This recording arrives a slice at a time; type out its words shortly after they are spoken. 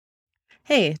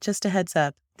Hey, just a heads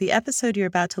up. The episode you're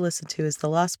about to listen to is The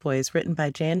Lost Boys, written by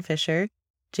Jan Fisher,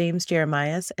 James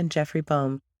Jeremias, and Jeffrey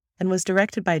Boehm, and was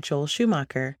directed by Joel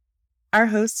Schumacher. Our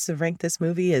hosts have ranked this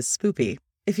movie as spoopy.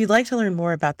 If you'd like to learn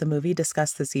more about the movie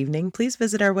discussed this evening, please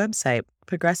visit our website,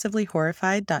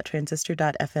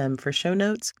 progressivelyhorrified.transistor.fm, for show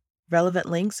notes, relevant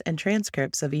links, and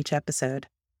transcripts of each episode.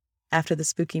 After the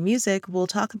spooky music, we'll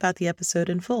talk about the episode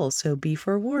in full, so be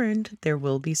forewarned, there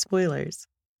will be spoilers.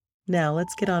 Now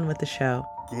let's get on with the show.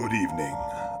 Good evening,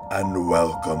 and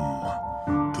welcome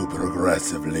to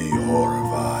Progressively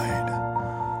Horrified,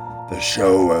 the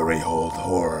show where we hold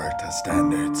horror to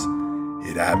standards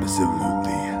it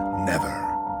absolutely never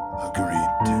agreed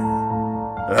to.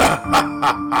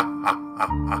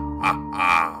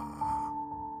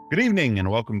 Good evening, and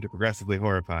welcome to Progressively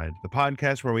Horrified, the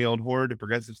podcast where we hold horror to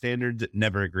progressive standards it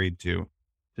never agreed to.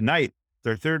 Tonight, it's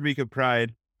our third week of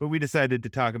Pride, but we decided to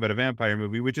talk about a vampire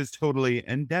movie which is totally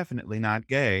and definitely not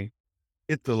gay.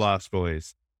 It's The Lost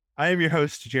Boys. I am your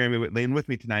host, Jeremy Whitley, and with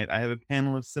me tonight I have a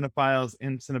panel of cinephiles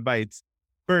and cinebites.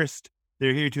 First,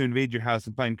 they're here to invade your house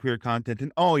and find queer content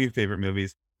in all your favorite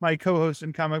movies. My co-host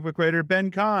and comic book writer,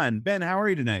 Ben Kahn. Ben, how are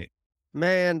you tonight?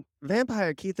 Man,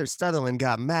 vampire Kiefer Sutherland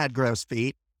got mad gross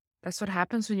feet. That's what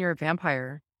happens when you're a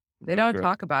vampire. They don't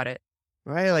talk about it.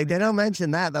 Right? Like, they don't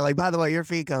mention that. They're like, by the way, your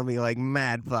feet gonna be, like,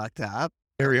 mad fucked up.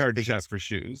 Very hard to shop for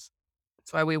shoes.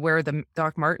 That's why we wear the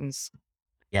Doc Martens.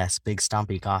 Yes, big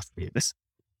stompy costumes.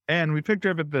 And we picked her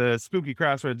up at the spooky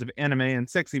crossroads of anime and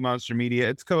sexy monster media.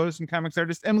 It's co-host and comics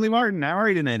artist Emily Martin. How are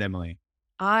you tonight, Emily?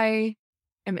 I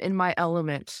am in my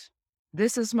element.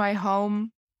 This is my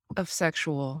home of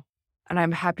sexual, and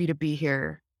I'm happy to be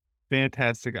here.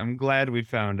 Fantastic. I'm glad we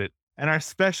found it. And our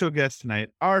special guest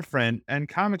tonight, our friend and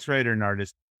comics writer and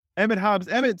artist, Emmett Hobbs.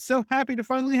 Emmett, so happy to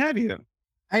finally have you.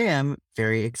 I am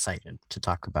very excited to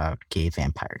talk about gay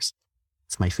vampires.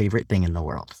 It's my favorite thing in the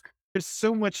world. There's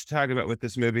so much to talk about with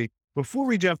this movie. Before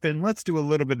we jump in, let's do a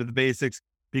little bit of the basics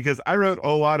because I wrote a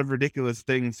lot of ridiculous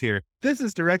things here. This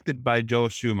is directed by Joel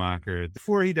Schumacher.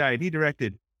 Before he died, he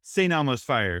directed St. Elmo's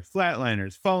Fire,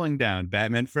 Flatliners, Falling Down,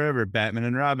 Batman Forever, Batman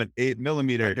and Robin,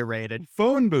 8mm, Underrated.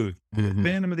 Phone Booth,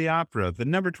 Phantom of the Opera, The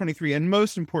Number 23, and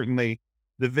most importantly,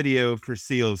 the video for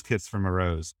Seal's Kiss from a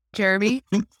Rose. Jeremy?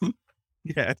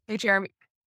 Yeah. Hey, Jeremy.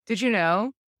 Did you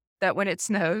know that when it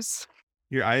snows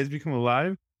Your eyes become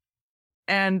alive?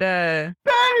 and, Baby!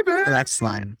 That's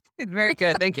fine. very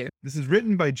good. Thank you. This is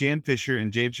written by Jan Fisher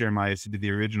and James Jeremias, who did the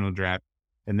original draft.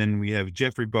 And then we have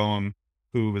Jeffrey Boehm,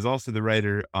 who was also the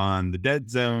writer on The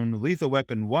Dead Zone, Lethal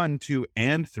Weapon 1, 2,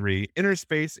 and 3, Inner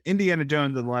Space, Indiana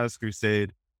Jones and the Last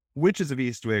Crusade, Witches of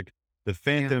Eastwick, The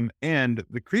Phantom, and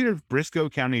the creator of Briscoe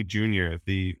County Jr.,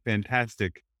 the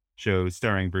fantastic show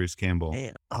starring Bruce Campbell.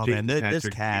 Man. Oh, James man, this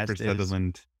Patrick, cast Kiefer is...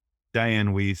 Sutherland,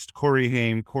 Diane Wiest, Corey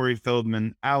Haim, Corey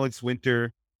Feldman, Alex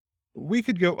Winter. We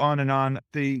could go on and on.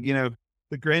 The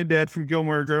granddad from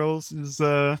Gilmore Girls is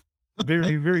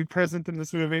very, very present in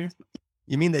this movie.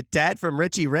 You mean the dad from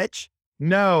Richie Rich?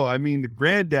 No, I mean the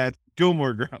granddad,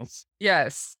 Gilmore Girls.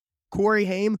 Yes. Corey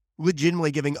Haim,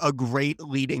 legitimately giving a great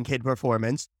leading kid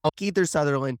performance. Kiefer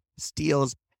Sutherland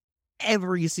steals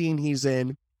every scene he's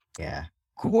in. Yeah.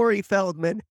 Corey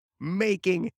Feldman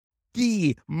making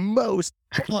the most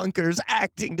bonkers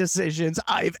acting decisions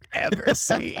I've ever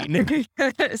seen.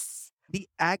 Yes. The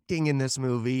acting in this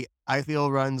movie, I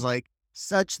feel, runs like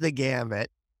such the gamut.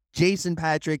 Jason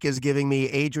Patrick is giving me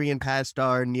Adrian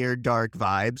Pastar Near Dark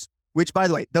vibes, which, by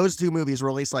the way, those two movies were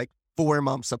released like 4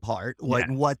 months apart. Like,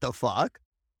 what the fuck?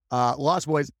 Lost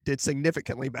Boys did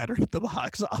significantly better at the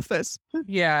box office.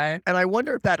 Yeah. And I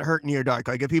wonder if that hurt Near Dark.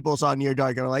 Like, if people saw Near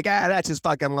Dark and were like, that's just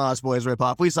fucking Lost Boys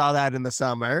ripoff. We saw that in the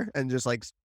summer and just like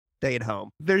stayed home.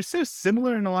 They're so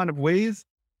similar in a lot of ways,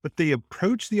 but they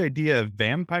approach the idea of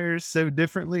vampires so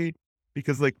differently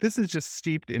because like this is just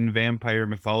steeped in vampire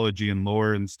mythology and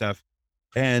lore and stuff.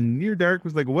 And Near Dark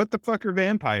was like, what the fuck are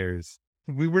vampires?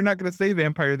 We were not going to say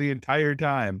vampire the entire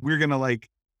time. We're going to like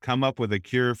come up with a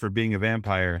cure for being a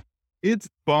vampire. It's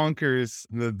bonkers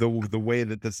the way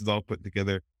that this is all put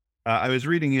together. I was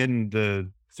reading in the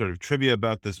sort of trivia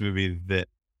about this movie that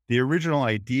the original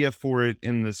idea for it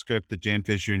in the script that Jan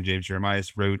Fisher and James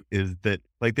Jeremias wrote is that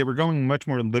like they were going much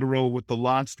more literal with the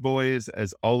Lost Boys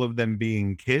as all of them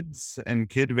being kids and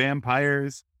kid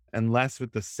vampires and less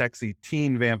with the sexy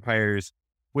teen vampires,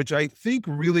 which I think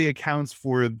really accounts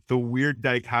for the weird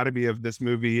dichotomy of this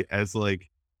movie as like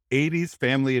 80s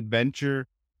family adventure,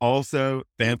 also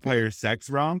vampire sex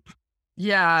romp.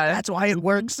 Yeah. That's why it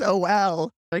works so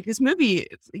well. Like this movie,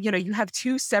 you have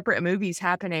two separate movies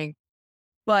happening,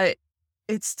 but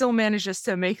it still manages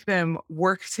to make them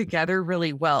work together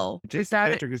really well. Jason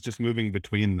Patrick is just moving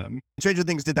between them. Stranger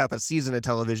Things did that for a season of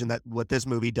television. That what this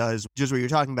movie does, just what you're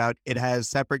talking about, it has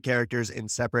separate characters in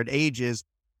separate ages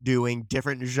doing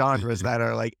different genres that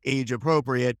are like age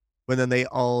appropriate, but then they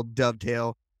all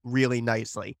dovetail really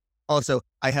nicely. Also,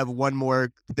 I have one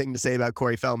more thing to say about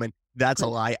Corey Feldman. That's a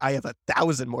lie. I have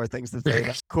 1,000 more things to say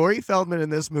about Corey Feldman in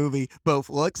this movie both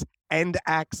looks and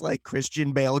acts like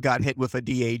Christian Bale got hit with a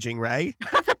de-aging ray.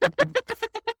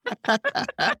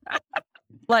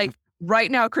 Like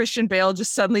right now, Christian Bale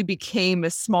just suddenly became a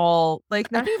small, like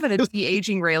not even a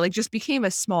de-aging ray, like just became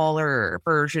a smaller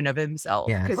version of himself.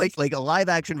 Yeah. 'Cause Like a live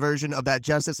action version of that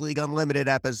Justice League Unlimited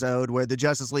episode where the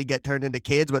Justice League get turned into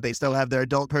kids, but they still have their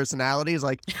adult personalities.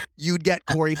 Like you'd get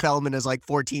Corey Feldman as like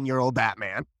 14-year-old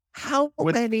Batman. How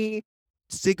many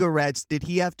cigarettes did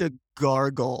he have to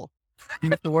gargle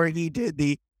before he did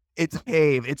the "it's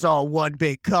cave, it's all one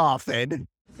big coffin"?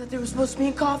 I thought they were supposed to be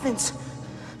in coffins.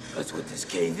 That's what this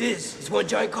cave is. It's one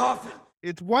giant coffin.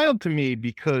 It's wild to me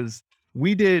because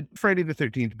we did Friday the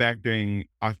 13th back during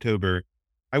October.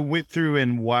 I went through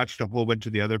and watched a whole bunch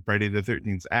of the other Friday the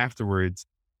 13th afterwards.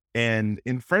 And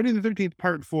in Friday the 13th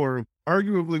Part 4,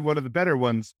 arguably one of the better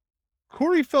ones,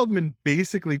 Corey Feldman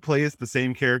basically plays the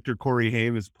same character Corey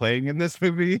Haim is playing in this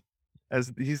movie,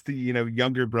 as he's the,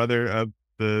 younger brother of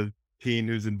the teen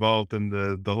who's involved in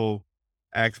the whole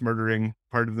axe murdering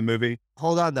part of the movie.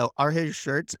 Hold on though, are his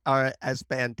shirts are as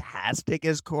fantastic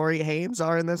as Corey Haim's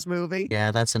are in this movie?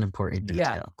 Yeah, that's an important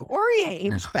detail. Corey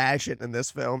Haim's fashion in this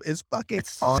film is fucking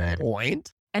It's on good.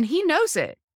 point. and he knows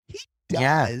it.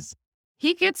 Yeah. Does.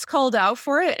 He gets called out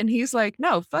for it and he's like,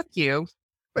 no, fuck you.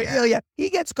 But yeah, he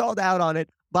gets called out on it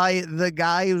by the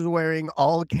guy who's wearing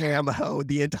all camo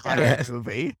the entire Yeah.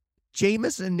 movie.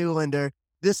 Jameson Newlander,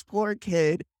 this poor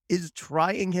kid is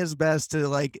trying his best to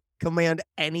like command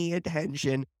any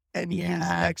attention, and he's Yeah.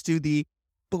 next to the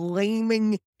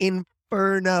flaming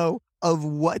inferno of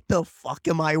what the fuck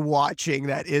am I watching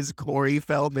that is Corey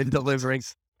Feldman delivering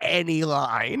any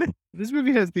line. This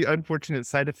movie has the unfortunate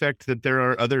side effect that there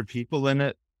are other people in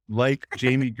it, like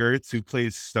Jamie Gertz, who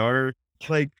plays Star.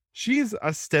 Like, she's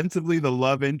ostensibly the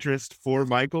love interest for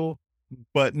Michael,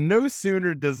 but no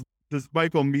sooner does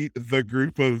Michael meet the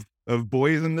group of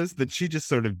boys in this that she just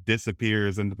sort of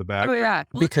disappears into the back. Oh yeah.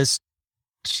 Because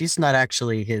she's not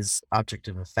actually his object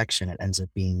of affection. It ends up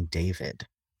being David.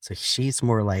 So she's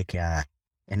more like an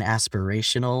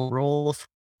aspirational role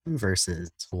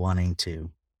versus wanting to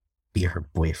be her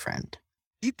boyfriend.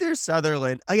 Peter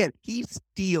Sutherland, again, he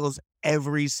steals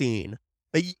every scene.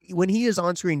 Like, when he is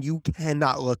on screen, you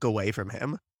cannot look away from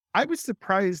him. I was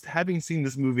surprised, having seen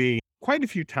this movie quite a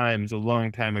few times a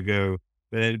long time ago,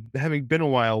 but having been a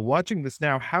while, watching this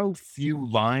now, how few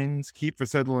lines Kiefer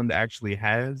Sutherland actually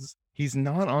has. He's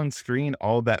not on screen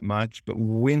all that much, but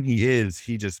when he is,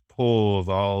 he just pulls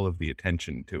all of the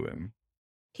attention to him.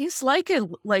 He's like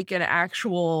an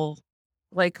actual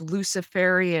like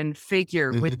Luciferian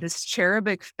figure with this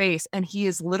cherubic face, and he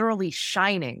is literally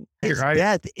shining. His Right.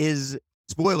 death is,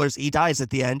 spoilers, he dies at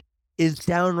the end, is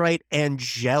downright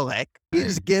angelic.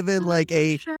 He's given like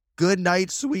a good night,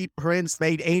 sweet prince,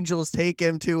 made angels take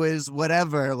him to his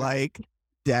whatever, like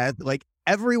death. Like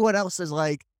everyone else is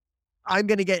like, I'm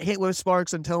going to get hit with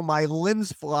sparks until my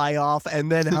limbs fly off and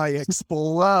then I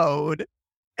explode.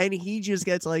 And he just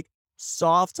gets like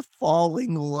soft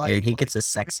falling Yeah, light he gets a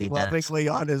sexy death. lovingly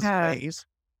on his Yeah. face.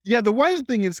 Yeah, the wild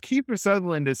thing is Kiefer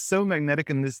Sutherland is so magnetic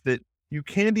in this that you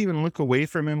can't even look away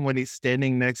from him when he's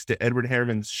standing next to Edward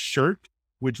Harriman's shirt,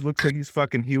 which looks like he's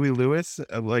fucking Huey Lewis,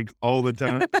 like all the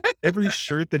time. Every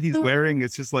shirt that he's wearing,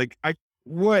 it's just like,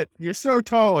 what? You're so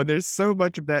tall, and there's so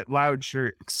much of that loud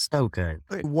shirt. So good.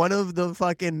 One of the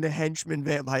fucking henchman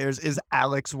vampires is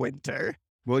Alex Winter.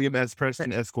 William S.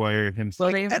 Preston Esquire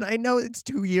himself. Like, And I know it's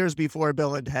 2 years before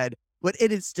Bill and Ted, but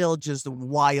it is still just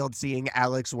wild seeing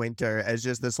Alex Winter as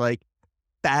just this like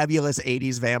fabulous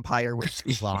 80s vampire with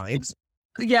two lines.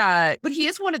 yeah, but he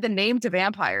is one of the named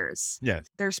vampires. Yes,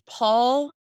 There's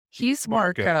Paul, he's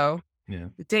Marco. Marco, yeah.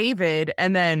 David,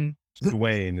 and then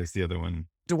Dwayne is the other one.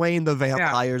 Dwayne the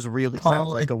Vampires really Paul sounds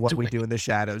like a and What We Dwayne. Do in the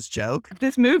Shadows joke.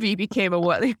 this movie became a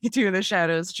What They Do in the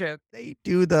Shadows joke.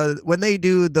 When they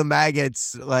do the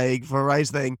maggots like for rice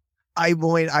thing, I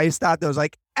stopped. I was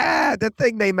like, the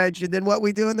thing they mentioned in What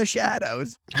We Do in the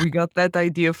Shadows. We got that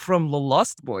idea from the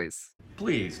Lost Boys.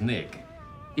 Please, Nick,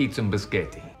 eat some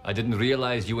biscotti. I didn't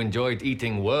realize you enjoyed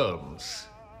eating worms.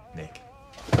 Nick.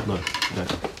 No.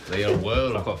 They are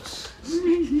worms.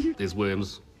 There's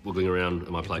worms wiggling around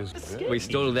in my plate. We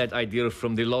stole that idea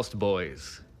from the Lost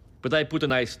Boys, but I put a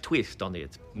nice twist on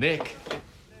it. Nick,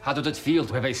 how did it feel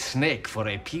to have a snake for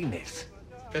a penis?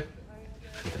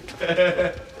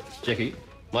 Jackie,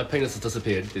 my penis has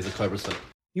disappeared. There's a cobra snake.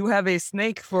 You have a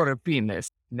snake for a penis.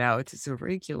 Now it is a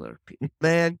regular penis.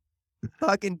 Man,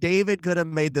 fucking David could have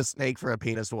made the snake for a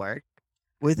penis work,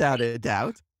 without a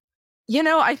doubt. You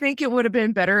know, I think it would have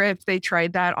been better if they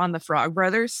tried that on the Frog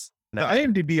Brothers. The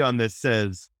IMDb on this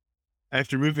says,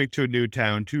 after moving to a new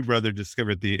town, two brothers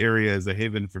discovered the area as a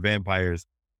haven for vampires,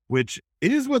 which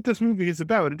is what this movie is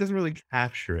about. It doesn't really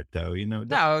capture it, though. You know?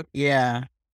 No, Yeah.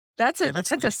 that's Yeah,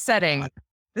 that's a setting.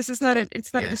 This is not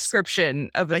it's not a Yes. description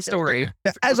of a story.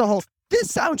 As a whole, this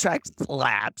soundtrack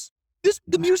slaps.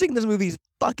 The music in this movie is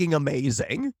fucking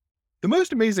amazing. The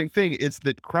most amazing thing is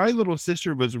that Cry Little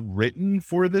Sister was written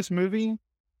for this movie.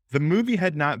 The movie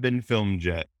had not been filmed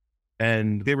yet,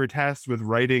 and they were tasked with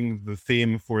writing the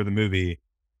theme for the movie.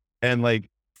 And like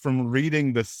from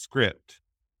reading the script,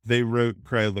 they wrote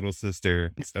Cry Little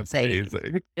Sister. It's insane.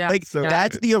 amazing. Yeah, Like, So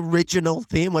that's the original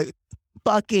theme. Like,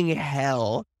 fucking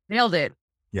hell. nailed it.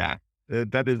 yeah,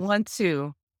 that is 1,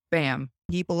 2, bam.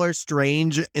 People Are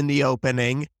Strange in the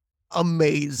opening.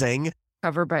 Amazing.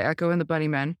 Covered by Echo and the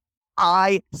Bunnymen.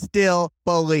 I Still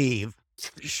Believe.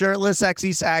 Shirtless,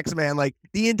 sexy sax man. Like,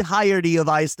 the entirety of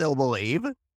I Still Believe.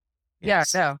 Yeah,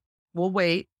 no, we'll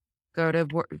wait. Go to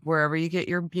wherever you get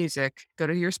your music. Go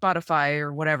to your Spotify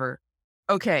or whatever.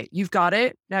 Okay, you've got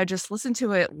it. Now just listen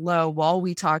to it low while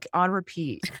we talk on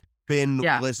repeat. Been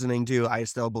Yeah. listening to I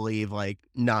Still Believe like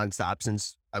nonstop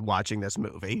since watching this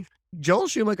movie. Joel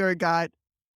Schumacher got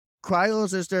Cry Little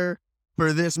Sister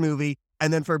for this movie,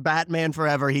 and then for Batman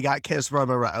Forever, he got Kiss from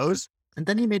a Rose. And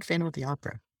then he made Phantom of the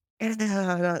Opera.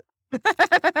 And,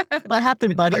 What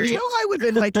happened, buddy? until I was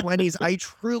in my 20s, I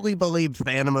truly believed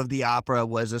Phantom of the Opera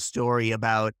was a story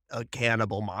about a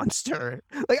cannibal monster.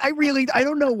 Like, I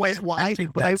don't know why,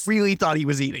 think but I that's- really thought he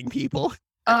was eating people.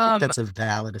 That's a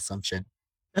valid assumption.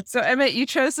 So Emmett, you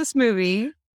chose this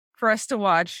movie for us to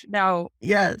watch. Now,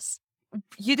 Yes.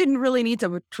 you didn't really need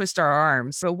to twist our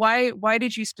arms. So why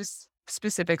did you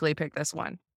specifically pick this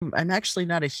one? I'm actually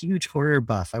not a huge horror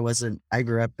buff. I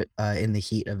grew up in the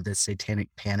heat of the Satanic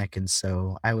Panic, and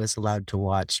so I was allowed to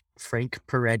watch Frank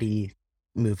Peretti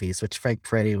movies, which Frank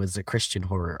Peretti was a Christian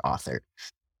horror author.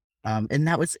 And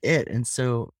that was it. And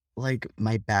so, like,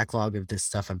 my backlog of this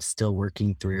stuff I'm still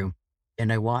working through.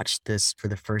 And I watched this for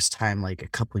the first time like a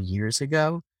couple years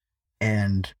ago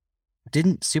and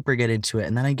didn't super get into it.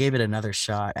 And then I gave it another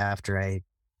shot after I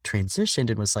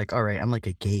transitioned and was like, all right, I'm like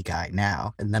a gay guy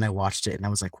now. And then I watched it and I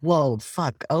was like, whoa,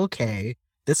 fuck, okay,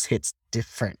 this hits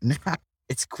different.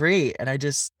 It's great. And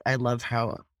I love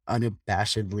how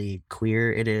unabashedly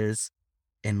queer it is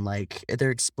in like they're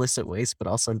explicit ways, but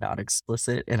also not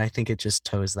explicit. And I think it just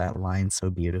toes that line so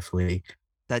beautifully.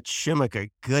 That Schumacher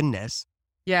goodness.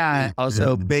 Yeah.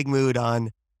 Also, big mood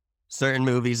on certain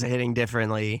movies hitting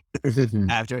differently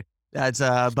after. That's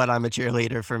but I'm a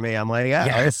cheerleader for me. I'm like, yeah,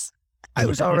 Yes. I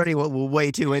was already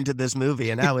way too into this movie,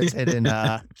 and now it's hitting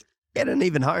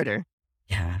even harder.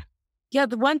 Yeah. Yeah,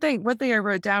 the one thing I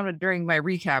wrote down during my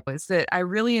recap was that I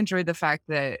really enjoyed the fact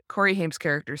that Corey Haim's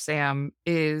character Sam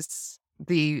is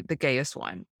the gayest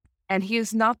one. And he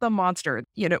is not the monster.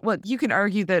 You know, well, you can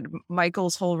argue that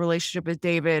Michael's whole relationship with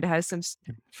David has some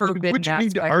forbidden Which you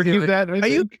need to aspect argue it. that. I Are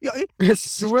you?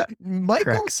 think. Michael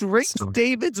Correct. drinks Story.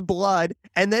 David's blood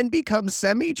and then becomes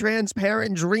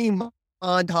semi-transparent dream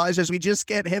montage as we just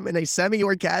get him in a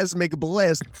semi-orgasmic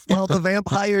bliss while the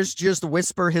vampires just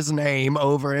whisper his name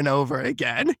over and over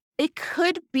again. It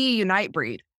could be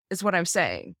Nightbreed, is what I'm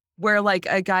saying. Where like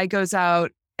a guy goes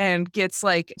out and gets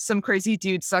like some crazy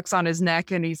dude sucks on his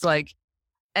neck and he's like,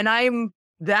 and I'm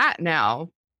that now.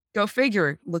 Go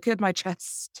figure. Look at my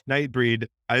chest. Nightbreed,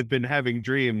 I've been having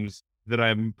dreams that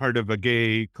I'm part of a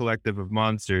gay collective of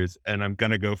monsters and I'm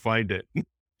gonna go find it.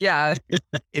 Yeah.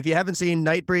 If you haven't seen,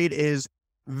 Nightbreed is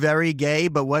very gay,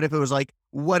 but what if it was like,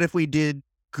 what if we did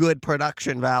good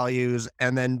production values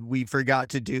and then we forgot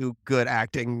to do good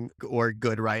acting or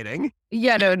good writing?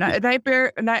 Yeah, no,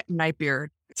 Nightbeard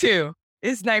 2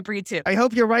 is Nightbreed 2. I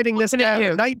hope you're writing this Looking at down,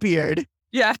 you. Nightbeard.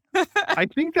 Yeah. I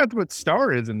think that's what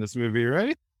Star is in this movie,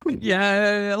 right?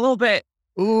 Yeah, a little bit.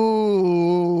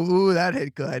 Ooh, that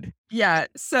hit good. Yeah.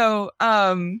 So,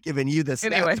 Giving you the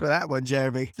snaps Anyway. for that one,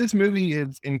 Jeremy. This movie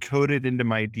is encoded into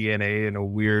my DNA in a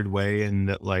weird way, and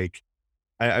that like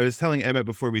I was telling Emmett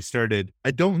before we started,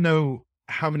 I don't know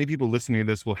how many people listening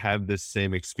to this will have this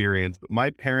same experience, but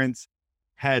my parents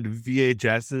had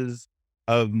VHSs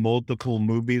of multiple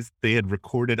movies they had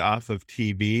recorded off of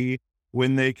TV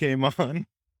when they came on.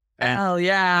 oh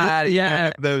yeah,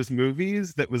 yeah. Those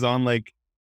movies that was on like,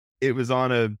 it was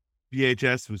on a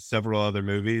VHS with several other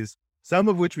movies, some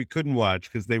of which we couldn't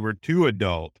watch because they were too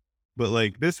adult. But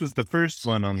like this was the first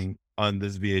one on on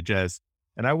this VHS.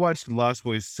 And I watched Lost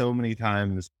Boys so many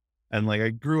times. And like I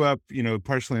grew up,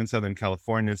 partially in Southern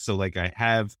California. So like I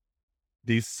have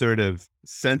these sort of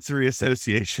sensory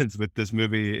associations with this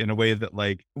movie in a way that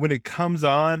like when it comes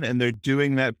on and they're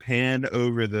doing that pan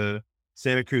over the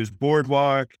Santa Cruz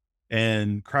boardwalk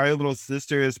and Cry Little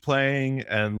Sister is playing,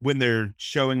 and when they're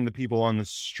showing the people on the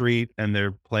street and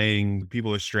they're playing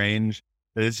People Are Strange,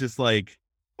 it's just like,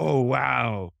 oh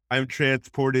wow, I'm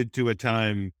transported to a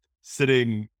time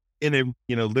sitting in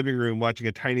a living room watching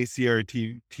a tiny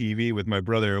CRT TV with my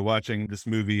brother, watching this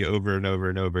movie over and over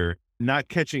and over, not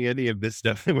catching any of this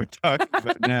stuff that we're talking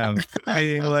about now. I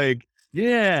mean, like,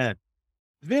 yeah,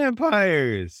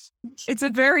 vampires. It's a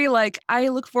very like, I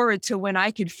look forward to when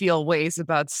I could feel ways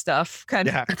about stuff kind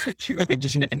of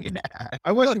situation.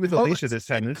 I watched it with Alicia this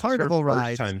time. This Carnival is her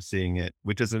ride. first time seeing it,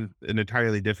 which is an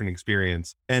entirely different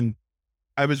experience. And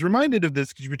I was reminded of this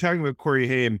because you were talking about Corey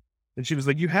Haim, and she was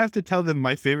like, you have to tell them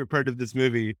my favorite part of this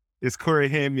movie is Corey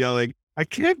Haim yelling, I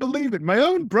can't believe it. My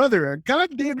own brother, a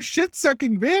goddamn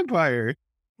shit-sucking vampire.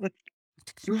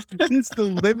 His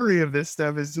delivery of this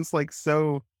stuff is just like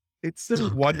it's so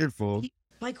wonderful.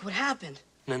 Mike, what happened?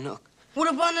 Nanook.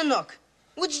 What about Nanook?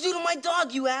 What'd you do to my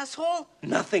dog, you asshole?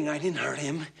 Nothing. I didn't hurt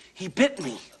him. He bit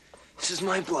me. This is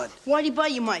my blood. Why'd he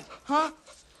bite you, Mike? Huh?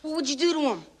 What'd you do to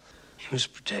him? He was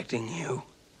protecting you.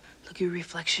 Look at your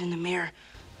reflection in the mirror.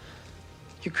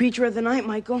 You're creature of the night,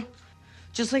 Michael.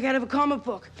 Just like out of a comic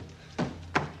book.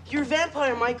 You're a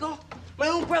vampire, Michael. My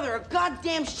own brother, a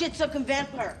goddamn shit-sucking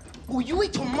vampire. Oh, you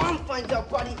wait till Mom finds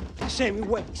out, buddy. Sammy,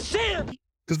 wait. Sam!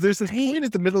 Because there's this point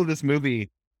at the middle of this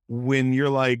movie when you're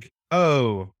like,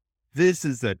 oh, this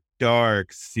is a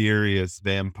dark, serious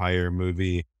vampire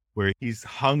movie where he's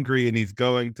hungry and he's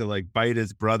going to like bite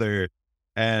his brother.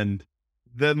 And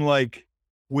then like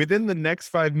within the next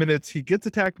 5 minutes, he gets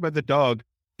attacked by the dog,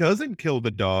 doesn't kill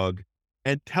the dog,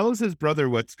 and tells his brother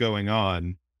what's going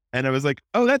on. And I was like,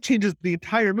 oh, that changes the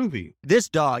entire movie. This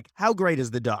dog, how great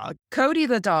is the dog? Cody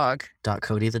the dog.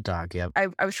 Cody the dog, yep. I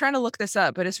was trying to look this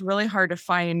up, but it's really hard to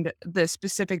find the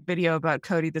specific video about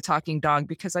Cody the talking dog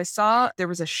because I saw there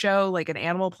was a show, like an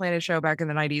Animal Planet show back in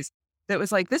the 90s that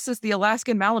was like, this is the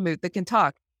Alaskan Malamute that can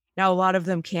talk. Now, a lot of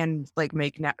them can like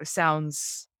make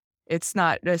sounds. It's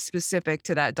not specific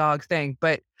to that dog thing,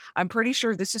 but I'm pretty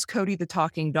sure this is Cody the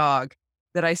talking dog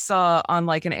that I saw on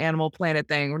like an Animal Planet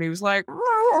thing when he was like,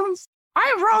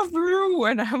 I love you.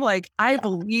 And I'm like, I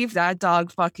believe that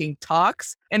dog fucking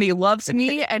talks and he loves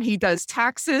me and he does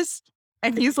taxes.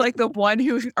 And he's like the one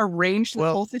who arranged the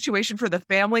whole situation for the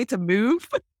family to move.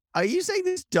 Are you saying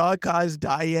this dog caused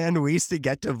Diane Weiss to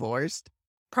get divorced?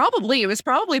 Probably. It was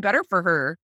probably better for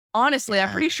her. Honestly, yeah.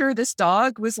 I'm pretty sure this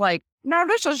dog was like, now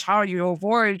this is how you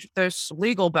avoid this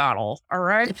legal battle. All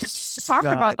right. Talk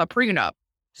about the prenup.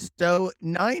 So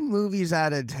 9 movies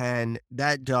out of 10,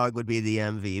 that dog would be the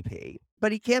MVP.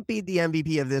 But he can't be the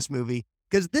MVP of this movie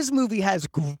because this movie has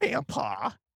Grandpa.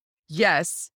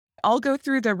 Yes. I'll go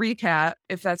through the recap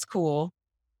if that's cool.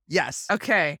 Yes.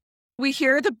 Okay. We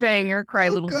hear the banger, Cry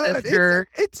Little Sister.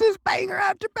 It's his banger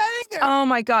after banger. Oh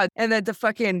my God. And then the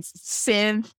fucking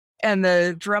synth and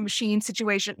the drum machine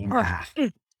situation.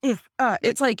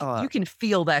 It's like you can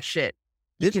feel that shit.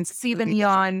 You can see the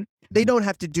neon. They don't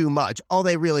have to do much. All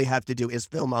they really have to do is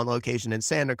film on location in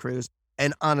Santa Cruz.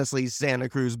 And honestly, Santa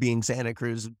Cruz being Santa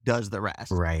Cruz does the rest.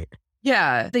 Right.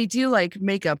 Yeah, they do like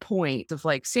make a point of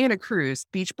like Santa Cruz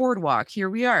Beach Boardwalk. Here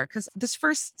we are. Because this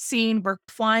first scene, we're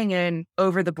flying in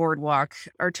over the boardwalk.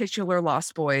 Our titular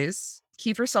Lost Boys,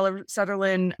 Kiefer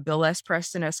Sutherland, Bill S.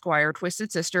 Preston Esquire,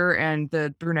 Twisted Sister, and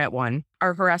the brunette one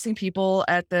are harassing people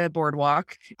at the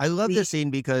boardwalk. I love this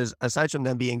scene because aside from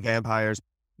them being vampires,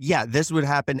 yeah, this would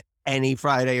happen any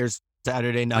Friday or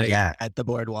Saturday night at the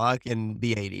boardwalk in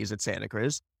the 80s at Santa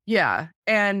Cruz. Yeah.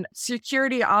 And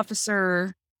security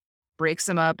officer breaks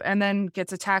him up and then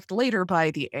gets attacked later by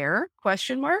the air, ?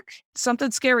 Something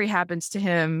scary happens to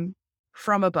him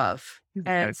from above.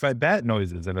 And It's by bat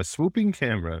noises and a swooping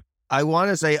camera. I want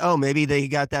to say, oh, maybe they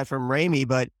got that from Raimi,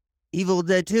 but Evil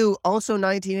Dead 2, also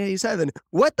 1987.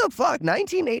 What the fuck?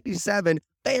 1987.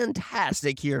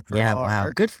 Fantastic year for horror.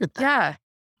 Wow. Good for that. Yeah.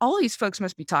 All these folks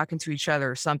must be talking to each other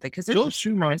or something. Because Joel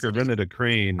Schumacher rented a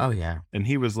crane. Oh, yeah. And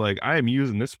he was like, I am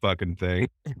using this fucking thing.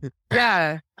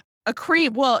 Yeah. A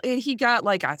crane. Well, he got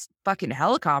like a fucking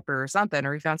helicopter or something,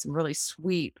 or he found some really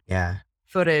sweet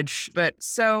footage. But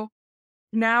so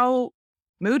now,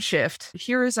 mood shift.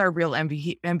 Here is our real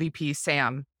MVP,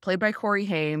 Sam, played by Corey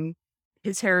Haim.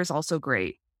 His hair is also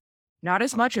great. Not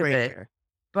as much of it,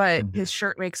 but his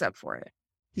shirt makes up for it.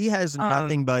 He has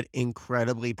nothing but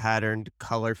incredibly patterned,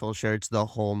 colorful shirts the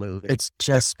whole movie. It's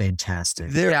just fantastic.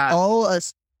 They're all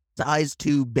size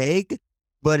too big,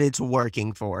 but it's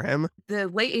working for him. The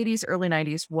late 80s, early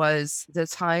 90s was the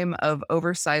time of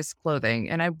oversized clothing.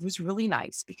 And it was really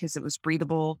nice because it was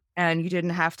breathable and you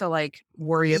didn't have to like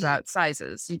worry about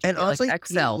sizes. You And just honestly, like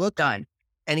XL, done.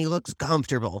 And he looks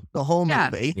comfortable the whole Yeah.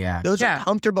 movie. Yeah. Those Yeah. are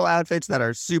comfortable outfits that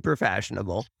are super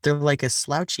fashionable. They're like a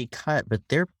slouchy cut, but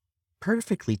they're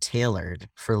perfectly tailored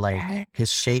for like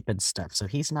his shape and stuff. So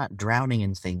he's not drowning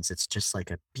in things. It's just like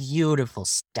a beautiful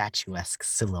statuesque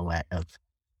silhouette of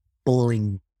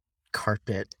bowling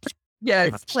carpet. Yeah,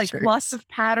 it's like lots of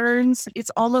patterns. It's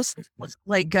almost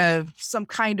like some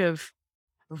kind of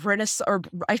Renaissance, or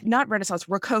not Renaissance,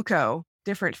 Rococo,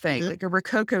 different thing, like a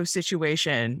Rococo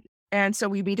situation. And so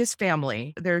we meet his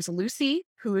family. There's Lucy,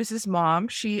 who is his mom.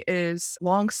 She is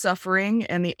long suffering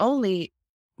and the only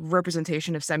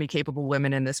representation of semi-capable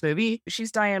women in this movie.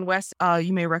 She's Diane West.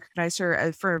 You may recognize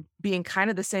her for being kind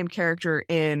of the same character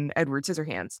in Edward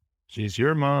Scissorhands. She's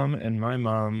your mom and my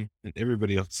mom and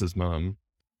everybody else's mom.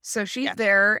 So she's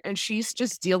there and she's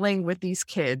just dealing with these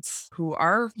kids who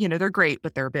are, they're great,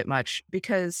 but they're a bit much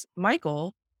because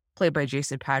Michael, played by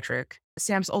Jason Patric,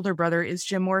 Sam's older brother, is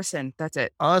Jim Morrison. That's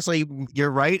it. Honestly, you're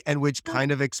right. And which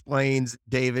kind of explains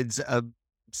David's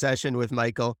obsession with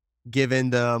Michael, given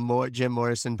the Jim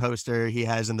Morrison poster he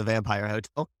has in the Vampire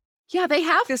Hotel. Yeah, they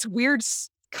have this weird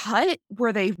cut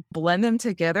where they blend them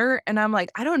together. And I'm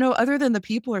like, I don't know, other than the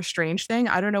People Are Strange thing,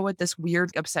 I don't know what this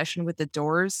weird obsession with the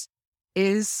Doors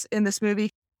is in this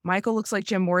movie. Michael looks like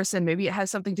Jim Morrison. Maybe it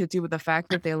has something to do with the fact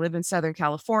that they live in Southern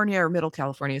California or Middle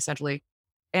California, essentially.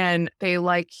 And they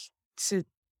like to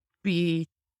be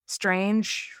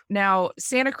strange. Now,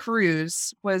 Santa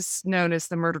Cruz was known as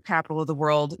the murder capital of the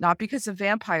world, not because of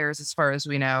vampires, as far as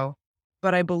we know,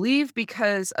 but I believe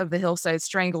because of the Hillside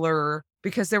Strangler,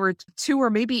 because there were 2 or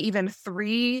maybe even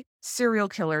 3 serial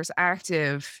killers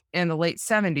active in the late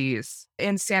 70s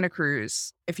in Santa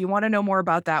Cruz. If you want to know more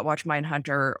about that, watch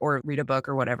Mindhunter or read a book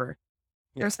or whatever.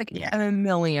 There's a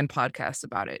million podcasts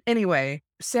about it. Anyway,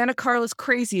 Santa Carla's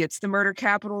crazy. It's the murder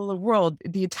capital of the world.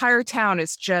 The entire town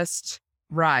is just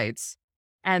rides.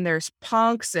 And there's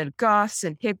punks and goths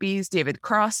and hippies. David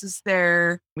Cross is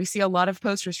there. We see a lot of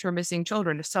posters for missing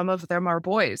children. Some of them are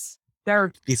boys.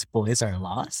 These boys are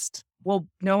lost. Well,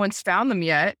 no one's found them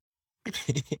yet.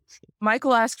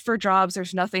 Michael asked for jobs.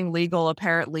 There's nothing legal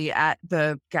apparently at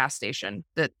the gas station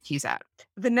that he's at.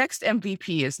 The next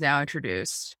MVP is now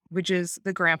introduced, which is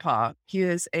the grandpa. He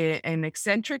is an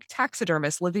eccentric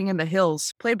taxidermist living in the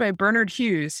hills, played by Bernard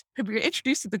Hughes. Who we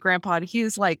introduced to the grandpa, he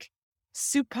is like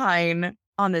supine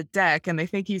on the deck and they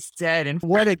think he's dead. And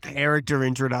what a character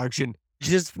introduction.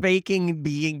 Just faking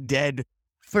being dead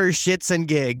for shits and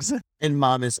gigs. And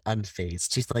mom is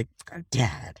unfazed. She's like,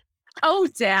 Dad. Oh,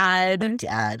 Dad.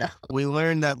 Dad. We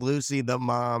learned that Lucy, the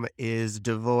mom, is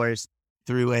divorced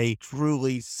through a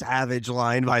truly savage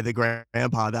line by the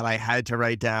grandpa that I had to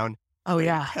write down. Oh,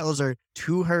 yeah. He tells her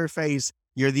to her face,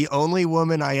 "You're the only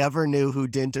woman I ever knew who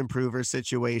didn't improve her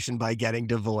situation by getting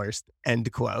divorced."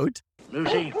 End quote.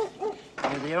 Lucy,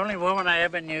 you're the only woman I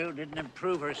ever knew who didn't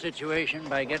improve her situation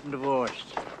by getting divorced.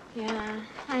 Yeah,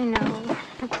 I know.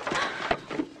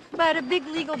 But a big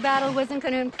legal battle wasn't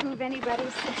going to improve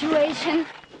anybody's situation.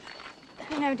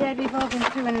 You know, Dad, we've all been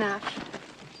through enough.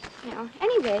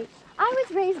 Anyway, I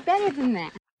was raised better than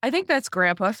that. I think that's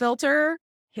Grandpa Filter.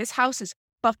 His house is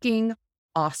fucking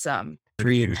awesome.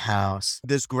 Dream house.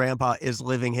 This grandpa is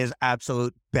living his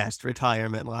absolute best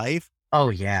retirement life. Oh,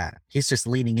 yeah. He's just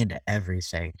leaning into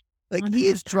everything. Like, he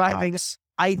is driving,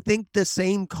 I think, the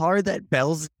same car that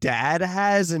Belle's dad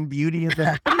has in Beauty and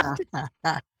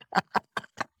the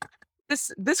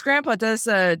This grandpa does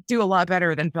do a lot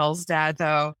better than Belle's dad,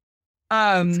 though.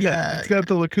 It's got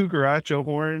the La Cucaracha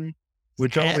horn,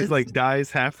 which always like dies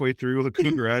halfway through La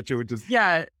Cucaracha, which is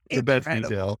the best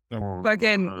detail.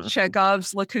 Fucking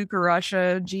Chekhov's La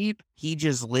Cucaracha Jeep. He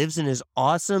just lives in his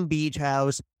awesome beach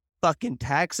house, fucking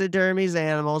taxidermies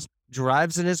animals,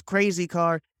 drives in his crazy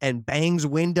car, and bangs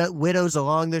widows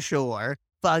along the shore.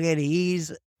 Fucking,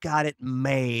 he's got it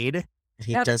made.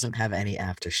 He doesn't have any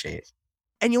aftershave.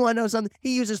 And you want to know something?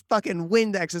 He uses fucking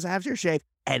Windex as aftershave,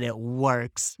 and it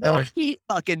works. He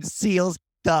fucking seals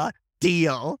the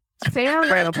deal. Sam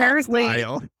apparently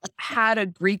had a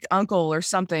Greek uncle or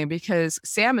something, because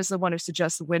Sam is the one who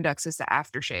suggests the Windex as the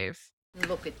aftershave.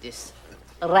 Look at this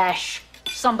rash.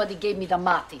 Somebody gave me the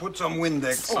mati. Put some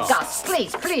Windex. Oh, God,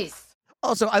 please, please.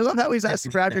 Also, I love how he's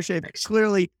asking for aftershave,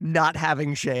 clearly not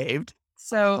having shaved.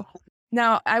 So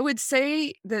Now, I would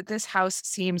say that this house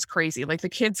seems crazy. Like the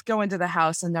kids go into the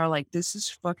house and they're like, this is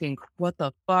fucking, what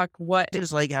the fuck? What?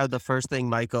 Just like how the first thing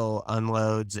Michael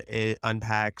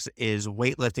unpacks is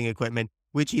weightlifting equipment,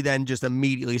 which he then just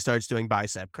immediately starts doing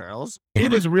bicep curls. He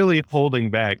was really holding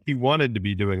back. He wanted to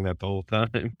be doing that the whole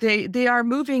time. They are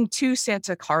moving to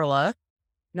Santa Carla,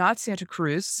 not Santa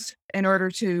Cruz, in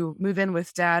order to move in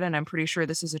with Dad. And I'm pretty sure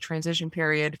this is a transition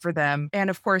period for them. And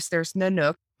of course, there's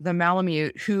Nanook, the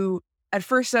Malamute, who at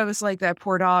first I was like, that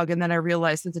poor dog. And then I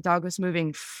realized that the dog was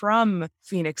moving from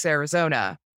Phoenix,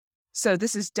 Arizona. So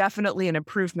this is definitely an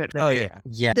improvement. Oh, yeah.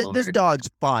 Yeah. This dog's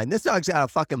fine. This dog's got a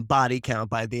fucking body count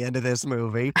by the end of this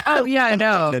movie. Oh, yeah, I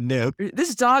know. Nanook.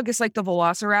 This dog is like the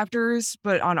Velociraptors,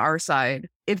 but on our side.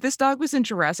 If this dog was in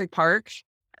Jurassic Park,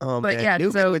 But man, yeah,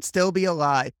 Nanook so would still be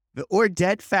alive or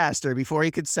dead faster before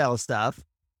he could sell stuff.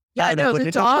 yeah, I know the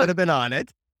Nanook dog would have been on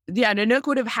it. Yeah, Nanook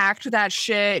would have hacked that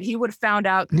shit. He would have found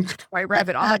out White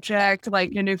Rabbit object.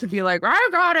 Like Nanook would be like, I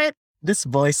got it. This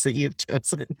voice that you've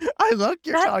chosen. I love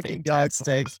your That's talking dog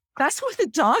stakes. That's what the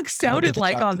dog sounded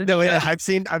like on the No, show. yeah, I've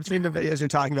seen the videos you're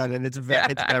talking about, and it's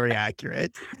very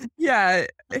accurate. Yeah,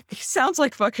 he sounds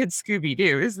like fucking Scooby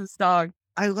Doo. Is this dog?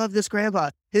 I love this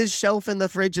grandpa. His shelf in the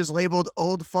fridge is labeled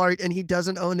old fart, and he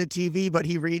doesn't own a TV, but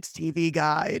he reads TV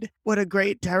Guide. What a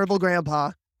great, terrible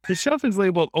grandpa. The shelf is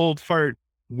labeled old fart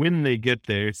when they get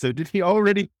there. So did he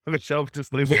already have a shelf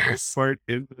just labeled old fart?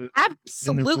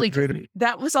 Absolutely. refrigerator?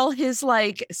 That was all his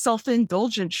like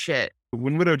self-indulgent shit.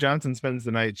 When Widow Johnson spends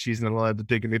the night, she's not allowed to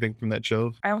take anything from that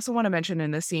shelf. I also want to mention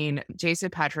in this scene, Jason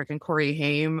Patrick and Corey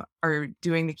Haim are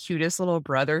doing the cutest little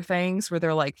brother things where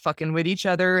they're like fucking with each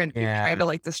other and trying to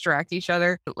like distract each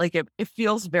other. Like it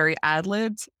feels very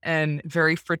ad-libbed and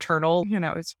very fraternal. You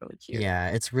know, it's really cute. Yeah,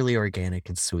 it's really organic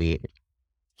and sweet.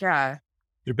 Yeah.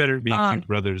 You're better at being cute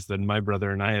brothers than my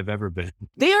brother and I have ever been.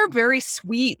 They are very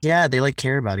sweet. Yeah, they like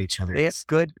care about each other. They have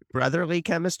good brotherly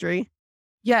chemistry.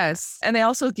 Yes. And they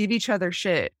also give each other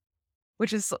shit,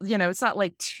 which is, you know, it's not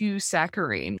like too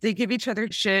saccharine. They give each other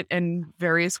shit in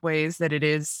various ways that it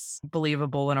is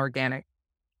believable and organic.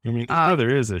 I mean, his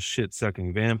brother is a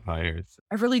shit-sucking vampire.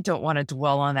 I really don't want to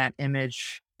dwell on that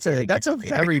image. That's a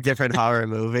very different horror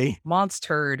movie.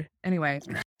 Monster. Anyway,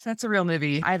 that's a real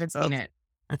movie. I haven't seen it.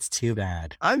 That's too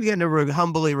bad. I'm going to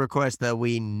humbly request that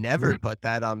we never put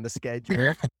that on the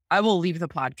schedule. I will leave the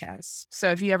podcast.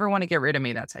 So if you ever want to get rid of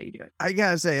me, that's how you do it. I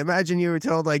gotta say, imagine you were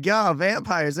told like, yo,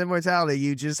 vampires, immortality,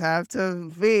 you just have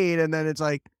to feed. And then it's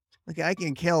like, okay, I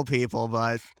can kill people,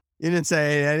 but you didn't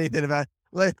say anything about,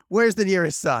 like, where's the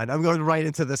nearest sun? I'm going right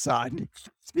into the sun.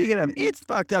 Speaking of, it's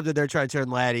fucked up that they're trying to turn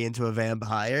Laddie into a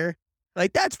vampire.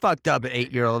 Like, that's fucked up, an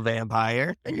 8-year-old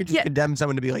vampire. And you're just condemning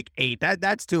someone to be like 8.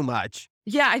 That's too much.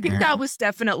 Yeah, I think that was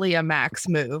definitely a Max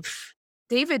move.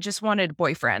 David just wanted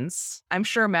boyfriends. I'm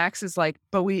sure Max is like,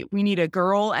 but we need a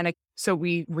girl and so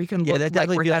we can Yeah, look that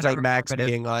definitely like feels like Max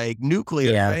being like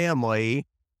nuclear family.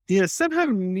 Yeah, somehow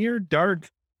Near Dark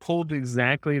pulled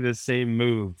exactly the same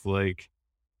move, like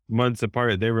months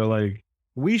apart. They were like,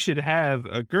 we should have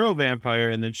a girl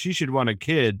vampire and then she should want a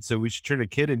kid, so we should turn a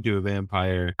kid into a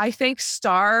vampire. I think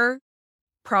Star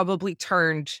probably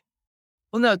turned.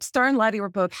 Well, no, Star and Laddie were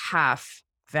both half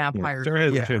vampires. Star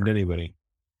hasn't turned anybody.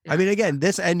 I mean, again,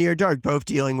 this and Near Dark both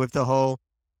dealing with the whole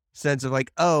sense of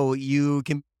like, oh, you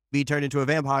can be turned into a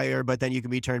vampire, but then you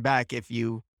can be turned back if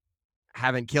you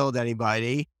haven't killed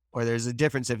anybody, or there's a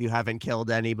difference if you haven't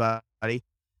killed anybody.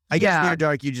 I guess Near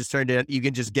Dark, you just turned it, you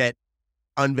can just get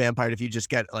unvampired if you just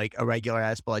get like a regular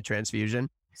ass blood transfusion.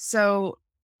 So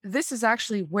this is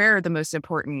actually where the most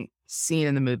important scene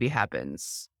in the movie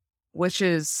happens, which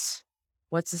is,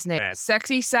 what's his name?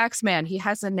 Sexy Sax Man. He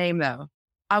has a name though.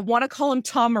 I want to call him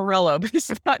Tom Morello, but it's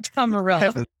not Tom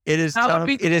Morello. It is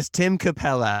Tim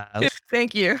Capello.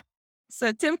 Thank you.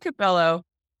 So Tim Capello,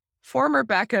 former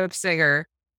backup singer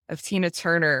of Tina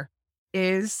Turner,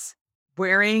 is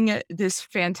wearing this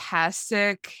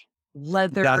fantastic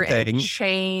leather and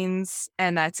chains,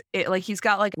 and that's it. Like he's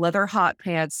got like leather hot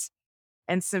pants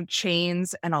and some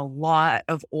chains and a lot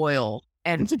of oil,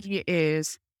 and he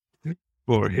is.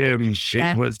 For him,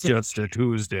 it was just a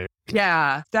Tuesday.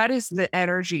 Yeah, that is the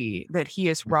energy that he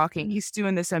is rocking. He's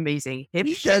doing this amazing.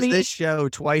 He does this show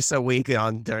twice a week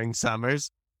during summers.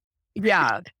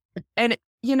 Yeah, and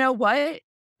you know what?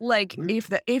 Like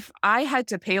if I had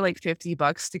to pay like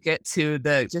 $50 to get to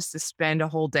just to spend a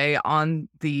whole day on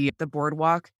the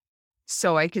boardwalk,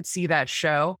 so I could see that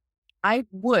show, I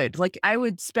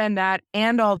would spend that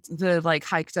and all the like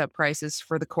hiked up prices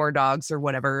for the corn dogs or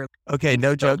whatever. Okay,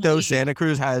 no joke though. Santa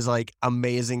Cruz has like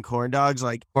amazing corn dogs.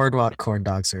 Like boardwalk corn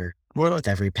dogs are worth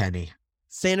every penny.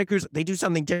 Santa Cruz, they do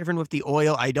something different with the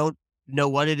oil. I don't know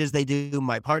what it is they do.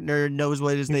 My partner knows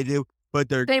what it is they do, but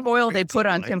they're Same oil they put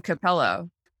on Tim Capello.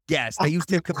 Yes, they use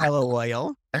Tim Capello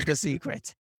oil. That's the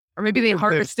secret. Or maybe they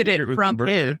harvested it from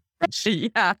him.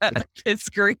 Yeah, it's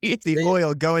great. The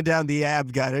oil going down the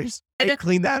ab gutters. I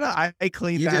clean that up. I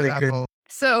clean that up.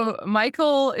 So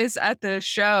Michael is at the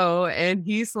show and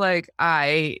he's like,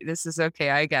 this is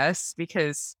okay, I guess,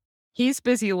 because he's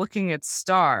busy looking at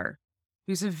Star,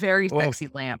 who's a very sexy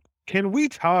lamp. Can we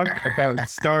talk about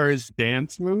Star's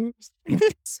dance moves?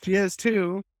 She has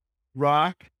two,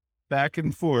 rock, back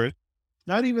and forth.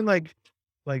 Not even like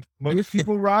most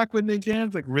people rock when they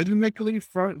dance, like rhythmically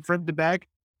front to back.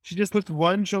 She just puts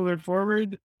one shoulder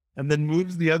forward and then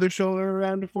moves the other shoulder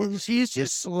around and forward. She's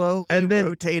just slow and then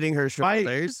rotating her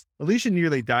shoulders. Alicia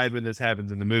nearly died when this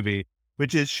happens in the movie,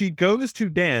 which is she goes to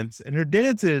dance and her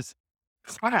dance is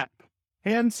clap,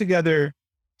 hands together,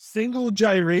 single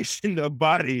gyration of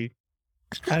body,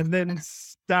 and then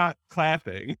stop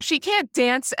clapping. She can't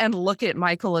dance and look at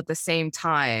Michael at the same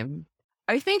time.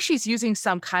 I think she's using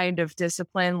some kind of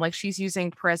discipline, like she's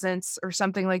using presence or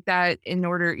something like that in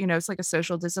order, it's like a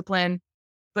social discipline,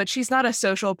 but she's not a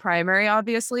social primary,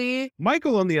 obviously.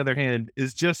 Michael, on the other hand,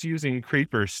 is just using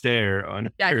creeper stare on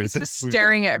her. Yeah, he's just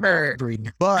staring at her.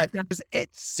 But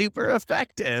it's super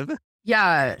effective.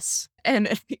 Yes.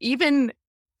 And even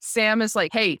Sam is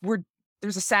like, hey,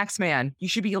 there's a sax man. You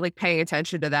should be like paying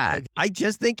attention to that. I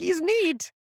just think he's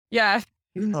neat. Yeah.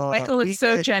 Michael is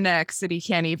so Gen X that he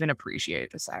can't even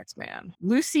appreciate the sax man.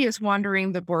 Lucy is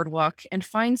wandering the boardwalk and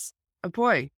finds a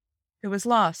boy who was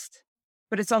lost,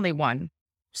 but it's only one.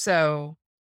 So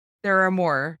there are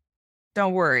more.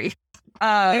 Don't worry.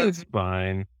 It's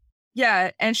fine.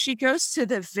 Yeah. And she goes to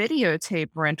the videotape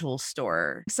rental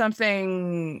store.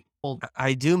 Something old.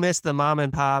 I do miss the mom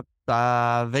and pop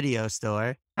video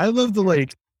store. I love the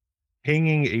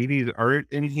hanging 80s art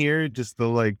in here. Just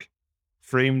the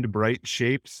framed bright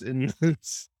shapes in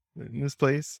this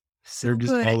place. They're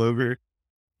just all over.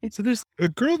 So there's a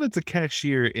girl that's a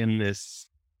cashier in this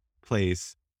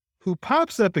place who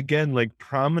pops up again,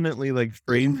 prominently,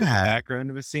 framed in the background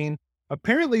of a scene.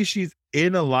 Apparently she's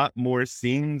in a lot more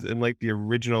scenes in the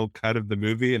original cut of the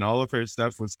movie, and all of her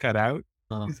stuff was cut out.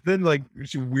 It's been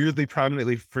she weirdly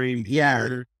prominently framed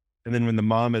here. And then when the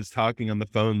mom is talking on the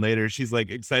phone later, she's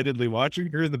excitedly watching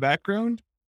her in the background.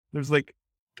 There's what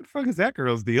the fuck is that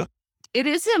girl's deal? It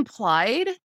is implied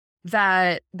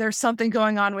that there's something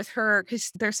going on with her because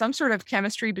there's some sort of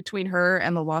chemistry between her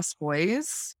and the Lost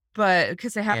Boys, but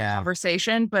because they have a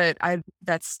conversation, but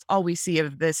that's all we see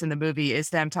of this in the movie is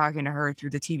them talking to her through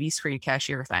the TV screen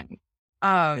cashier thing.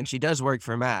 And she does work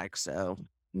for Max, so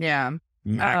yeah.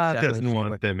 Max doesn't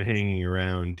want them hanging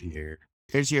around here.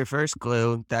 Here's your first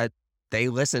clue that they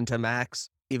listen to Max,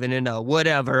 even in a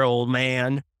whatever old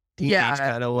man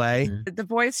kind of way. The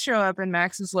boys show up and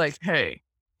Max is like, hey,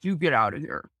 you get out of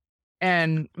here.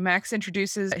 And Max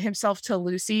introduces himself to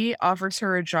Lucy, offers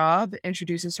her a job,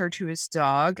 introduces her to his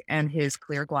dog and his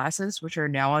clear glasses, which are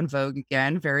now on Vogue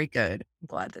again. Very good. I'm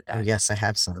glad that. Oh, yes, I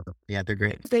have some. Yeah, they're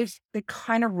great. They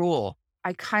kind of rule.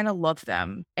 I kind of love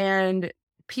them. And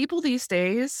people these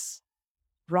days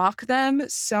rock them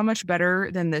so much better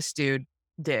than this dude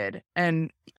did.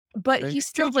 But he's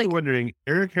still wondering,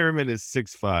 Eric Harriman is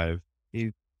 6'5".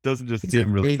 He doesn't just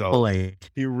seem really tall.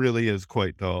 He really is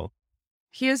quite tall.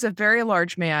 He is a very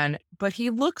large man, but he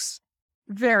looks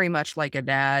very much like a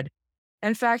dad.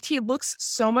 In fact, he looks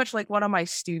so much like one of my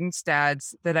students'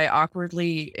 dads that I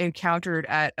awkwardly encountered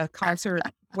at a concert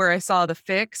where I saw the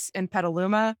Fix in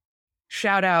Petaluma.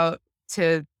 Shout out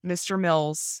to Mr.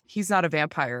 Mills. He's not a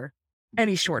vampire. And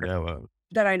he's shorter.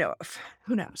 That I know of.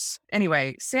 Who knows?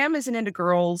 Anyway, Sam isn't into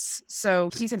girls, so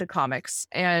he's into comics.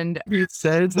 And it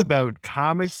says about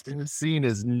comics in the scene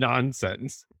is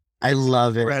nonsense. I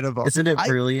love it. Incredible. Isn't it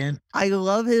brilliant? I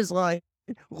love his line.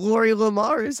 Lori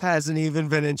Lamaris hasn't even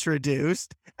been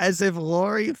introduced, as if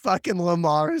Lori fucking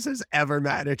Lamaris has ever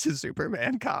managed a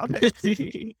Superman comic.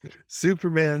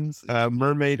 Superman's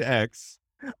Mermaid X.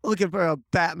 Looking for a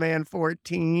Batman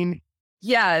 14.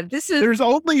 Yeah, there's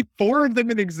only 4 of them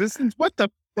in existence. What the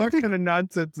fuck kind of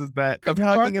nonsense is that? I'm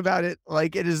talking about it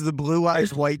like it is the Blue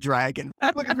Eyes White Dragon.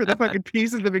 I'm looking for the fucking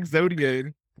pieces of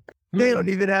Exodian. They don't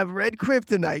even have red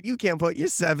kryptonite. You can't put your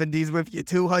 70s with your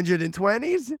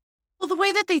 220s. Well, the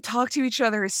way that they talk to each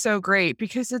other is so great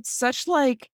because it's such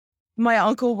my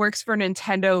uncle works for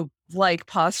Nintendo, geek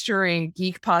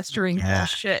posturing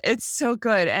shit. It's so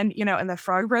good. And, and the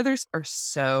Frog Brothers are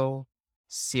so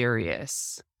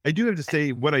serious. I do have to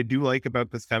say, what I do like about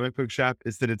this comic book shop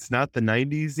is that it's not the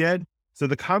 90s yet. So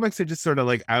the comics are just sort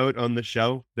of out on the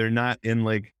shelf. They're not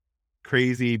in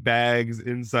crazy bags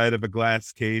inside of a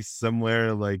glass case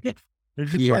somewhere.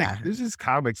 There's just Yeah. there's just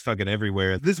comics fucking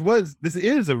everywhere. This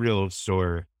is a real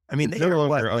store. I mean, It's they no are longer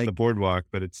what, on like, the boardwalk,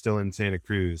 but it's still in Santa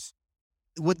Cruz.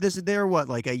 they're what,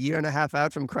 like a year and a half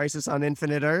out from Crisis on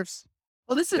Infinite Earths?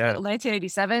 Well, this is Yeah.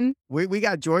 1987. We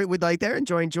got George, they're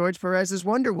enjoying George Perez's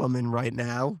Wonder Woman right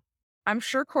now. I'm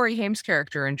sure Corey Haim's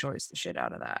character enjoys the shit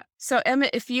out of that. So, Emma,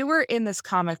 if you were in this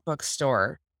comic book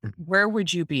store, where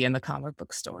would you be in the comic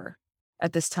book store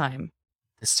at this time?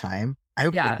 This time, I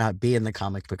would Yeah. not be in the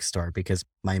comic book store because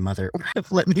my mother would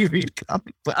have let me read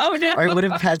comic books. Oh, no. Or I would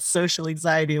have had social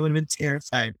anxiety. I would have been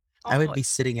terrified. I would Oh. be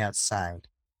sitting outside,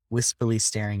 wistfully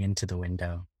staring into the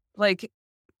window. Like,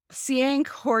 seeing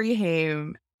Corey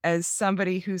Haim as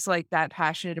somebody who's like that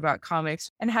passionate about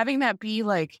comics and having that be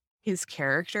like his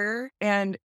character.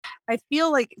 And I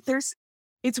feel like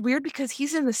it's weird because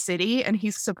he's in the city and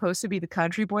he's supposed to be the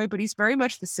country boy, but he's very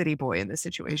much the city boy in this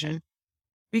situation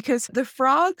because the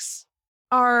frogs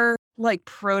are like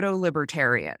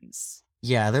proto-libertarians.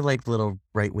 Yeah, they're like little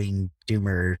right-wing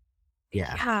doomer.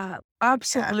 Yeah. Yeah,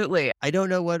 absolutely. I don't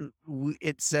know what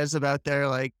it says about their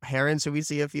like parents who we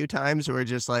see a few times who are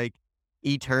just like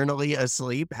eternally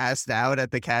asleep, passed out at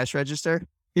the cash register.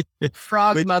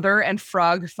 Frog mother and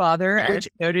frog father, as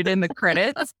noted in the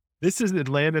credits. This is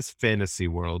Atlantis Fantasy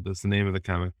World. That's the name of the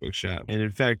comic book shop. And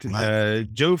in fact,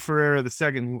 Joe Ferreira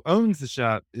II, who owns the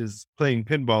shop, is playing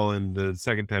pinball in the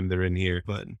second time they're in here.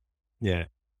 But yeah,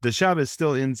 the shop is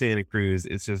still in Santa Cruz.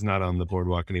 It's just not on the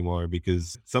boardwalk anymore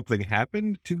because something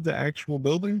happened to the actual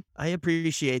building. I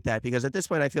appreciate that because at this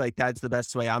point, I feel like that's the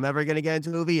best way I'm ever going to get into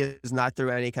a movie is not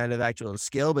through any kind of actual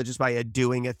skill, but just by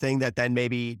doing a thing that then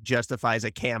maybe justifies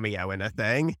a cameo in a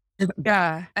thing.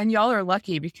 Yeah. And y'all are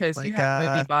lucky because you Like,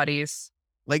 have movie bodies.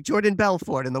 Like Jordan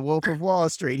Belfort in The Wolf of Wall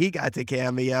Street. He got to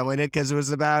cameo in it because it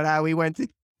was about how he went to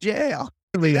jail.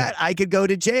 That I could go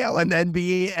to jail and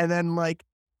then like,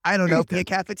 I don't know, be a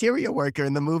cafeteria worker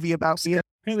in the movie about me.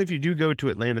 Apparently, if you do go to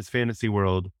Atlantis Fantasy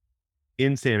World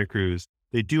in Santa Cruz,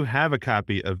 they do have a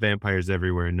copy of Vampires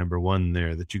Everywhere #1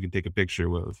 there that you can take a picture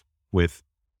with, which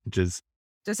is...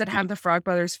 Does it have the Frog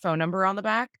Brothers phone number on the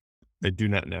back? I do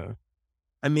not know.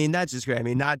 I mean, that's just great. I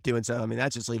mean, not doing so. I mean,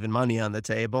 that's just leaving money on the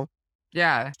table.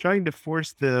 Yeah. Trying to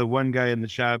force the one guy in the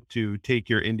shop to take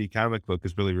your indie comic book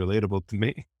is really relatable to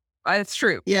me. That's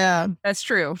true. Yeah. That's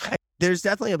true. There's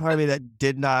definitely a part of me that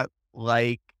did not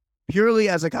like, purely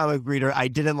as a comic reader, I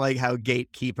didn't like how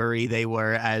gatekeepery they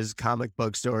were as comic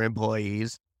book store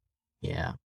employees.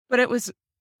 Yeah. But it was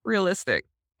realistic.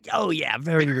 Oh, yeah,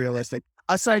 very realistic.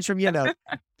 Aside from,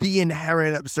 the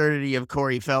inherent absurdity of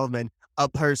Corey Feldman, a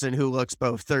person who looks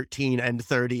both 13 and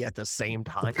 30 at the same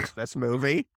time in this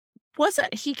movie.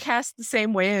 Wasn't he cast the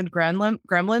same way in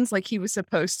Gremlins? Like he was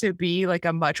supposed to be like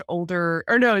a much older,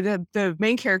 or no, the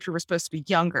main character was supposed to be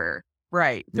younger.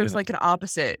 Right. There's like an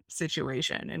opposite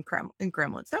situation in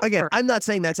Gremlins. Again, I'm not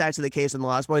saying that's actually the case in The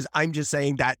Lost Boys. I'm just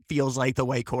saying that feels like the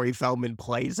way Corey Feldman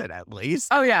plays it, at least.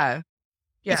 Oh, yeah.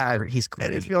 Yeah. He's great.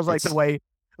 And it feels like the way,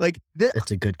 like,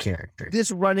 it's a good character.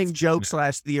 This running joke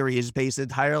 / theory is based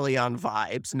entirely on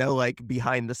vibes, no like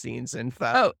behind the scenes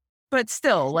info. Oh, but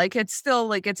still,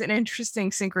 it's an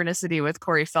interesting synchronicity with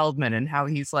Corey Feldman and how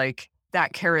he's like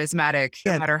that charismatic,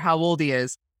 no matter how old he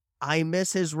is. I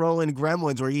miss his role in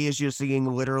Gremlins where he is just seeing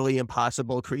literally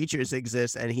impossible creatures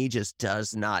exist and he just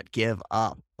does not give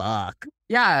a fuck.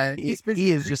 Yeah. He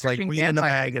is just like, we in the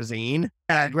magazine.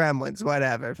 Gremlins,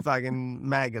 whatever. Fucking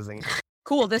magazine.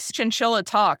 Cool. This chinchilla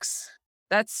talks.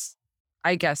 That's,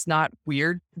 I guess, not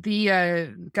weird.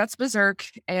 The Guts Berserk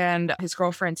and his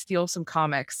girlfriend steal some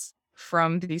comics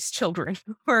from these children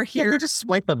who are here. Yeah, they just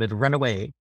swipe them and run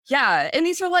away. Yeah, and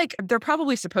these are like, they're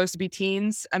probably supposed to be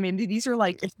teens. I mean, these are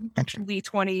like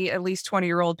actually at least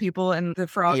 20-year-old people, and the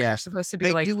frogs are supposed to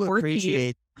be like 14.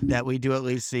 Appreciate that we do at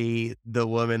least see the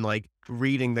woman like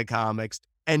reading the comics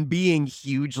and being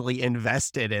hugely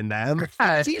invested in them.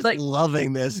 Yeah, she's like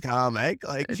loving this comic.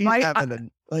 Like she's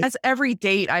having that's every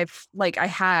date I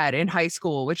had in high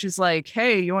school, which is like,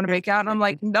 hey, you want to make out? And I'm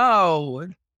like, no.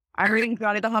 I'm reading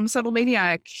Johnny the Homicidal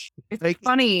Maniac. It's like,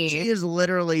 funny. She is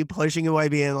literally pushing away,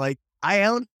 being like, I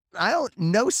don't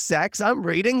know sex. I'm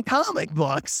reading comic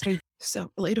books.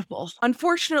 So relatable.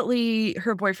 Unfortunately,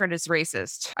 her boyfriend is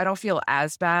racist. I don't feel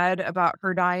as bad about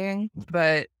her dying,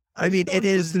 but I mean,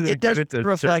 it does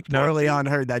reflect poorly on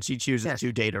her that she chooses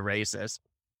to date a racist.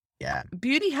 Yeah.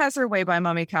 Beauty Has Her Way by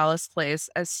Mummy Callis plays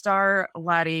as star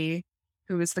Laddie,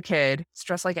 who is the kid. It's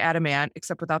dressed like Adamant,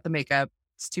 except without the makeup.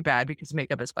 It's too bad because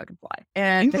makeup is fucking fly.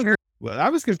 And well, I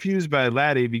was confused by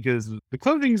Laddie because the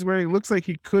clothing he's wearing looks like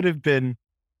he could have been,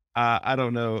 I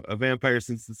don't know, a vampire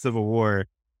since the Civil War,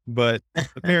 but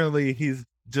apparently he's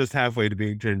just halfway to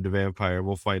being turned into vampire.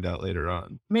 We'll find out later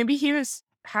on. Maybe he was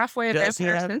halfway a Does he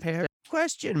vampire. have since hair? then.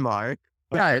 Question mark.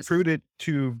 Yeah, Recruited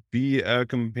to be a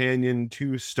companion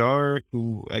to Stark,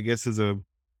 who I guess is a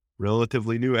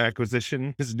relatively new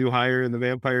acquisition, is a new hire in the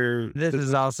vampire. This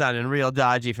is all sounding real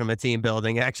dodgy from a team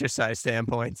building exercise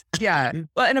standpoint. yeah.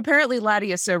 Well, and apparently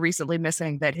Laddie is so recently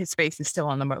missing that his face is still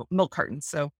on the milk carton.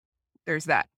 So there's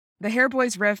that. The hair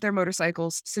boys rev their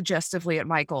motorcycles suggestively at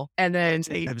Michael. And then,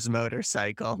 Dave's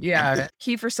motorcycle. yeah,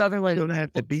 Kiefer Sutherland. You don't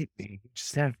have to beat me. You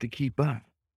just have to keep up.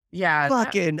 Yeah.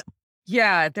 Fucking.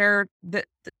 Yeah. They're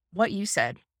what you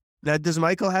said. Now, does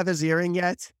Michael have his earring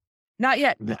yet? Not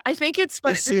yet. I think it's,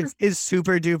 but His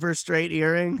super duper straight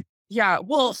earring. yeah.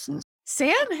 Well,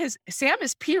 Sam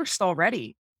is pierced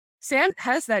already. Sam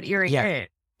has that earring Yeah. in.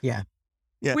 Yeah.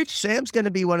 Yeah. Which- Sam's going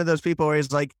to be one of those people where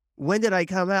he's like, when did I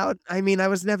come out? I mean, I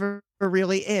was never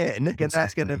really in. And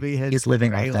that's going to be his. He's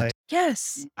living right? off that. Like,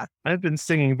 Yes. I've been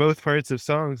singing both parts of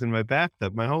songs in my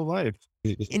bathtub my whole life.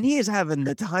 and he is having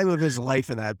the time of his life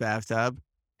in that bathtub.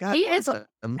 God, He is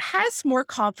awesome. has more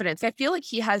confidence. I feel like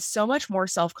he has so much more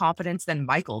self-confidence than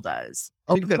Michael does.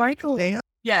 I think that Michael, they are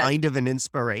yeah, kind of an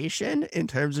inspiration in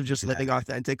terms of just living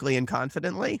authentically and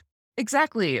confidently.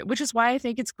 exactly. Which is why I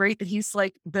think it's great that he's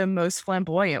like the most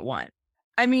flamboyant one.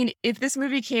 I mean, if this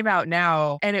movie came out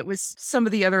now and it was some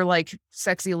of the other like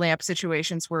sexy lamp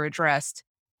situations were addressed,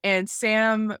 and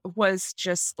Sam was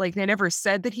just like, they never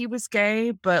said that he was gay,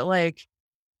 but like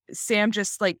Sam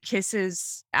just like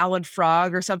kisses Alan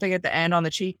Frog or something at the end on the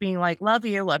cheek, being like, love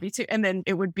you too. And then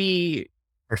it would be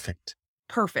Perfect.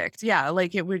 perfect. Yeah.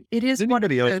 Like it is Does one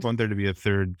of anybody else the, want there to be a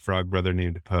third frog brother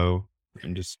named Poe?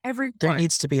 And just every There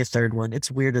needs to be a third one. It's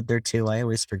weird that there are two. I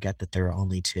always forget that there are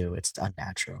only two. It's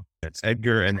unnatural. it's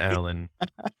Edgar and Alan.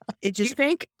 It Do you just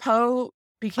think Poe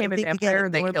became I a think, vampire again,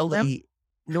 and they killed him?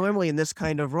 Normally in this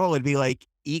kind of role, it'd be like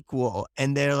equal.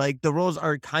 And they're like, the roles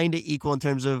are kind of equal in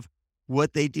terms of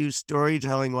what they do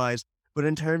storytelling wise. But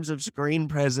in terms of screen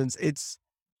presence, it's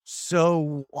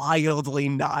so wildly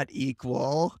not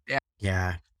equal.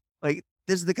 Yeah. Like,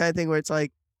 this is the kind of thing where it's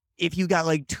like, if you got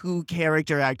like two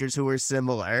character actors who were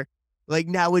similar, like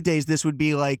nowadays, this would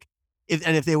be like,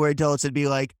 if they were adults, it'd be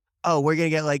like, oh, we're gonna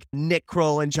get like Nick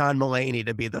Kroll and John Mulaney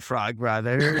to be the Frog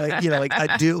Brother, like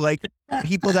like like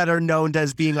people that are known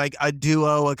as being like a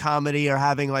duo, a comedy, or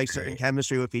having like certain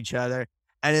chemistry with each other.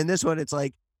 And in this one, it's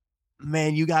like,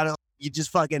 man, you just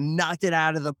fucking knocked it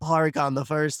out of the park on the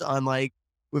first on like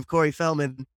with Corey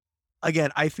Feldman.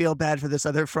 Again, I feel bad for this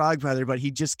other Frog Brother, but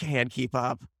he just can't keep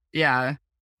up. Yeah.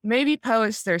 Maybe Poe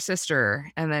is their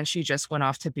sister and then she just went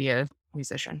off to be a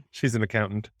musician. She's an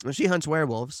accountant. She hunts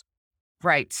werewolves.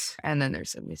 Right. And then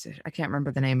there's a musician. I can't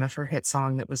remember the name of her hit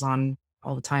song that was on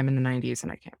all the time in the 90s.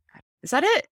 And I can't. Is that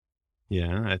it?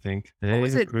 Yeah, I think.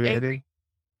 Was it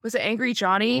Angry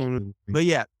Johnny? But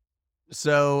yeah,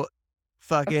 so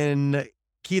fucking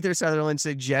Kiefer Sutherland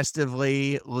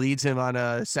suggestively leads him on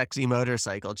a sexy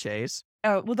motorcycle chase.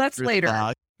 Oh, well, that's through the later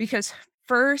fog. because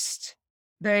first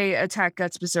they attack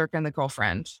Guts Berserk and the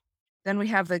girlfriend. Then we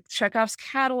have the Chekhov's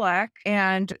Cadillac,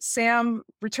 and Sam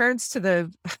returns to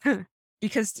the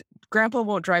because Grandpa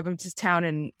won't drive him to town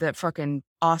in the fucking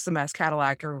awesome ass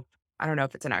Cadillac, or I don't know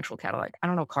if it's an actual Cadillac. I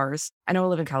don't know cars. I know I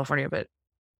live in California, but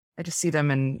I just see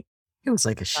them and It was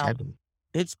like a Chevy.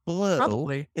 It's blue.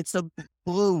 Probably. It's a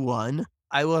blue one.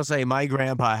 I will say my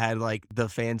grandpa had like the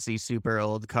fancy super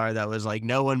old car that was like,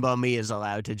 no one but me is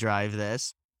allowed to drive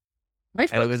this. my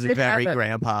And it was folks did have very it.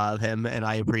 grandpa of him, and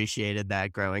I appreciated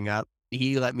that growing up.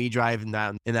 He let me drive in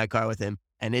that car with him,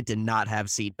 and it did not have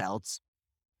seat belts.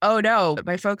 Oh no,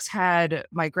 my folks had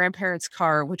my grandparents'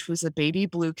 car, which was a baby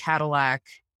blue Cadillac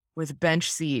with bench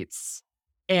seats.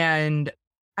 And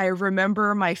I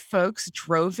remember my folks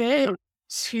drove it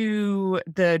to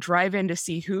the drive-in to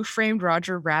see Who Framed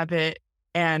Roger Rabbit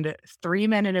and Three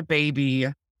Men and a Baby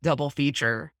double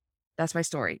feature. That's my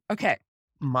story. Okay.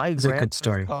 My It's a good grandpa's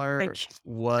story. car Thank you.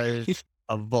 was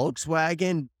a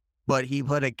Volkswagen, but he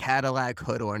put a Cadillac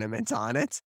hood ornament on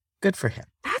it. Good for him.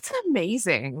 That's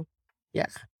amazing. Yeah.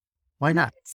 Why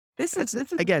not? This is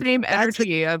again, the same that's the-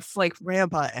 energy of like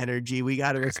Grandpa energy we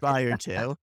got to aspire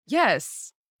to.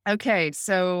 yes. Okay,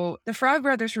 so the Frog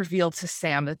Brothers revealed to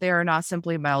Sam that they are not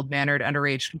simply mild-mannered,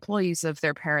 underage employees of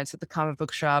their parents at the comic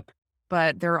book shop,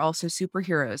 but they're also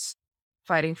superheroes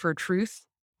fighting for truth,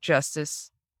 justice,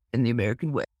 and the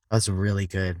American way. That was really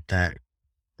good. That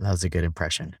was a good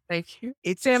impression. Thank you.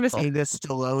 It's Sam is this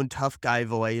Stallone tough guy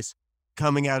voice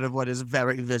coming out of what is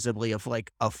very visibly of like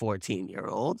a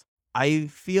 14-year-old. I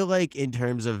feel like in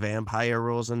terms of vampire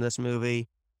roles in this movie,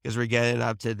 because we're getting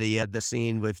up to the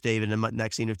scene with David and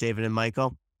next scene with David and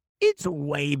Michael, it's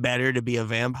way better to be a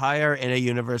vampire in a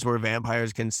universe where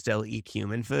vampires can still eat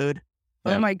human food.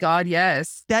 Oh my God,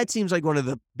 yes. That seems like one of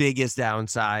the biggest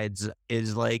downsides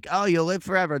is like, oh, you'll live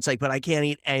forever. It's like, but I can't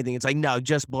eat anything. It's like, no,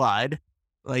 just blood.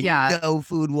 Like, no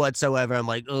food whatsoever. I'm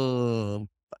like, oh,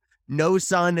 no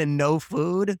sun and no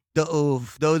food.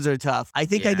 Those are tough. I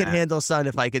think I could handle sun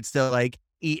if I could still like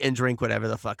eat and drink whatever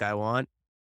the fuck I want.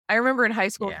 I remember in high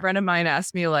school, a friend of mine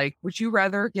asked me, like, would you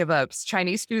rather give up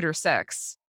Chinese food or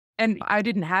sex? And I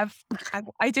didn't have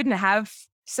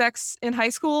sex in high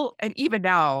school. And even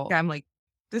now, I'm like,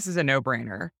 this is a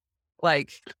no-brainer.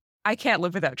 Like, I can't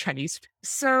live without Chinese food.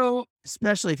 So,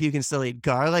 especially if you can still eat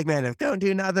garlic, man. If don't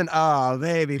do nothing, oh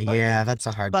baby, yeah, that's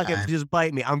a hard fucking time. just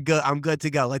bite me. I'm good. I'm good to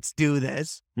go. Let's do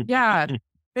this. Yeah,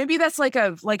 maybe that's like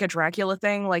a Dracula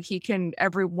thing. Like he can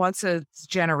every once a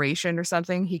generation or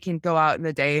something, he can go out in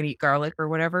the day and eat garlic or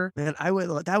whatever. Man,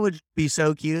 that would be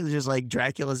so cute. Just like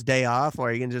Dracula's day off,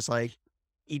 where you can just like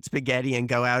eat spaghetti and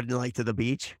go out and like to the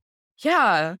beach.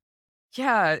 Yeah.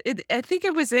 Yeah, I think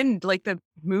it was in like the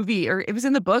movie, or it was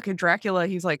in the book in Dracula.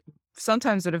 He's like,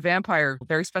 sometimes at a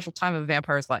very special time of a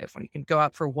vampire's life when you can go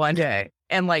out for one day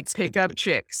and like pick up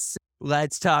chicks.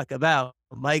 Let's talk about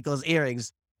Michael's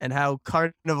earrings and how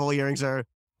carnival earrings are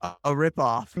a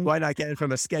ripoff. Why not get it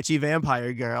from a sketchy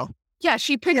vampire girl? Yeah,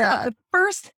 she picked up the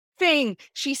first thing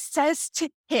she says to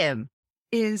him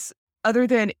is, other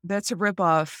than that's a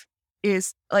ripoff,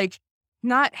 is like,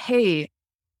 not, hey,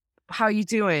 how you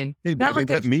doing? Hey, not like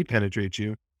let me penetrate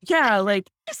you. Yeah, like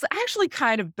it's actually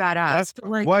kind of badass. But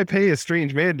like, why pay a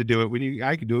strange man to do it when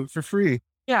I can do it for free?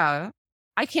 Yeah,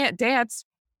 I can't dance,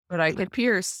 but I can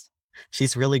pierce.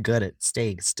 She's really good at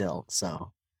staying still.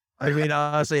 So, I mean,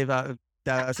 honestly, if I'm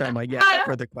like,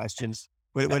 further questions,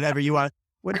 whatever you want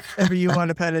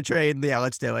to penetrate, yeah,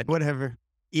 let's do it. Whatever.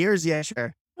 Ears, yeah,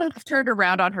 sure. I've turned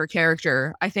around on her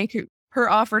character. I think her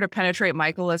offer to penetrate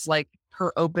Michael is like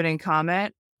her opening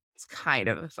comment. It's kind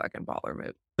of a fucking baller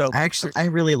move. So I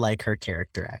really like her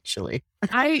character. Actually,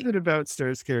 What about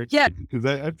Star's character? Yeah, because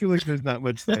I feel like there's not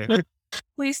much there.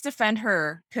 Please defend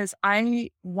her, because I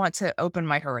want to open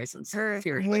my horizons. Her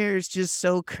hair is just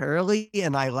so curly,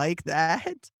 and I like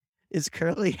that. Is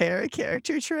curly hair a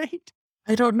character trait?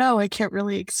 I don't know. I can't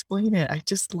really explain it. I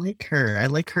just like her. I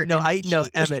like her. No,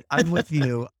 Emmett, I'm with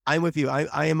you.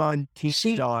 I am on Team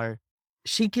Star.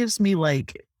 She gives me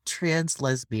like trans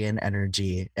lesbian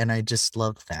energy, and I just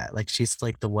love that. Like she's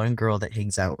like the one girl that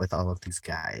hangs out with all of these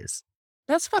guys.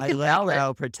 That's fucking I valid. like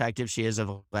how protective she is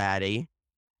of Laddie.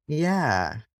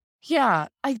 Yeah,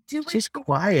 I do. She's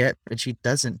quiet, but she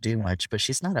doesn't do much. But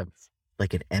she's not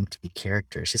like an empty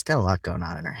character. She's got a lot going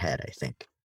on in her head, I think.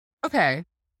 Okay.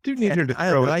 Do need her to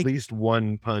throw at least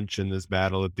one punch in this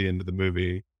battle at the end of the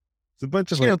movie. It's a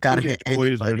bunch of like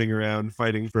boys running around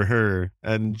fighting for her,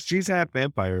 and she's half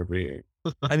vampire over here.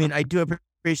 I mean, I do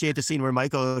appreciate the scene where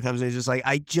Michael comes in and he's just like,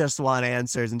 I just want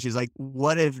answers. And she's like,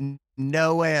 what if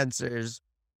no answers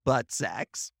but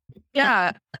sex?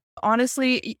 Yeah.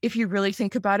 Honestly, if you really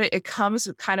think about it, it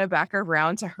comes kind of back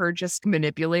around to her just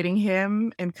manipulating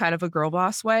him in kind of a girl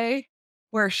boss way,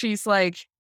 where she's like,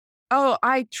 oh,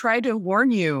 I tried to warn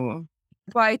you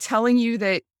by telling you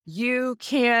that you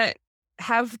can't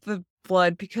have the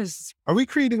blood because... Are we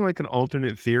creating like an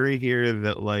alternate theory here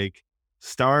that like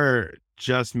Star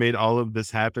just made all of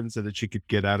this happen so that she could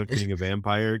get out of being a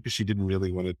vampire because she didn't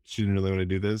really want to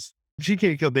do this? She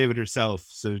can't kill David herself,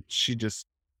 so she just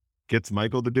gets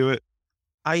Michael to do it.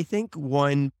 I think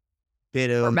one bit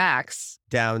of Max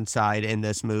downside in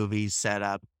this movie's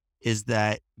setup is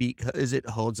that because it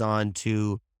holds on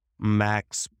to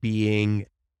Max being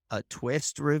a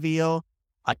twist reveal,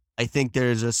 I think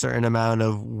there's a certain amount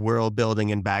of world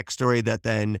building and backstory that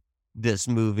then this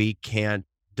movie can't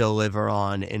deliver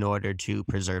on in order to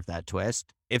preserve that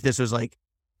twist. If this was like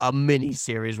a mini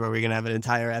series where we're going to have an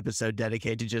entire episode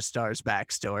dedicated to just Star's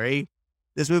backstory,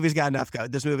 this movie's got enough.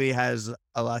 This movie has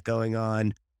a lot going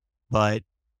on, but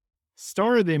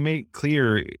Star, they make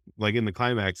clear, like in the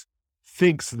climax,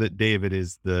 thinks that David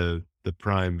is the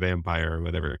prime vampire or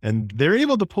whatever. And they're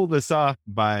able to pull this off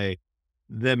by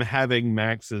them having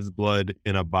Max's blood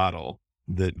in a bottle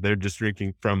that they're just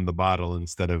drinking from the bottle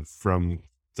instead of from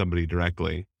somebody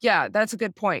directly. Yeah, that's a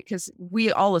good point, because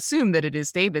we all assume that it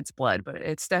is David's blood, but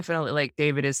it's definitely like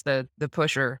David is the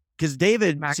pusher. Because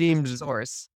David Max's seems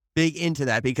source. Big into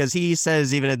that, because he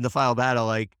says even in the final battle,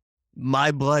 like,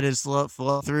 my blood is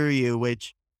flow through you,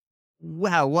 which,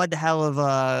 wow, what the hell of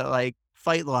a like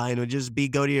fight line would just be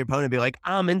go to your opponent and be like,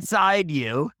 I'm inside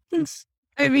you.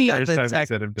 I mean, that's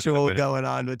actual going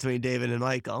on between David and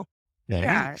Michael.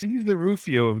 Yeah. He's the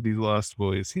Rufio of these Lost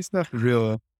Boys. He's not the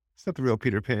real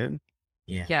Peter Pan.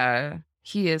 Yeah. Yeah.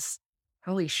 He is,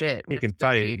 holy shit. He can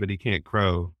fight, but he can't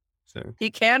crow. So He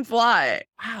can fly.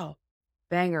 Wow.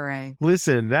 Bangarang.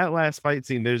 listen, that last fight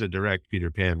scene, there's a direct Peter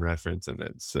Pan reference in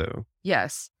it. So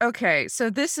Yes. Okay. So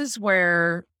this is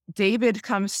where David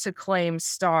comes to claim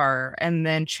Star and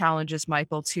then challenges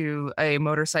Michael to a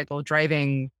motorcycle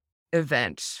driving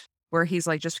event where he's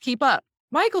like, just keep up.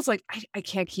 Michael's like, I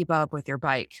can't keep up with your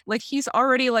bike. Like, he's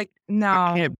already like,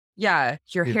 no. can't- Yeah.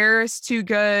 Your You- hair is too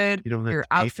good. you don't have Your to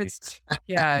pay outfits.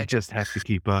 Yeah. you just have to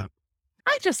keep up.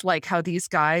 I just like how these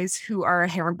guys who are a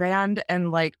hair band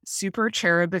and like super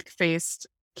cherubic faced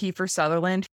Kiefer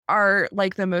Sutherland are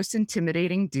like the most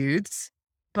intimidating dudes.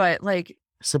 But like,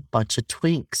 It's a bunch of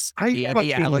twinks. I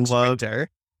fucking love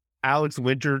Alex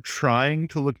Winter trying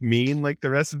to look mean like the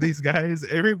rest of these guys.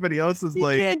 Everybody else is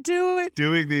like can't do it.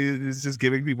 doing these, is just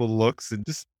giving people looks and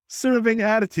just serving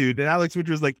attitude. And Alex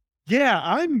Winter's like, yeah,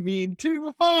 I'm mean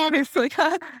too. It's like,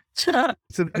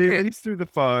 So they race through the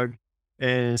fog,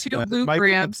 and Two Lou Michael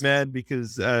Grahams. gets mad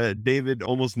because David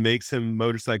almost makes him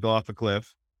motorcycle off a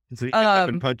cliff. And so he gets up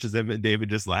and punches him, and David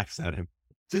just laughs at him.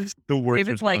 Just the worst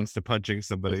David's like- response to punching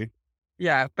somebody.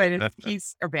 yeah, but That's-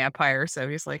 he's a vampire, so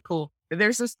he's like, cool.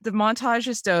 There's this, the montage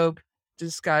is dope.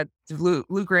 Just got Lou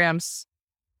Graham's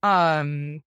sail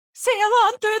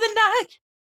on through the night,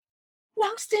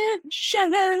 lost in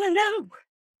shallow,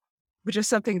 which is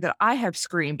something that I have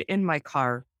screamed in my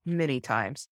car many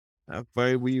times. How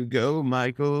far will you go,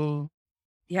 Michael?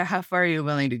 Yeah, how far are you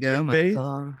willing to go, Babe?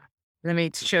 Michael? Let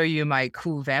me show you my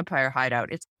cool vampire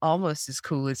hideout. It's almost as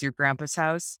cool as your grandpa's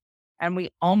house, and we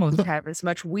almost have as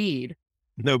much weed.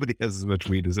 Nobody has as much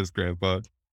weed as his grandpa.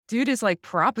 Dude is like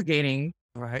propagating.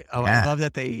 Right. Oh, Yeah. I love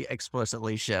that they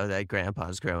explicitly show that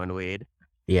grandpa's growing weed.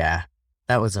 Yeah,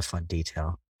 that was a fun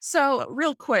detail. So,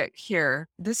 real quick here,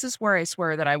 this is where I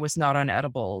swear that I was not on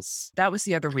edibles. That was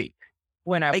the other week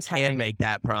when I I was can't having, make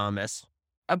that promise.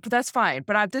 but that's fine.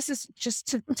 But this is just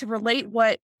to relate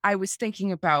what I was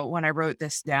thinking about when I wrote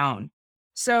this down.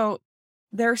 So,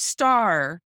 there's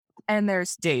Star and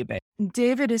there's David.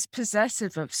 David is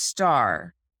possessive of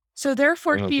Star. So,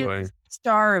 therefore, Oh, he boy. is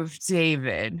Star of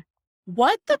David.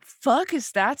 What the fuck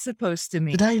is that supposed to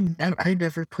mean? Did I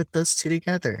never put those two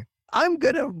together. I'm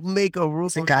gonna make a rule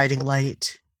It's a guiding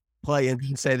light. play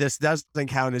and say this doesn't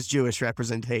count as Jewish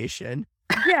representation.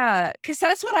 Yeah, because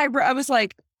that's what I wrote. I was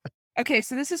like, okay,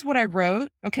 so this is what I wrote.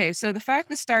 Okay, so the fact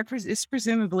that Star is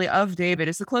presumably of David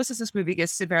is the closest this movie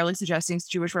gets to barely suggesting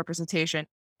Jewish representation.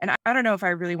 And I don't know if I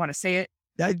really want to say it.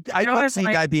 I You know, don't it's see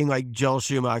like- that being like Joel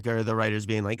Schumacher, the writers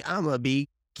being like, I'm gonna be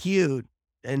cute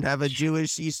and have a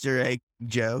Jewish Easter egg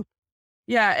joke.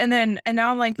 Yeah, and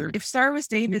now I'm like, if Star was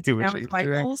David, Jewish now it's Easter egg.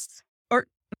 Michael's.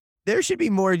 There should be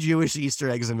more Jewish Easter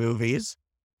eggs in movies.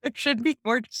 There should be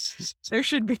more. There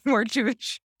should be more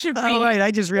Jewish. Should be. Oh, right.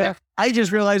 I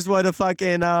just realized what a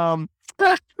fucking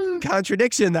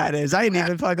contradiction that is. I didn't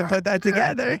even fucking put that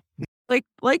together.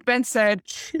 Like Ben said,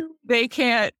 they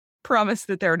can't promise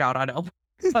that they're not on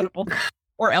elbow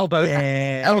or elbows.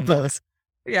 Yeah. Elbows.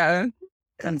 Yeah,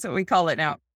 that's what we call it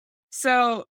now.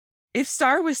 So if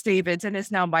Star was David's and is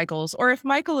now Michael's, or if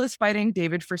Michael is fighting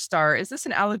David for Star, is this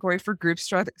an allegory for groups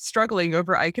struggling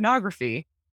over iconography?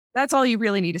 That's all you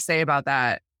really need to say about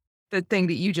that. The thing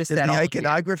that you just Is said. the all-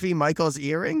 iconography Michael's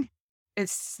earring?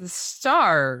 It's the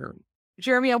Star.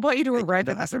 Jeremy, I want you to arrive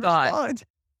at That's the a thought. response.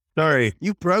 Sorry.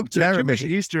 You broke The Jeremy. Jewish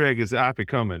Easter egg is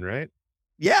Afikomen, right?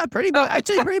 Yeah, pretty much.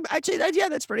 Yeah,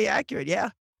 that's pretty accurate. Yeah.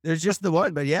 There's just the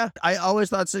one, but yeah. I always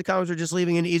thought sitcoms were just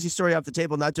leaving an easy story off the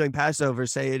table, not doing Passover,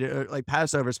 like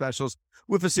Passover specials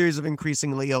with a series of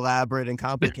increasingly elaborate and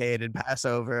complicated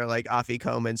Passover, like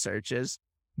Afikomen searches.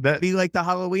 That Be like the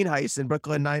Halloween heist in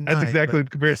Brooklyn Nine-Nine. That's exactly but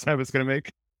the comparison I was going to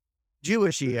make.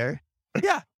 Jewish year.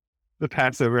 Yeah. The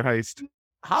Passover heist.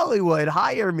 Hollywood,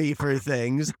 hire me for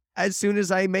things as soon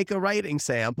as I make a writing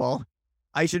sample.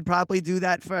 I should probably do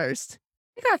that first.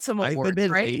 You got some I've awards,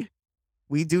 been right? busy.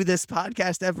 We do this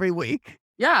podcast every week.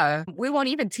 Yeah, we won't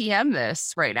even TM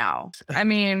this right now. I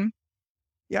mean,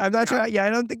 Yeah, I'm not sure. Yeah, I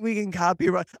don't think we can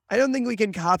copyright. I don't think we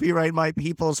can copyright my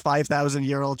people's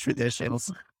 5,000-year-old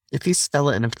traditions. If you spell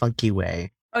it in a funky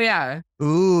way. oh yeah,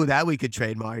 Ooh, that we could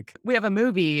trademark. we have a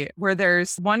movie where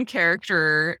there's one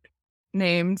character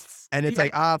named And it's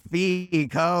like,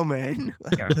 Afikomen.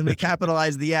 And we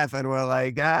capitalize the F and we're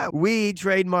like, we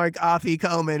trademark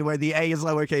Afikomen where the A is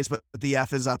lowercase, but the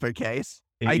F is uppercase.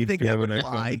 I think that would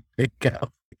fly. There you go.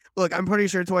 Look, I'm pretty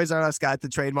sure Toys R Us got the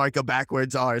trademark of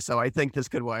backwards R, so I think this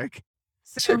could work.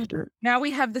 So now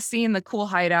we have the scene, the cool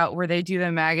hideout where they do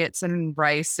the maggots and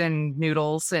rice and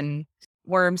noodles and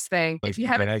worms thing. Like if you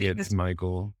haven't seen maggots,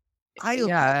 this, I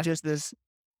Yeah. love just this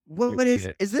What is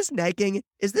this negging?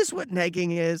 Is this what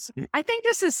negging is? I think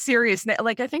this is serious.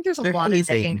 Like, I think there's a They're lot of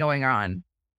hazing. negging going on.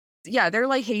 Yeah, they're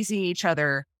like hazing each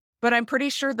other. But I'm pretty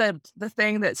sure that the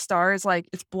thing that stars like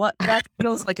it's blood that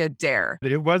feels like a dare.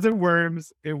 It wasn't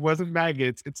worms. It wasn't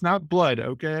maggots. It's not blood.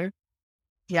 Okay.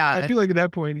 Yeah. I feel like at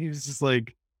that point he was just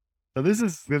like, "Oh, this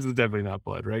is definitely not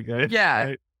blood, right, guys?" Yeah.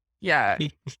 Right? Yeah.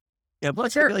 Yeah,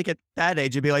 plus I feel like at that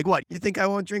age, you'd be like, what? You think I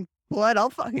won't drink blood? I'll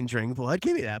fucking drink blood.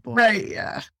 Give me that blood. Right.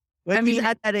 Yeah. Like, I mean,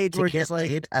 at that age To where get it's like,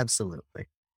 laid? Absolutely.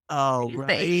 oh,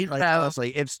 right. Like, so-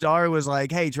 honestly, if Star was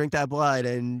like, hey, drink that blood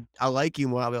and I'll like you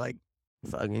more, I'll be like,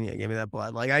 fucking yeah, give me that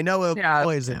blood. Like, I know it'll Yeah.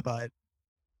 poison, but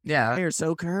Yeah. you're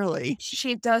so curly.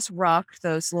 She does rock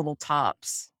those little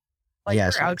tops. Like Yeah,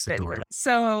 her she looks outfit. adorable.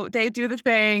 So they do the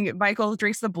thing. Michael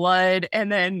drinks the blood,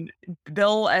 and then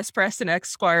Bill S. Preston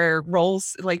Esquire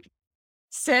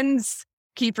sends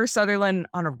Kiefer Sutherland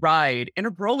on a ride in a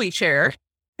rolly chair.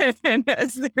 And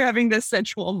as they're having this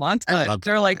sensual montage, love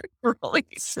they're like rolling.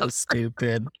 So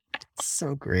stupid.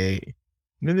 So great.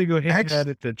 And then they go hang Actually- out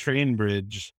at the train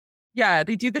bridge. Yeah,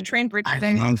 they do the train bridge I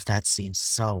thing. love that scene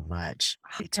so much.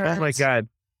 Oh my god.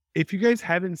 If you guys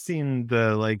haven't seen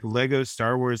the like Lego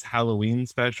Star Wars Halloween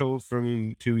special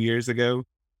from 2 years ago,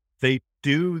 they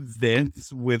do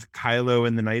this with Kylo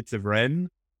and the Knights of Ren,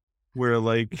 where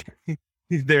like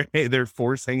they're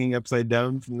force hanging upside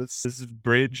down from this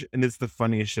bridge, and it's the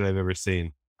funniest shit I've ever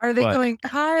seen. Are they But- going,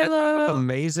 Kylo?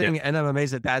 Amazing. And I'm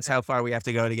amazed that that's how far we have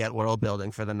to go to get world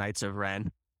building for the Knights of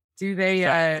Ren. Do they?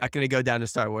 Not going to go down to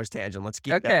Star Wars tangent. Let's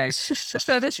keep Okay.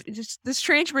 So this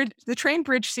train bridge, the train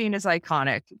bridge scene is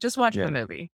iconic. Just watch Yeah. the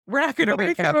movie. We're not going to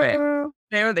recap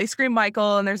it. They scream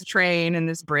Michael, and there's a train and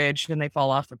this bridge, and they fall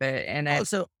off of it. And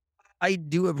Also, I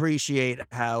do appreciate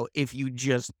how if you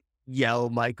just yell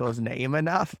Michael's name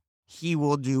enough, he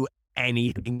will do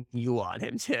anything you want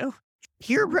him to.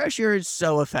 Peer pressure is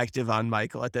so effective on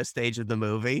Michael at this stage of the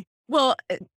movie. well,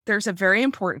 there's a very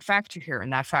important factor here,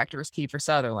 and that factor is Kiefer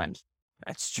Sutherland.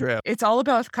 That's true. It's all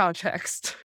about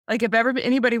context. Like if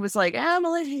anybody was like,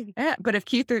 but if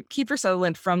Kiefer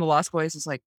Sutherland from The Lost Boys is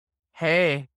like,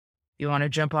 hey, you want to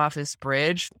jump off this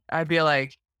bridge? I'd be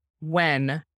like,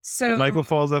 when? So Michael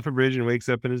falls off a bridge and wakes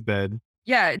up in his bed.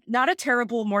 yeah, not a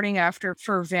terrible morning after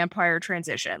for vampire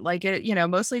transition. Like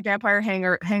mostly vampire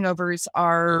hangovers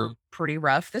are pretty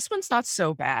rough. This one's not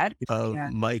so bad. Of Yeah.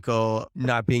 Michael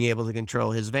not being able to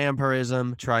control his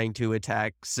vampirism, trying to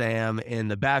attack Sam in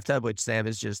the bathtub, which Sam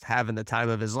is just having the time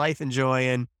of his life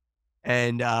enjoying.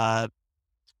 And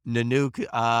Nanook,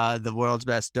 the world's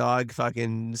best dog,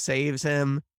 fucking saves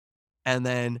him. And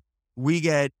then we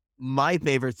get my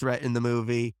favorite threat in the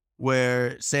movie,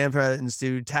 where Sam threatens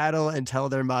to tattle and tell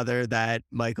their mother that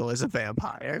Michael is a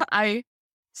vampire.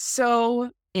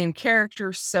 So in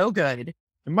character, so good.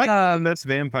 And Michael that's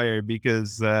vampire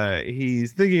because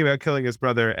he's thinking about killing his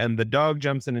brother, and the dog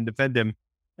jumps in and defends him,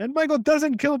 and Michael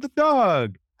doesn't kill the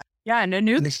dog. Yeah,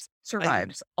 Nanook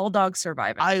survives. All dogs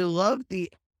survive. I love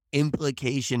the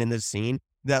implication in the scene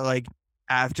that like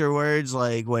afterwards,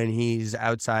 like when he's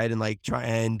outside and like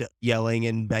and yelling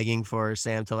and begging for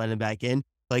Sam to let him back in,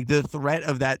 like the threat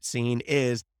of that scene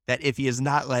is that if he is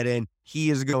not let in, he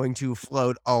is going to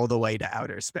float all the way to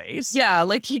outer space. Yeah,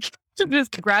 like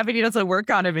just gravity doesn't work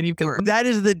on him anymore. That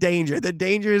is the danger. The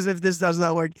danger is if this does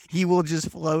not work, he will just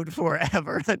float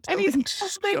forever. And he's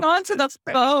holding onto the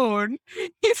phone.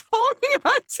 He's holding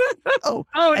onto the phone.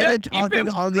 And to then keep talking him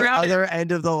on the grounded. other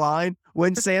end of the line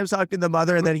when Sam's talking to the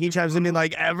mother and then he chimes in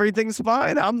like, everything's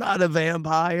fine. I'm not a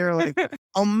vampire. Like,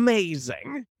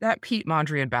 amazing. That Pete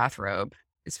Mondrian bathrobe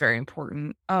is very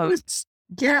important. Oh, That's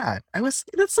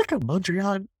like a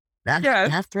Mondrian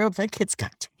bathrobe. That kid's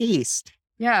got taste.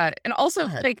 yeah. And also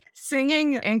God. like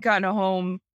singing Ain't Got No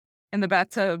Home in the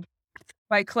Bathtub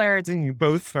by Clarence You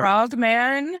both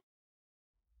Frogman.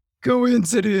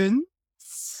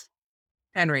 Coincidence.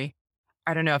 Henry.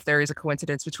 I don't know if there is a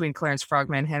coincidence between Clarence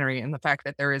Frogman Henry and the fact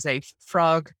that there is a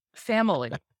frog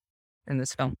family in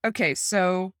this film. Okay,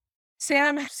 so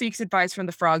Sam seeks advice from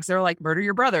the frogs. They're like, murder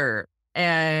your brother.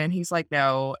 And he's like,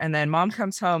 no. And then mom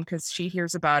comes home because she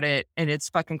hears about it and it's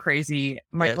fucking crazy.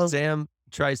 Michael, Sam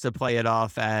tries to play it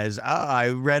off as, I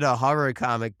read a horror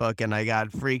comic book and I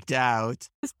got freaked out.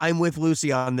 I'm with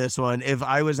Lucy on this one. If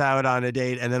I was out on a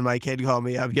date and then my kid called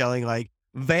me up yelling like,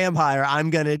 vampire, I'm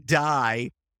going to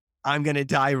die. I'm going to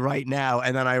die right now.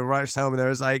 And then I rushed home and there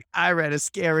was like, I read a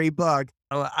scary book.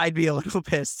 I'd be a little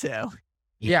pissed too.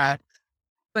 yeah.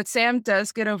 But Sam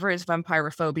does get over his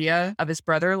vampirophobia of his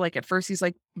brother. Like at first he's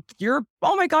like,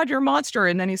 oh my God, you're a monster.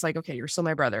 And then he's like, okay, you're still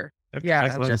my brother. Yeah.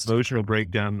 Excellent emotional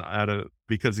breakdown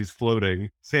because he's floating.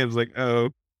 Sam's like,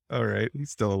 oh, All right. He's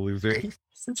still a loser.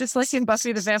 Just like in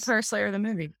Buffy the Vampire Slayer, the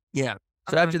movie. Yeah.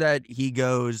 So after that,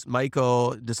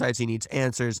 Michael decides he needs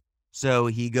answers. So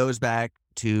he goes back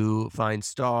to find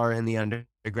Star in the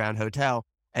underground hotel.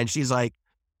 And she's like,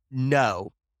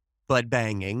 no, but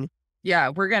banging. Yeah,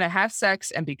 we're going to have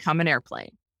sex and become an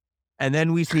airplane. And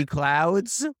then we see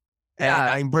clouds. And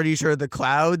I'm pretty sure the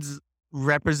clouds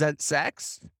represent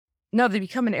sex. No, they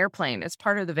become an airplane. It's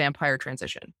part of the vampire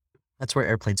transition. That's where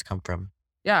airplanes come from.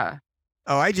 Yeah.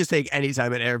 Oh, I just take any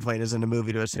time an airplane is in a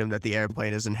movie to assume that the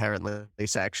airplane is inherently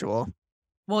sexual.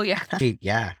 Well, yeah.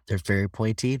 Yeah, they're very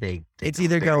pointy. It's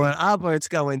either going up or it's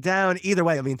going down. Either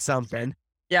way, it means something.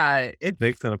 Yeah.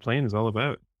 Sex on a plane is all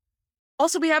about.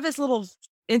 Also, we have this little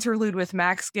interlude with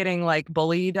Max getting like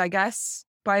bullied, I guess,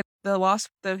 by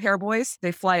the hair boys.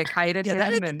 They fly a kite at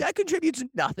him. That contributes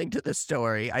nothing to the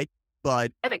story.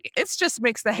 But I think it just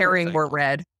makes the herring more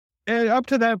red. And up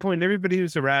to that point, everybody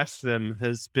who's harassed them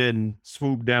has been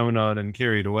swooped down on and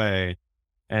carried away.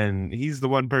 And he's the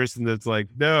one person that's like,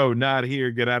 no, not here.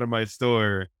 Get out of my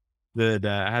store. That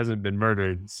hasn't been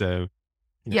murdered. So,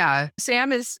 yeah.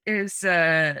 Sam is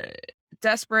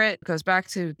desperate, goes back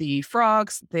to the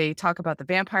frogs. They talk about the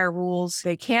vampire rules.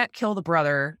 They can't kill the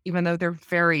brother, even though they're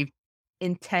very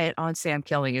intent on Sam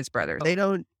killing his brother. They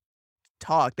don't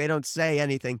talk. They don't say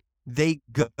anything. They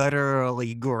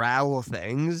gutturally growl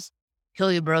things.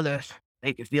 Kill your brother.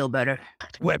 Make it feel better.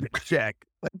 Weapon check.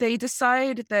 They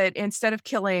decide that instead of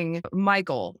killing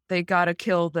Michael, they got to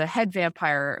kill the head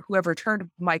vampire, whoever turned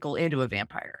Michael into a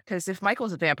vampire. Because if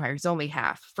Michael's a vampire, he's only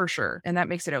half, for sure. And that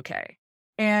makes it okay.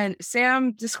 And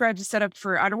Sam describes a setup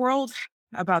for Underworld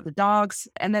about the dogs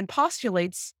and then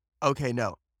postulates. Okay,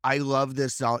 no. I love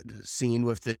this scene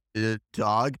with the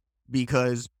dog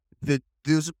because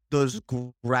those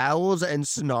growls and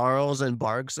snarls and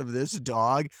barks of this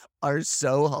dog are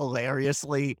so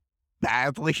hilariously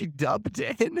badly dubbed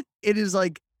in. It is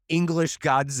like English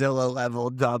Godzilla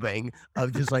level dubbing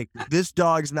of just like this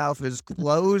dog's mouth is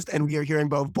closed and we are hearing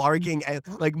both barking and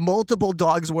like multiple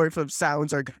dogs worth of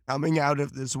sounds are coming out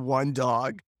of this one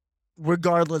dog,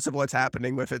 regardless of what's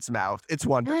happening with its mouth. It's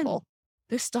wonderful.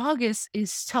 This dog is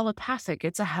telepathic.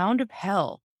 It's a hound of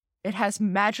hell. It has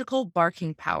magical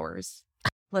barking powers.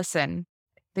 Listen,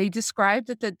 they described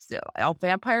that the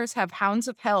vampires have hounds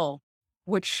of hell,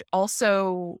 which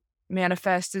also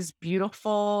manifest as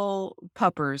beautiful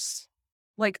puppers.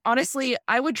 Like, honestly,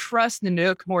 I would trust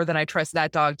Nanook more than I trust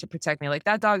that dog to protect me. Like,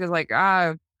 that dog is like,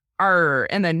 arr.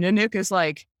 And then Nanook is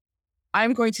like,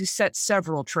 I'm going to set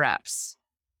several traps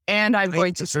and I'm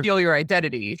going to steal your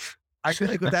identity. I feel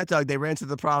like with that dog, they ran into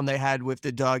the problem they had with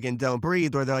the dog in Don't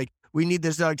Breathe, where they're like, we need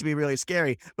this dog to be really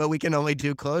scary, but we can only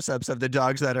do close-ups of the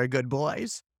dogs that are good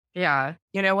boys. Yeah.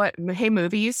 You know what? Hey,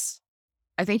 movies.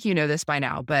 I think you know this by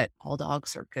now, but all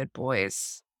dogs are good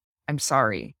boys. I'm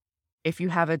sorry. If you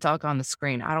have a dog on the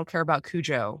screen, I don't care about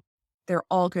Cujo. They're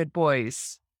all good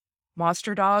boys.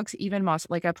 Monster dogs, even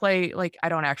like I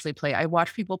don't actually play. I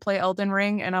watch people play Elden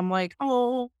Ring and I'm like,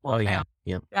 oh. Oh, yeah.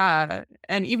 Yep. Yeah.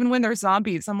 And even when they're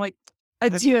zombies, I'm like,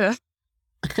 adieu.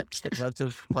 I'd love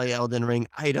to play Elden Ring.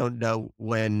 I don't know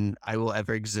when I will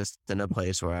ever exist in a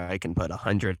place where I can put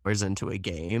 100 hours into a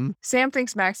game. Sam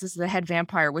thinks Max is the head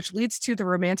vampire, which leads to the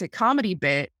romantic comedy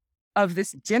bit of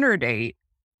this dinner date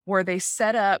where they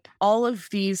set up all of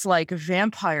these like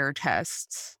vampire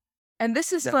tests. And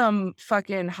this is some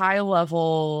fucking high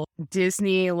level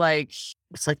Disney, like.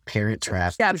 It's like Parent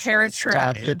Trap. Yeah, Parent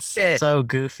Trap. It's so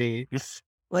goofy.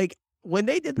 Like when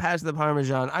they did Pass the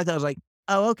Parmesan, I thought I was like,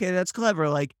 oh, okay, that's clever.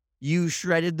 Like you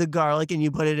shredded the garlic and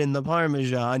you put it in the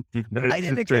Parmesan. I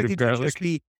didn't expect it to just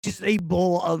be just a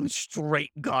bowl of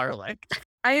straight garlic.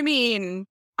 I mean,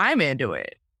 I'm into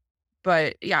it.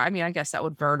 But yeah, I mean, I guess that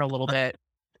would burn a little bit.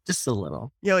 Just a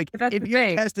little. Yeah, like if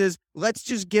your test is, let's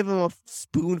just give them a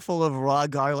spoonful of raw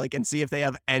garlic and see if they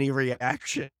have any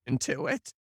reaction to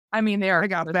it. I mean, I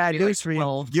got bad news for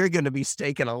you. You're going to be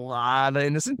staking a lot of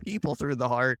innocent people through the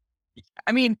heart.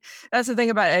 I mean, that's the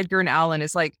thing about Edgar and Allan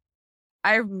is like,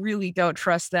 I really don't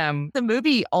trust them. The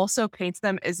movie also paints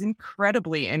them as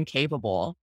incredibly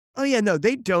incapable. Oh, yeah, no,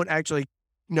 they don't actually,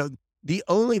 the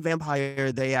only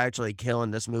vampire they actually kill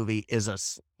in this movie is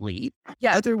asleep.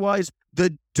 Yeah. Otherwise,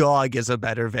 the dog is a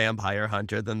better vampire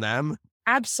hunter than them.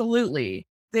 Absolutely.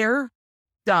 They're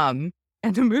dumb.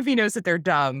 And the movie knows that they're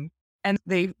dumb. And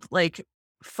they like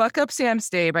fuck up Sam's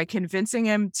day by convincing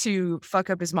him to fuck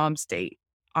up his mom's date,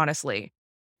 honestly.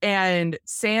 And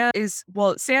Sam is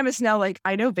now like,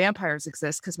 I know vampires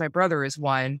exist because my brother is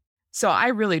one. So I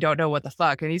really don't know what the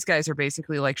fuck. And these guys are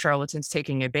basically like charlatans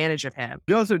taking advantage of him.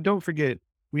 We also don't forget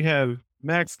we have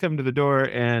Max come to the door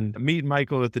and meet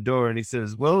Michael at the door, and he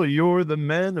says, "Well, you're the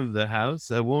man of the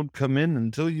house. I won't come in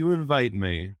until you invite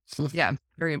me." Yeah,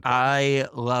 very important. I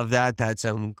love that. That's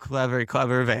some clever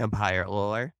vampire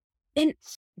lore. And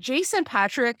Jason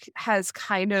Patrick has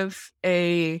kind of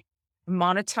a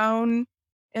monotone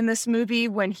in this movie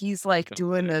when he's like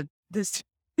doing this.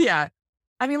 Yeah.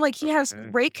 I mean, like he has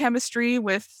great chemistry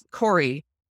with Corey,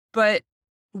 but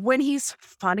when he's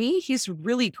funny, he's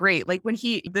really great. Like when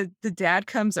the dad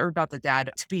comes, or not the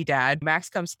dad, to be dad, Max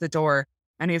comes to the door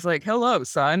and he's like, "Hello,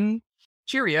 son.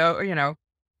 Cheerio," or,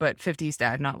 but 50s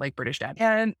dad, not like British dad.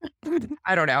 And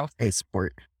I don't know. Hey,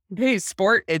 sport. Hey,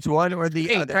 sport. It's one or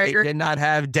the other. They Tiger. did not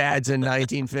have dads in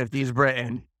 1950s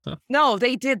Britain. No,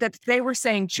 they did that. They were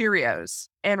saying Cheerios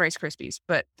and Rice Krispies,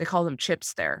 but they call them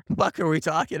chips there. What are we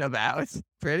talking about?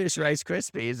 British Rice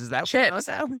Krispies. Is that chips?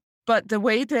 But the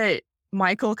way that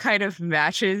Michael kind of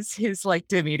matches his like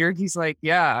demeanor, he's like,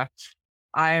 "Yeah,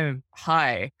 I'm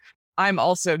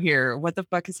also here. What the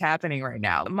fuck is happening right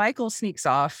now?" Michael sneaks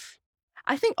off.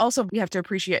 I think also we have to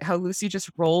appreciate how Lucy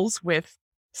just rolls with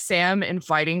Sam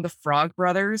inviting the Frog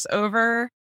Brothers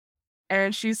over.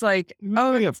 And she's like,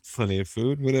 "Oh, we have plenty of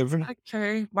food, whatever."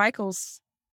 Okay, Michael's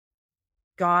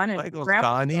gone. And Michael's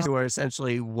gone. These were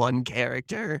essentially one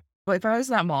character. But if I was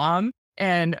that mom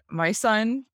and my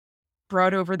son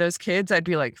brought over those kids, I'd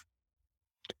be like,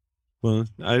 well,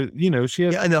 she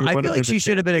has. Yeah, no, I feel like she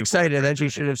should have been excited. Then she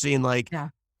should have seen like,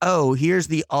 oh, here's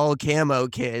the all camo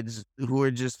kids who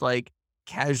are just like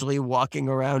casually walking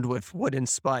around with wooden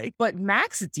spikes. But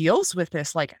Max deals with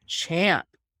this like a champ.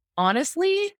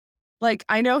 Honestly, like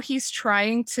I know he's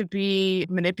trying to be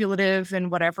manipulative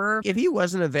and whatever. If he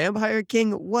wasn't a vampire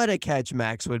king, what a catch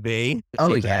Max would be.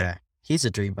 Oh yeah, he's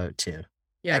a dreamboat too.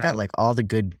 Yeah, I got like all the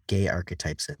good gay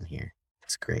archetypes in here.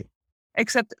 It's great.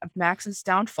 Except Max's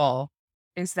downfall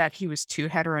is that he was too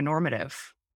heteronormative.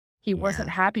 He wasn't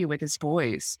happy with his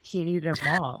boys. He needed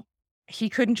a mom. He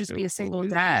couldn't just be a single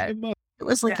dad. It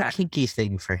was like a kinky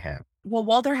thing for him. Well,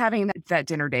 while they're having that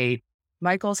dinner date,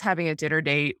 Michael's having a dinner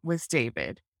date with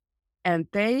David, and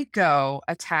they go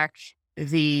attack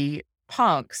the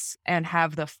punks and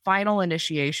have the final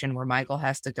initiation where Michael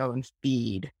has to go and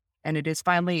feed. And it is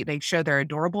finally, they show their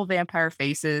adorable vampire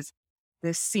faces.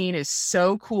 This scene is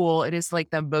so cool. It is like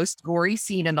the most gory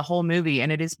scene in the whole movie.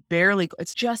 And it's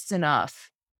just enough.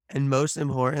 And most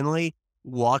importantly,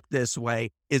 Walk This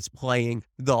Way is playing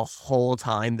the whole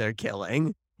time they're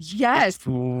killing. Yes. It's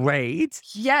great.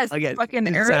 Yes. Again, fucking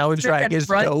the soundtrack is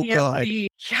so good.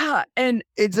 Yeah. And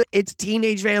it's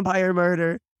teenage vampire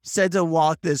murder said to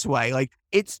Walk This Way. Like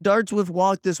it starts with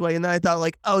Walk This Way. And then I thought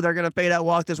like, oh, they're going to fade out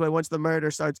Walk This Way once the murder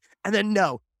starts. And then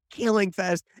no, Killing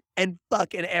Fest and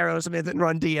fucking Aerosmith and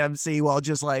Run DMC while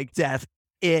just like death.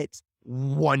 It's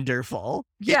wonderful.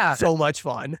 Yeah. It's so much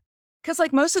fun. Because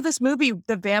like most of this movie,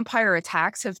 the vampire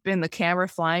attacks have been the camera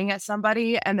flying at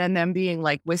somebody and then them being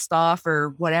like whisked off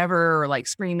or whatever, or like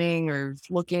screaming or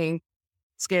looking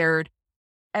scared.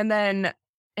 And then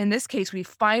in this case, we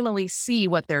finally see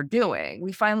what they're doing.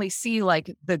 We finally see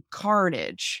like the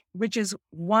carnage, which is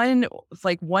one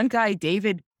guy,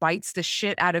 David, bites the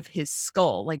shit out of his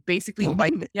skull, like basically at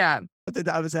the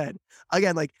top of his head.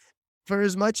 Again, like for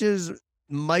as much as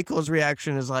Michael's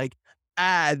reaction is like,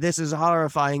 this is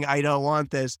horrifying, I don't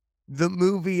want this. The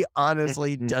movie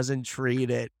honestly doesn't treat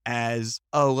it as,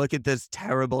 oh, look at this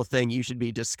terrible thing you should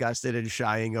be disgusted and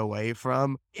shying away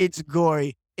from. It's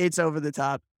gory. It's over the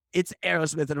top. It's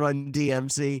Aerosmith and Run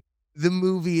DMC. The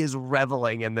movie is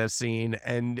reveling in this scene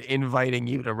and inviting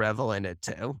you to revel in it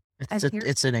too.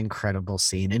 It's an incredible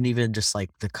scene. And even just like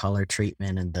the color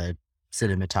treatment and the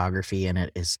cinematography in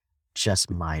it is just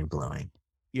mind blowing.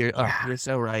 You're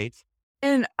so right.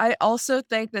 And I also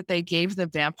think that they gave the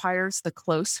vampires the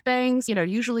close fangs.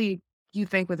 Usually you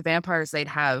think with vampires, they'd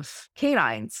have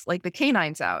canines, like the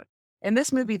canines out. In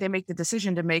this movie, they make the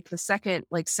decision to make the second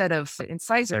set of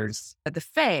incisors, the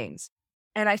fangs.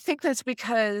 And I think that's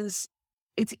because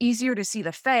it's easier to see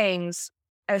the fangs,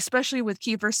 especially with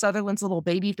Kiefer Sutherland's little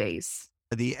baby face.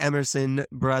 The Emerson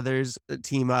brothers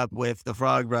team up with the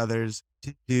Frog Brothers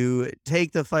to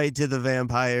take the fight to the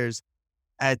vampires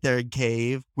at their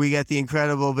cave. We get the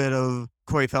incredible bit of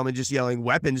Corey Feldman just yelling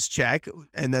weapons check,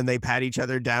 and then they pat each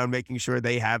other down, making sure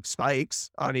they have spikes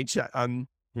on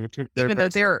their even though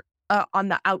they're on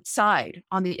the outside,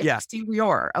 on the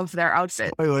exterior of their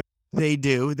outfit. They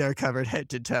do. They're covered head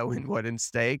to toe in wooden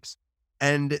stakes.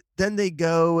 And then they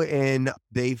go and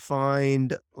they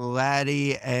find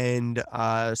Laddie and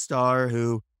Star,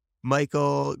 who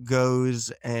Michael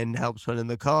goes and helps put in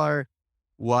the car,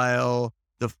 while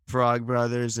the Frog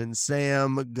Brothers and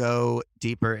Sam go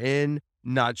deeper in.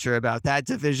 Not sure about that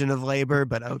division of labor,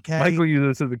 but okay. Michael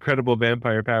uses his incredible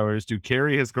vampire powers to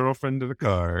carry his girlfriend to the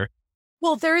car.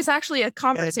 Well, there is actually a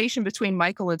conversation between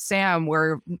Michael and Sam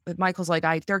where Michael's like,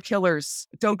 they're killers.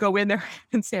 Don't go in there.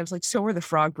 And Sam's like, so are the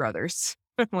Frog Brothers.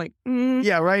 I'm like,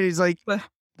 yeah, right. He's like,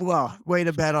 well, way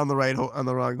to bet on the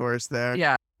wrong horse there.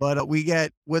 Yeah. But we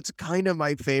get what's kind of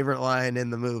my favorite line in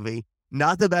the movie.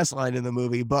 Not the best line in the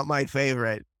movie, but my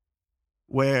favorite,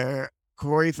 where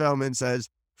Corey Feldman says,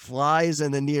 flies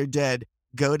and the near dead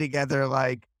go together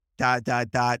like ...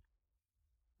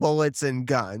 bullets and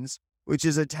guns, which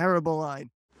is a terrible line.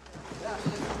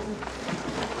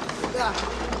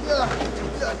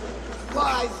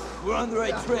 Flies! We're on the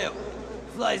right trail.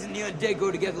 Flies and the undead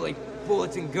go together like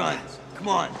bullets and guns. Come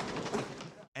on.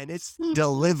 And it's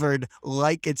delivered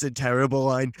like it's a terrible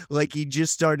line, like he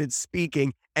just started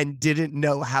speaking and didn't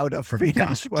know how to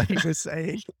finish what he was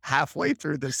saying halfway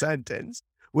through the sentence,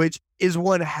 which is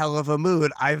one hell of a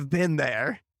mood. I've been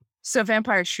there. So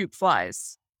vampires shoot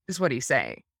flies, is what he's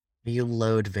saying. You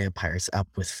load vampires up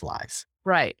with flies.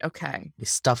 Right. Okay. You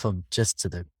stuff them just to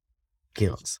the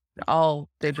gills.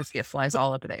 They just get flies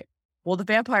all up there. Well, the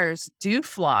vampires do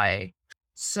fly.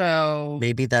 So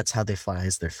maybe that's how they fly,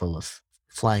 is they're full of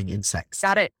flying insects.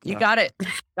 Got it. You got it.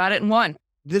 Got it in one.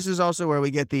 This is also where we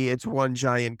get the "it's one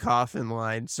giant coffin"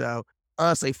 line. So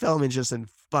honestly, Feldman's just in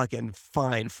fucking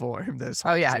fine form this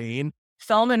scene.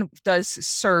 Feldman does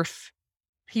surf.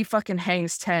 He fucking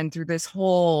hangs 10 through this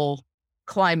whole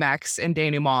climax in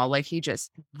denouement. Like he just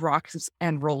rocks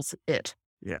and rolls it.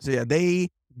 Yeah. So yeah, they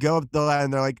go up the ladder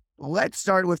and they're like, let's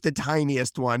start with the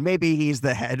tiniest one. Maybe he's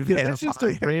the head vampire. It's just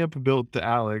a ramp built to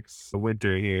Alex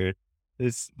Winter here.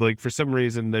 It's like, for some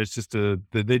reason, there's just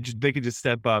they could just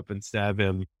step up and stab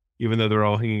him, even though they're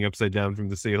all hanging upside down from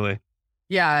the ceiling.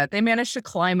 Yeah, they managed to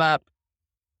climb up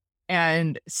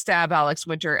and stab Alex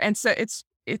Winter. And so it's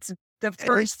the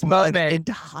first moment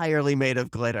entirely made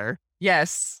of glitter.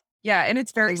 Yes. Yeah, and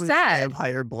it's very sad.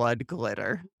 Vampire blood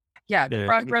glitter. Yeah, the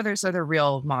Frog Brothers are the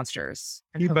real monsters.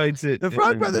 He bites it. The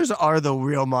Frog Brothers are the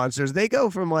real monsters. They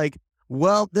go from like,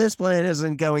 well, this plan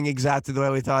isn't going exactly the way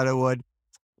we thought it would.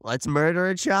 Let's murder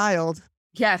a child.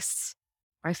 Yes.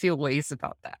 I feel ways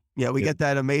about that. Yeah, we get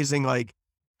that amazing like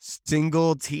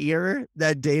single tear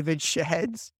that David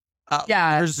sheds.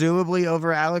 Presumably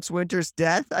over Alex Winter's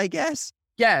death, I guess.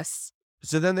 Yes.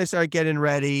 So then they start getting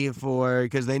ready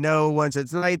because they know once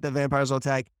it's night, the vampires will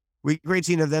attack. Great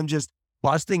scene of them just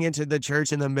busting into the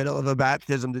church in the middle of a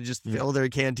baptism to just fill their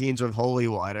canteens with holy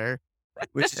water,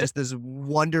 which is just this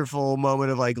wonderful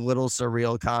moment of like little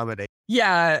surreal comedy.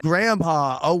 Yeah.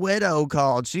 Grandpa, a widow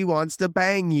called. She wants to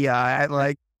bang ya at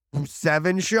like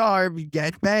 7 sharp.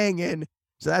 Get banging.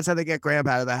 So that's how they get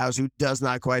Grandpa out of the house, who does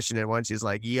not question it once he's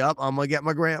like, yup, I'm going to get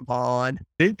my grandpa on.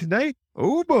 Date tonight?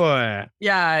 Oh, boy.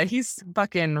 Yeah, he's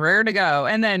fucking rare to go.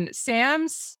 And then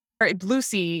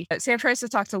Lucy, Sam tries to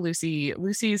talk to Lucy.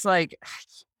 Lucy's like,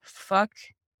 fuck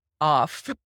off.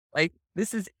 Like,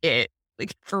 this is it.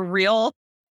 Like, for real,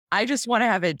 I just want to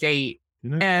have a date.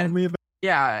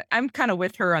 Yeah, I'm kind of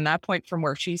with her on that point from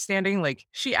where she's standing. Like,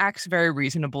 she acts very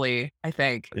reasonably, I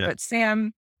think. Yeah. But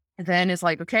Sam then is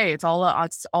like, okay, it's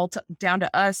all down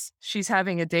to us. She's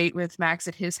having a date with Max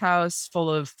at his house,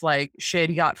 full of like shit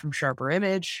he got from Sharper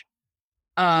Image.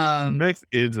 Max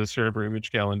is a Sharper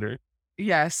Image calendar.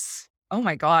 Yes. Oh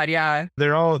my God. Yeah.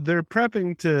 They're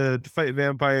prepping to fight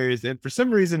vampires, and for some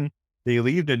reason they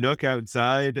leave the Nook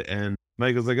outside, and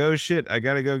Michael's like, oh shit, I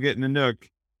gotta go get in the Nook.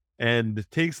 And it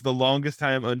takes the longest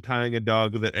time untying a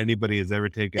dog that anybody has ever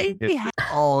taken. They had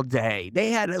all day.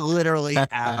 They had literally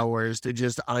hours to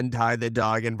just untie the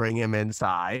dog and bring him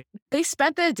inside. They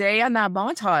spent the day on that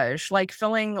montage, like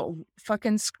filling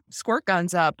fucking squirt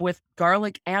guns up with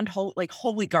garlic and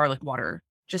holy garlic water,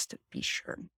 just to be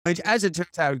sure. Which, as it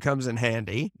turns out, comes in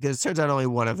handy, because it turns out only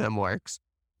one of them works.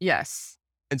 Yes.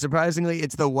 And surprisingly,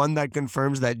 it's the one that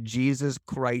confirms that Jesus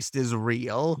Christ is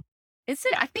real.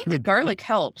 I think the garlic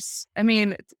helps. I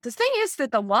mean, the thing is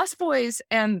that the Lost Boys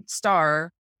and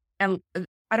Star, and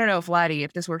I don't know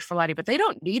if this works for Laddie, but they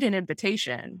don't need an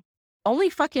invitation. Only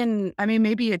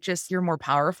maybe you're more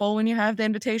powerful when you have the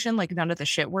invitation. Like, none of the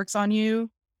shit works on you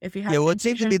if you have. Yeah, well, it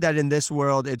seems to be that in this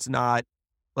world, it's not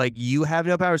like you have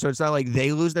no power. So it's not like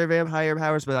they lose their vampire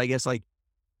powers, but I guess like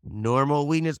normal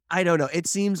weakness. I don't know. It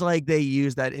seems like they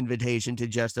use that invitation to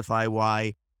justify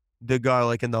why the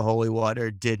garlic and the holy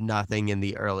water did nothing in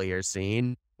the earlier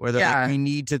scene, where they're like, we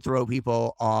need to throw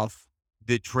people off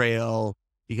the trail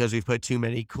because we've put too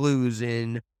many clues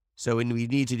in. So we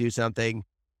need to do something.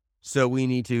 So we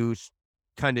need to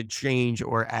kind of change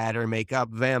or add or make up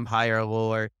vampire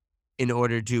lore in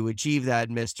order to achieve that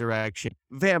misdirection.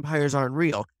 Vampires aren't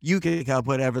real. You can make up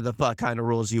whatever the fuck kind of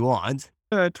rules you want.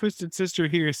 Twisted Sister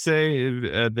here say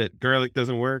that garlic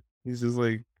doesn't work. He's just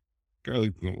like,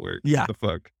 garlic doesn't work. Yeah. What the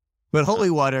fuck? But holy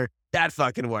water, that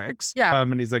fucking works. Yeah.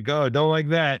 And he's like, oh, don't like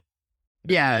that.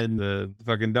 Yeah. And the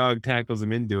fucking dog tackles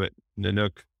him into it.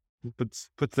 Nanook puts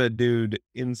that dude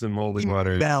in some holy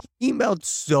water. He melts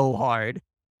so hard.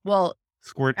 Well,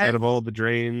 Squirt out of all the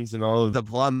drains and all of the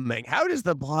plumbing. How does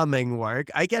the plumbing work?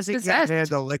 I guess it can't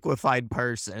handle liquefied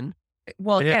person.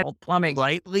 Well, yeah, plumbing.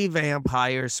 Lightly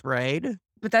vampire sprayed.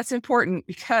 But that's important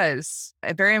because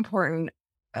a very important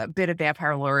bit of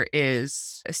vampire lore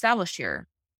is established here.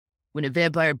 When a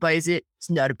vampire bites it, it's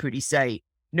not a pretty sight.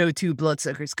 No two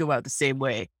bloodsuckers go out the same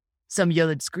way. Some yell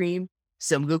and scream,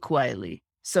 some go quietly,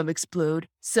 some explode,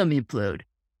 some implode,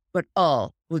 but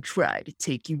all will try to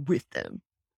take you with them.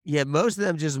 Yeah, most of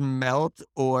them just melt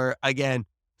or, again,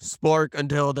 spork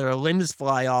until their limbs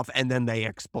fly off and then they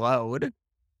explode.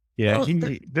 Yeah,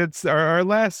 that's our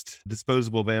last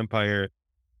disposable vampire.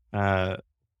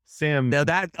 Sam. Now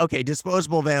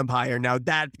disposable vampire. Now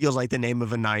that feels like the name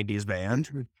of a 90s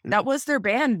band. That was their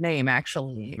band name,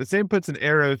 actually. The Sam puts an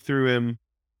arrow through him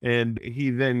and he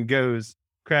then goes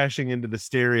crashing into the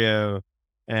stereo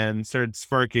and starts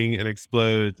sparking and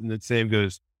explodes. And the Sam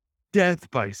goes,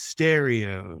 death by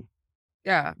stereo.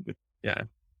 Yeah. Yeah.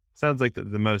 Sounds like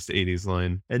the most 80s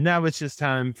line. And now it's just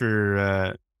time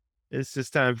for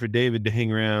David to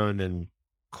hang around and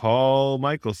call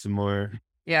Michael some more.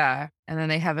 Yeah. And then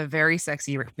they have a very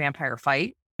sexy vampire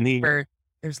fight where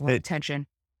there's a lot of tension.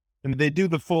 And they do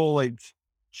the full like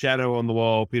shadow on the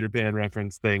wall Peter Pan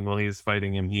reference thing while he's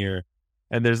fighting him here.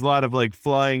 And there's a lot of like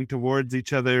flying towards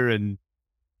each other and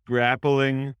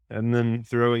grappling and then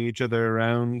throwing each other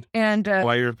around and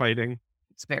while you're fighting.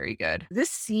 It's very good. This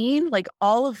scene, like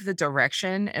all of the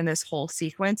direction in this whole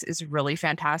sequence is really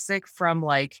fantastic, from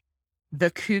like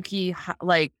the kooky,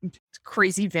 like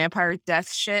crazy vampire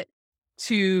death shit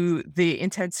to the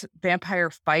intense vampire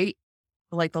fight,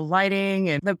 like the lighting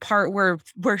and the part where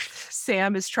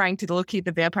Sam is trying to locate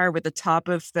the vampire with the top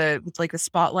of the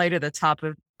spotlight at the top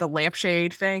of the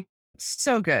lampshade thing.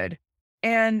 So good.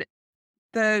 And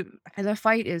the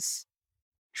fight is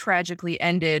tragically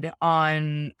ended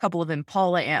on a couple of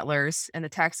Impala antlers in the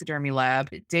taxidermy lab.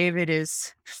 David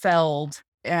is felled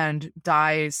and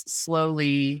dies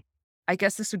slowly. I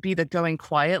guess this would be the going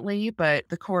quietly, but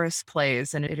the chorus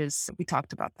plays and we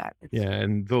talked about that. Yeah,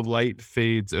 and the light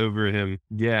fades over him.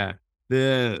 Yeah.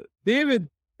 The David,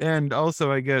 and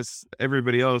also I guess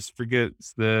everybody else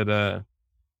forgets that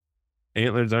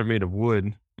antlers aren't made of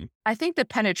wood. I think the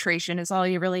penetration is all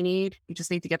you really need. You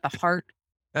just need to get the heart.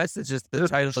 That's just the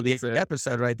title of the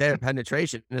episode right there.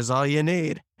 Penetration is all you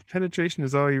need. Penetration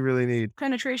is all you really need.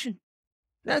 Penetration.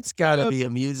 That's got to be a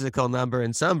musical number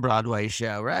in some Broadway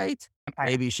show, right?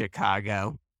 Maybe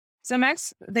Chicago. So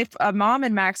Mom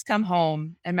and Max come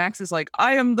home, and Max is like,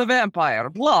 I am the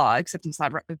vampire, blah, except he's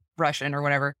not Russian or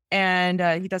whatever. And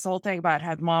he does the whole thing about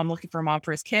looking for a mom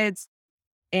for his kids.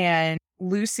 And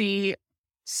Lucy,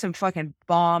 some fucking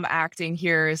bomb acting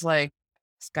here, is like,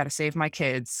 it's got to save my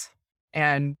kids.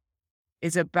 And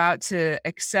is about to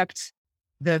accept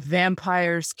the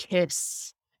vampire's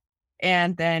kiss.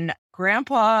 And then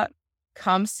Grandpa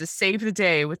comes to save the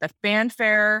day with the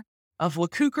fanfare of La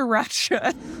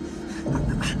Cucaracha.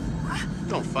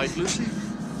 Don't fight, Lucy.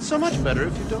 So much better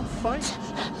if you don't fight.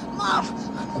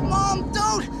 Mom,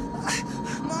 don't!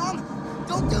 Mom,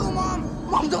 don't do it, Mom!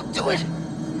 Mom, don't do it!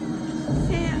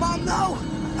 Sam. Mom, no!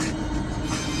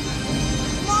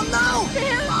 Mom, no!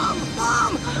 Sam. Mom!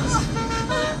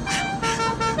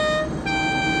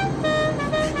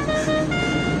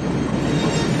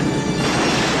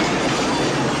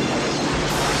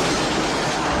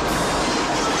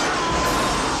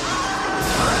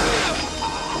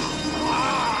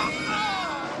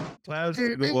 Plows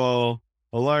through the wall.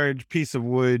 A large piece of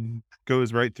wood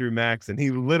goes right through Max, and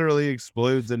he literally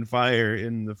explodes in fire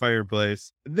in the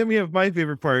fireplace. Then we have my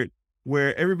favorite part,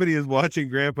 where everybody is watching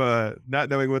Grandpa, not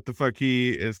knowing what the fuck he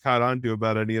is caught onto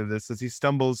about any of this, as he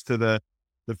stumbles to the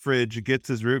fridge, gets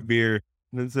his root beer,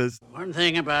 and then says, One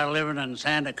thing about living in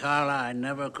Santa Carla I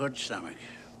never could stomach.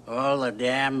 All the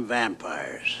damn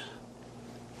vampires.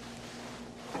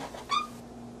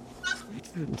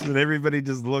 and everybody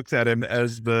just looks at him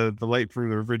as the light from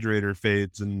the refrigerator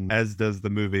fades, and as does the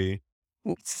movie.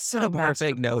 So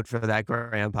perfect note for that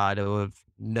grandpa to have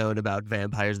known about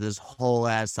vampires this whole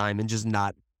ass time and just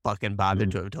not fucking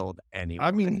bothered to have told anyone.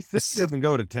 I mean, this doesn't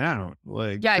go to town.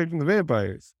 Like, picking the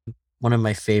vampires. One of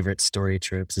my favorite story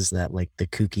tropes is that like the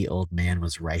kooky old man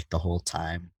was right the whole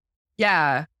time.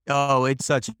 Yeah. Oh, it's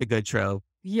such a good trope.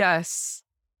 Yes.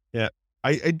 Yeah.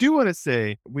 I do want to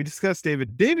say, we discussed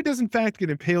David. David does in fact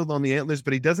get impaled on the antlers,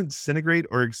 but he doesn't disintegrate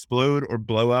or explode or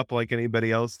blow up like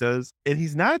anybody else does. And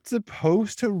he's not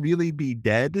supposed to really be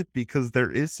dead because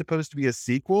there is supposed to be a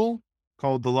sequel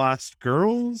called The Lost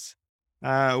Girls,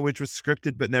 which was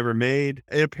scripted but never made.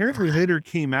 It apparently later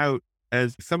came out,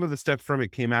 as some of the stuff from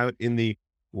it came out in the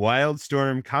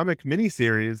Wildstorm comic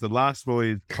miniseries, The Lost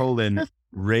Boys: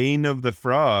 Reign of the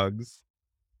Frogs.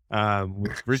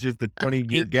 Which is the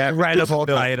 20-year gap. Incredible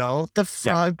title. The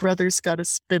Frog Brothers got a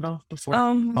spin-off before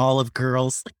all of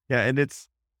Girls. Yeah, and it's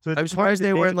I'm surprised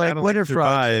they weren't like Winter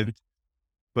Frogs,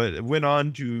 but it went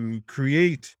on to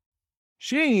create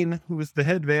Shane, who was the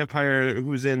head vampire who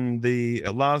was in the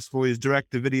Lost Boys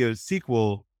direct-to-video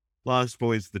sequel, Lost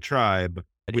Boys: The Tribe.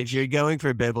 If you're going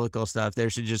for biblical stuff, there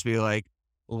should just be like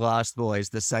Lost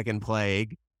Boys: The Second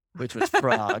Plague, which was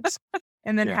frogs.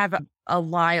 And then have a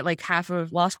lie, like half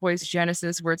of Lost Boys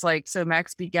Genesis, where it's like, so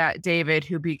Max begat David,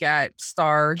 who begat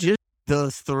Star. Just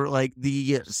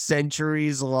the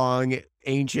centuries-long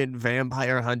ancient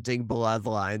vampire hunting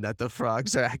bloodline that the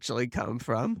frogs actually come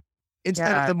from.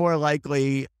 Instead of the more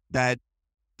likely that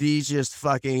these just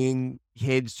fucking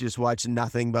kids just watch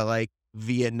nothing but like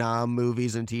Vietnam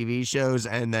movies and TV shows,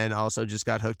 and then also just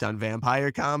got hooked on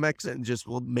vampire comics and just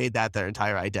made that their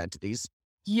entire identities.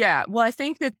 Yeah, well, I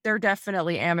think that they're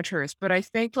definitely amateurs, but I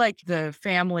think like the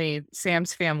family,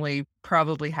 Sam's family,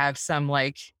 probably have some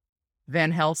like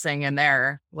Van Helsing in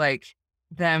there, like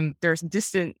them. There's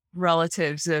distant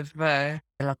relatives of De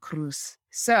La Cruz.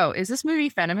 So, is this movie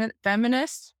feminist?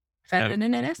 Feminist?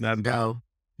 No,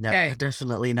 Okay.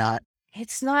 definitely not.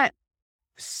 It's not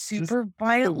super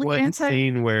violently One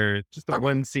scene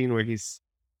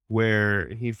where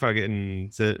he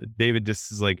fucking David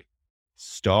just is like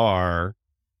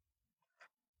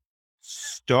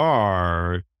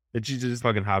Star, and she just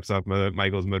fucking hops off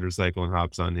Michael's motorcycle and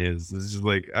hops on his. It's just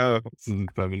like, oh, this is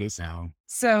feminist now.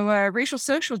 So racial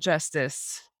social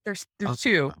justice. There's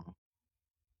two.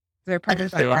 They're part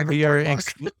of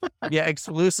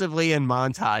exclusively in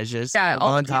montages. Yeah,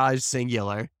 montage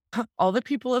singular. All the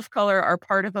people of color are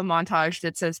part of a montage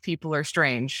that says people are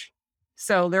strange.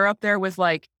 So they're up there with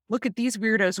like, look at these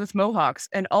weirdos with mohawks,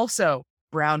 and also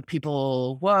brown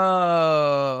people.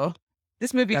 Whoa.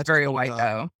 This movie is very white,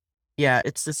 though. Yeah,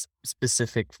 it's this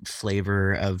specific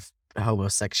flavor of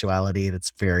homosexuality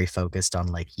that's very focused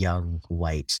on like young,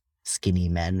 white, skinny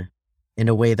men in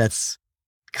a way that's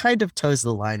kind of toes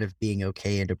the line of being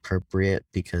okay and appropriate,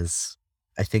 because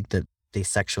I think that they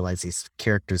sexualize these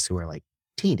characters who are like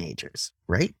teenagers,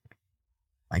 right?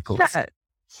 Michael.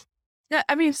 Yeah,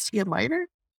 I mean, is he a minor?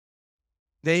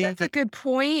 That's a good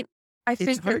point.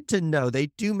 It's hard to know. They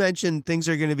do mention things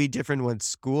are going to be different when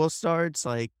school starts.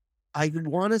 Like, I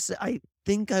want to say, I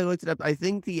think I looked it up. I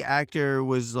think the actor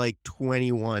was like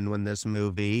 21 when this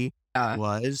movie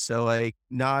was. So like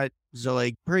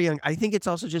pretty young. I think it's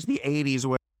also just the 80s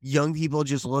where young people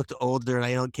just looked older, and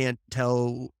I can't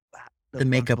tell. The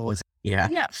makeup was, Yeah.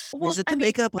 Well, was it the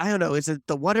makeup? I don't know. Is it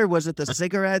the water? Was it the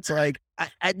cigarettes? Like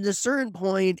at a certain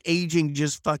point, aging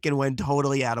just fucking went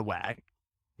totally out of whack.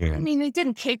 I mean, they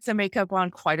didn't cake the makeup on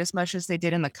quite as much as they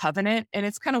did in The Covenant. And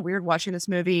it's kind of weird watching this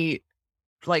movie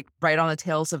like right on the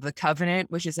tails of The Covenant,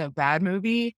 which is a bad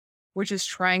movie, which is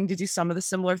trying to do some of the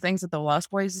similar things that The Lost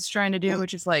Boys is trying to do,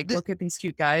 which is like, look at these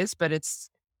cute guys, but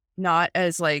it's not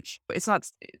as like, it's not,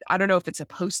 I don't know if it's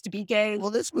supposed to be gay.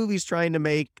 Well, this movie's trying to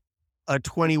make a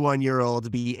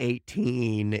 21-year-old be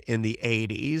 18 in the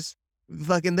 80s.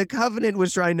 Fucking The Covenant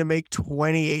was trying to make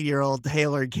 28-year-old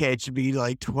Taylor Kitsch be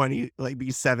like 20, like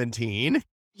be 17.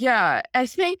 Yeah, I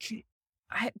think,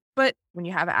 but when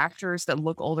you have actors that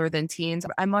look older than teens,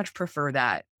 I much prefer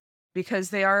that because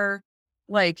they are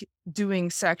like doing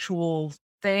sexual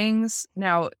things.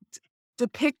 Now,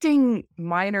 depicting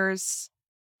minors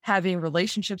having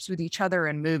relationships with each other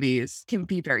in movies can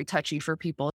be very touchy for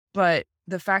people, but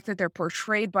the fact that they're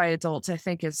portrayed by adults, I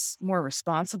think, is more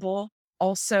responsible.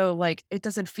 Also, like, it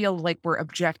doesn't feel like we're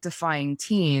objectifying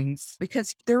teens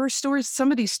because there are stories,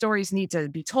 some of these stories need to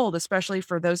be told, especially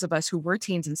for those of us who were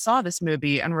teens and saw this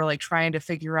movie and were like trying to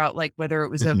figure out like whether it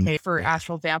was okay for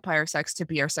actual vampire sex to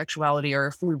be our sexuality or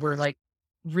if we were like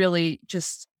really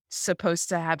just supposed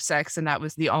to have sex and that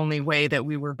was the only way that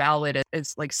we were valid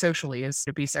as like socially is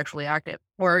to be sexually active,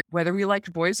 or whether we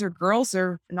liked boys or girls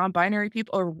or non-binary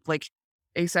people or like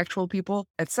asexual people,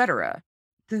 etc.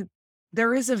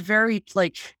 There is a very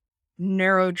like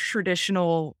narrow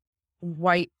traditional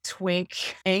white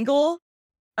twink angle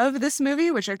of this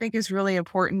movie, which I think is really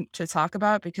important to talk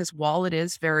about because while it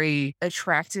is very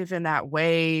attractive in that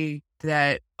way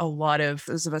that a lot of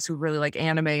those of us who really like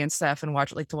anime and stuff and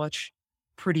like to watch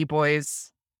pretty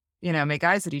boys, make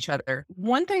eyes at each other.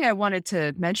 One thing I wanted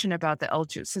to mention about the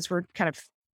LGBT, since we're kind of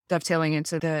dovetailing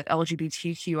into the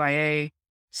LGBTQIA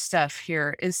stuff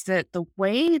here, is that the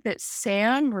way that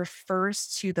Sam refers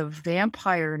to the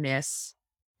vampire-ness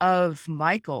of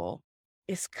Michael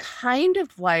is kind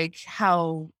of like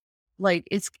how, like,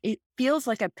 it feels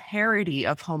like a parody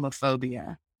of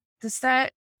homophobia. Does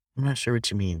that? I'm not sure what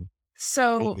you mean.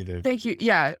 So thank you.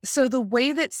 Yeah. So the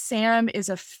way that Sam is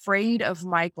afraid of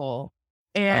Michael,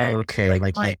 and okay,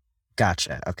 like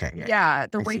gotcha. Okay. yeah,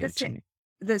 the I way see that what you mean.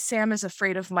 that Sam is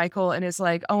afraid of Michael and is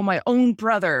like, oh, my own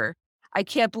brother, I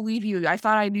can't believe you. I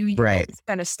thought I knew you. Right. This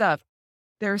kind of stuff.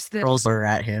 There's this. Girls are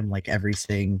at him, like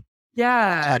everything.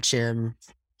 Yeah. Touch him.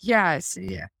 Yes.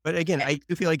 Yeah. But again, I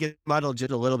do feel like it's muddled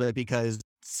just a little bit because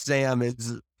Sam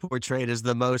is portrayed as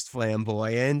the most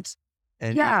flamboyant.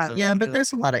 And Yeah. Yeah, but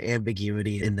there's a lot of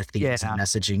ambiguity in the themes and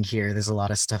messaging here. There's a lot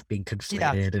of stuff being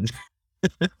conflated and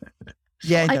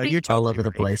yeah, I no, think- you're all totally over the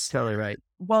right. place. Totally right.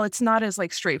 Well, it's not as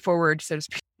like straightforward, so to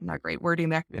speak. Not great wording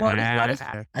there. Well, it's not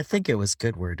as- I think it was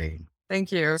good wording.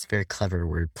 thank you. It's very clever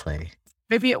wordplay.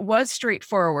 Maybe it was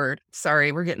straightforward.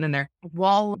 Sorry, we're getting in there.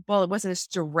 While it wasn't as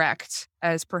direct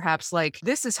as perhaps like,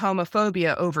 this is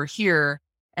homophobia over here,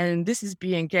 and this is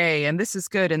being gay, and this is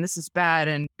good, and this is bad,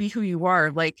 and be who you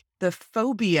are. Like the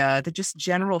phobia, the just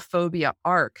general phobia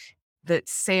arc that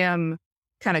Sam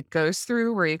kind of goes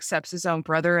through where he accepts his own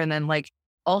brother. And then like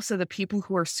also the people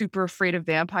who are super afraid of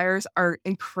vampires are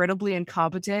incredibly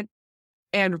incompetent.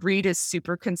 And Reed is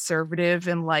super conservative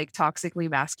and like toxically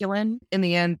masculine. In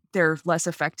the end, they're less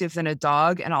effective than a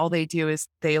dog. And all they do is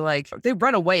they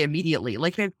run away immediately.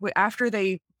 Like after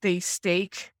they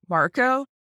stake Marco,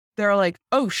 they're like,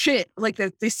 oh shit. Like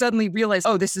they suddenly realize,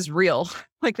 oh, this is real.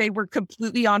 Like they were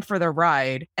completely on for the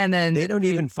ride. And then They don't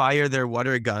even fire their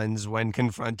water guns when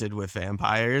confronted with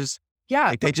vampires. yeah,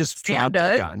 Like they just Sam drop the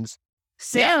does. guns.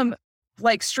 Sam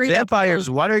like straight Sam up fires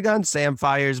water guns. Sam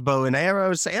fires bow and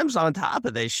arrows. Sam's on top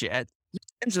of this shit.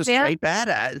 Sam's a Sam- straight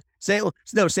badass.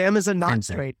 Sam is a not Sam's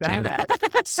a straight dude.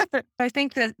 badass. I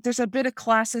think that there's a bit of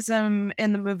classism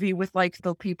in the movie with like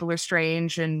the people are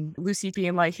strange and Lucy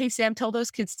being like, hey, Sam, tell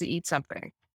those kids to eat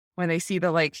something when they see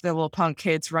the little punk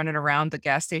kids running around the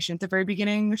gas station at the very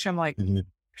beginning, which I'm like, Mhm.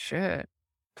 shit.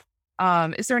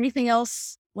 Is there anything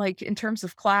else like in terms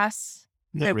of class?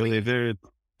 Not that really.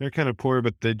 They're kind of poor,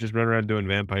 but they just run around doing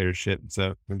vampire shit.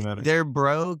 So it matter. They're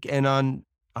broke and on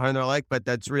their like, but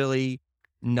that's really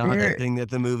not a They're- thing that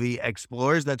the movie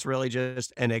explores. That's really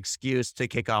just an excuse to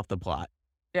kick off the plot.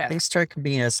 Yeah. They strike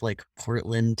me as like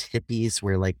Portland hippies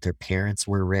where like their parents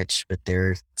were rich, but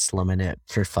they're slumming it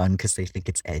for fun because they think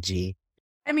it's edgy.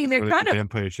 I mean, they're What kind if of, the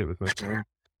vampire shit with my phone?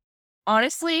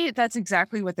 honestly, that's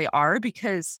exactly what they are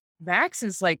because Max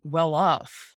is like well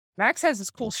off. Max has this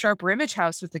cool sharp image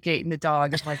house with the gate and the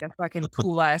dog and like a fucking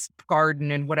cool ass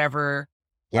garden and whatever.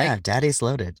 Yeah, daddy's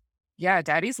loaded. Yeah,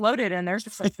 daddy's loaded. And there's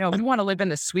just like, no, we want to live in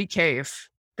the sweet cave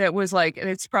that was like, and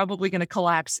it's probably going to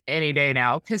collapse any day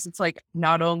now because it's like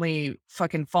not only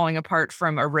fucking falling apart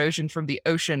from erosion from the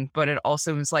ocean, but it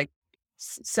also is like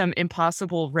some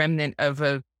impossible remnant of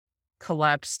a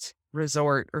collapsed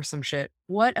resort or some shit.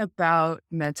 What about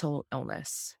mental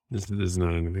illness? This is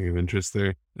not anything of interest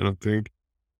there. I don't think.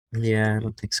 Yeah, I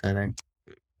don't think so either.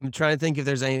 I'm trying to think if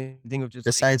there's anything of just like,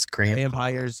 Besides Graham.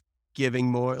 vampires giving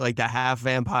more, like the half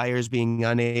vampires being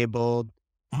unable,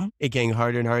 it getting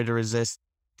harder and harder to resist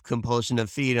compulsion to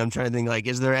feed. I'm trying to think like,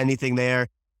 is there anything there?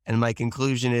 And my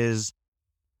conclusion is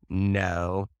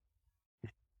no.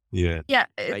 Yeah. Yeah,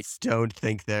 I it's don't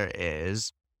think there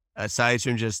is, aside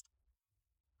from just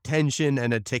tension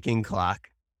and a ticking clock.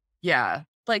 yeah.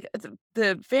 Like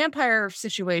the vampire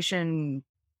situation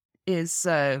is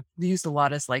used a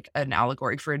lot as like an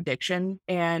allegory for addiction,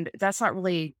 and that's not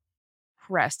really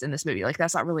pressed in this movie. Like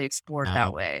that's not really explored No.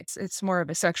 that way. It's more of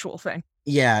a sexual thing.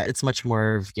 Yeah, it's much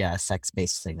more of a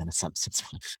sex-based thing than a substance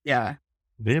one. Yeah.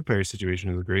 Vampire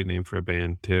Situation is a great name for a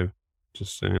band too.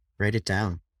 Just saying. Write it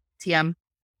down. TM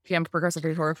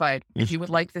Progressively Horrified. If you would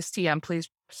like this TM, please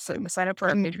sign up for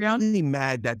our I'm Patreon. really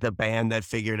mad that the band that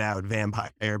figured out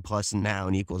vampire plus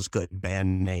noun equals good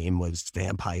band name was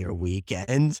Vampire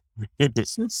Weekend. There's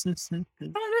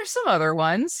some other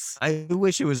ones. I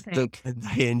wish it was the band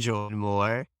I enjoyed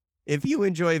more. If you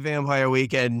enjoy Vampire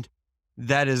Weekend,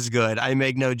 that is good. I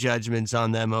make no judgments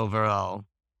on them overall,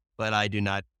 but I do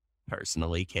not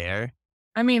personally care.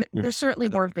 I mean, there's certainly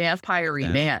more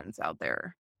vampire-y bands out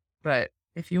there, but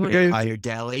if you would, Vampire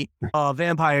Deli. Oh,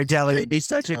 Vampire Deli would be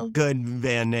such a good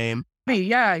band name.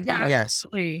 yeah, Yes.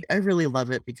 absolutely. I really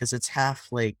love it because it's half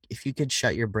like if you could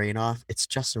shut your brain off, it's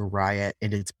just a riot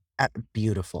and it's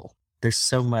beautiful. There's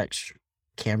so much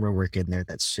camera work in there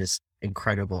that's just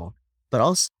incredible. But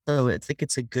also, I think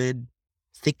it's a good,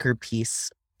 thicker piece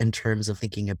in terms of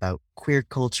thinking about queer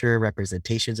culture,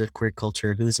 representations of queer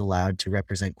culture, who's allowed to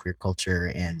represent queer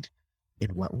culture and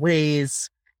in what ways,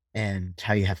 and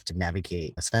how you have to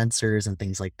navigate censors and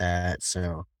things like that.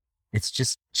 So it's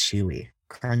just chewy,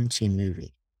 crunchy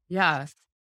movie. Yeah.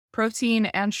 Protein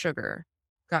and sugar.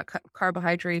 Got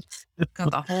carbohydrates.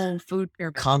 Got the whole food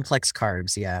pyramid. Complex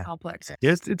carbs, yeah. Complex.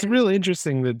 Yes, it's really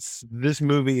interesting that this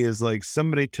movie is like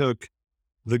somebody took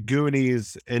The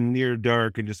Goonies and Near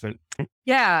Dark and just went,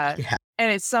 Yeah.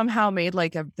 And it somehow made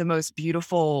like the most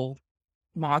beautiful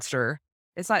monster.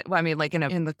 It's not, well, I mean, like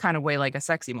in the kind of way like a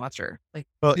sexy monster. Like,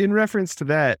 well, in reference to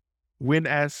that, when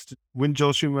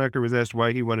Joel Schumacher was asked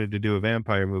why he wanted to do a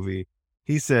vampire movie,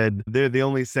 he said, they're the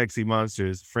only sexy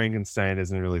monsters. Frankenstein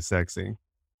isn't really sexy.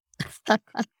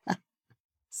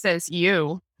 Says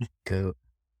you. Go.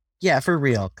 Yeah, for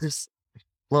real.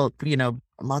 Well,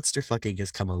 monster fucking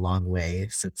has come a long way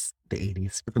since the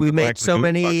 80s. We made so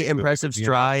many impressive Yeah.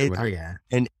 strides Oh, yeah.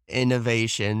 and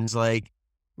innovations. Like,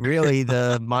 really,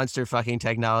 the monster fucking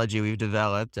technology we've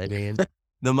developed. I mean,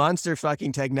 the monster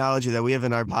fucking technology that we have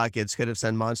in our pockets could have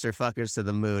sent monster fuckers to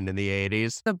the moon in the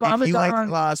 80s. The If you like Bombadon.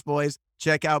 Lost Boys,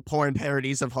 check out porn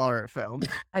parodies of horror film.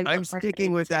 I'm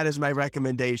sticking with that as my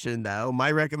recommendation, though.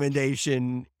 My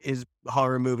recommendation is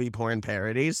horror movie porn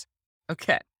parodies.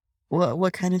 Okay.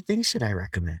 What kind of thing should I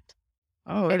recommend?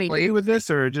 Oh, anything with this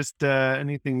or just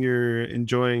anything you're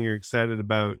enjoying, you're excited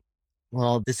about?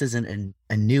 Well, this isn't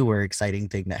a newer, exciting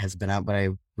thing that has been out, but I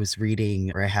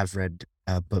have read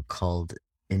a book called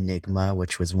Enigma,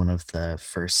 which was one of the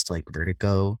first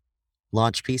Vertigo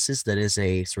launch pieces that is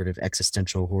a sort of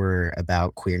existential horror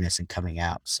about queerness and coming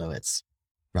out. So it's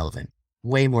relevant.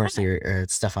 Way more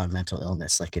serious stuff on mental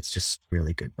illness. It's just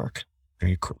really good book.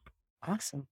 Very cool.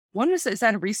 Awesome. When is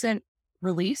that a recent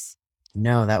release?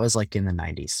 No, that was in the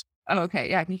 90s. Oh, okay.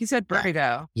 Yeah. You said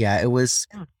Vertigo. Yeah, it was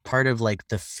part of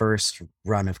the first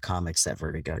run of comics that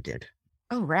Vertigo did.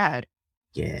 Oh, rad.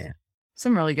 Yeah.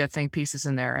 Some really good think pieces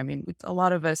in there. I mean, a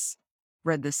lot of us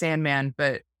read The Sandman,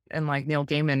 and Neil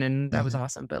Gaiman, and that was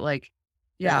awesome. But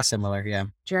yeah. Similar. Yeah.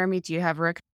 Jeremy, do you have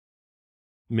Rick?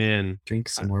 Man, drink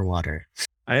some more water.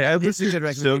 I listened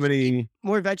to so many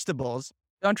more vegetables.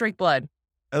 Don't drink blood.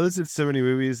 I listened to so many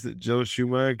movies that Joel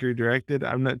Schumacher directed.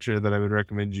 I'm not sure that I would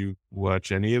recommend you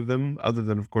watch any of them, other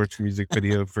than, of course, music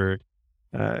video for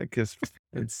because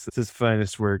it's his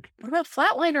finest work. What about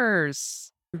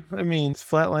Flatliners? I mean,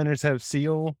 Flatliners have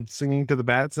Seal singing to the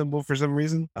bat symbol for some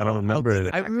reason. I don't remember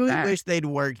it. I really wish they'd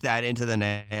worked that into the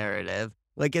narrative.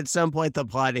 At some point, the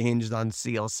plot hinged on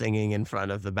Seal singing in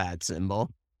front of the bat symbol.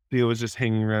 Seal was just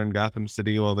hanging around Gotham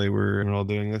City while they were all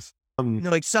doing this.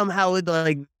 Somehow,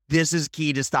 this is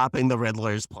key to stopping the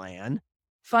Riddler's plan.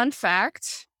 Fun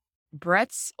fact,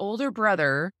 Brett's older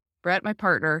brother, Brett, my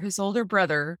partner, his older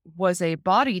brother was a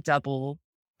body double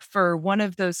for one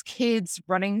of those kids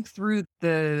running through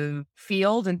the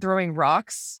field and throwing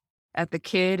rocks at the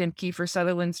kid in Kiefer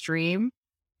Sutherland's dream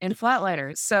in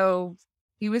Flatliners. So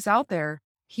he was out there.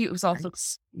 He was also,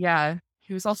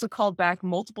 he was also called back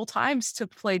multiple times to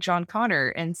play John Connor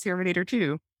in Terminator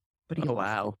 2. But he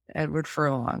wow. Edward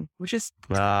Furlong, which is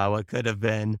what could have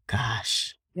been.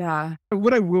 Gosh. Yeah.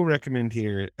 What I will recommend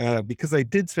here, because I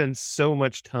did spend so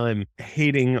much time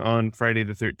hating on Friday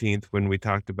the 13th when we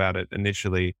talked about it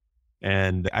initially,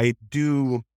 and I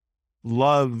do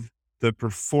love the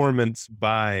performance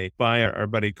by our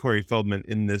buddy Corey Feldman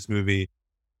in this movie,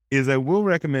 is I will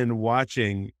recommend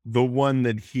watching the one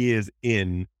that he is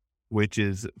in, which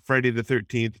is Friday the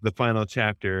 13th, the final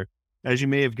chapter. As you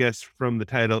may have guessed from the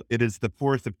title, it is the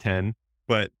 4th of 10,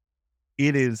 but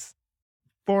it is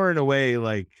far and away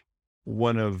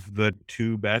one of the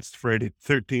two best Friday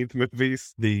the 13th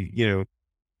movies.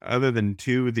 Other than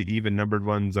two, the even numbered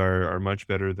ones are much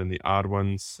better than the odd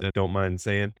ones. I don't mind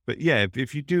saying. But yeah,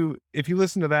 if you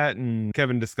listen to that, and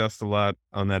Kevin discussed a lot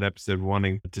on that episode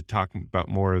wanting to talk about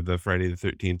more of the Friday the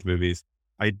 13th movies,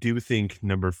 I do think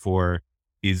number 4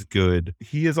 is good.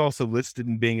 He is also listed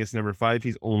in being as number 5.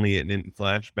 He's only in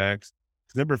flashbacks.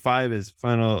 Number 5 is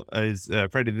Friday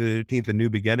the 13th, A New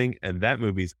Beginning, and that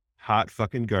movie's hot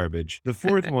fucking garbage. The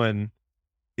 4th one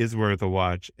is worth a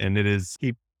watch, and it is,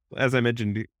 as I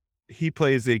mentioned, he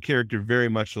plays a character very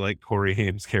much like Corey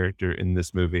Haim's character in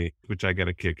this movie, which I got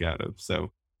a kick out of.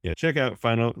 So yeah, check out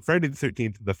Friday the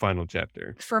 13th, the final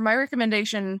chapter. For my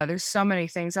recommendation, there's so many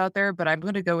things out there, but I'm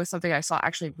going to go with something I saw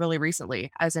actually really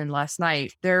recently, as in last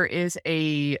night. There is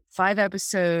a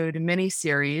 5-episode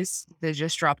miniseries that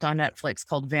just dropped on Netflix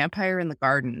called Vampire in the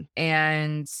Garden.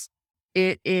 And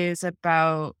it is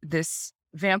about this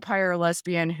vampire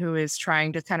lesbian who is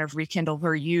trying to kind of rekindle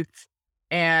her youth.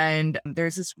 And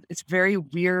there's this, it's very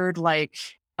weird, like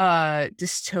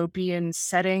dystopian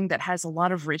setting that has a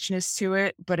lot of richness to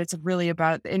it, but it's really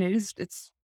about, and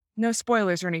it's no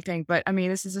spoilers or anything, but I mean,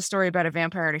 this is a story about a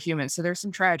vampire and a human. So there's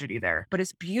some tragedy there, but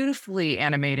it's beautifully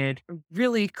animated,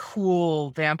 really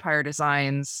cool vampire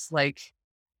designs. Like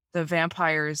the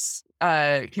vampires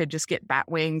could just get bat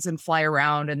wings and fly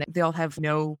around, and they'll have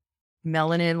no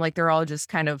melanin. Like they're all just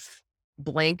kind of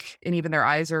blank, and even their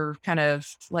eyes are kind of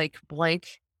like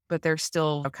blank, but they're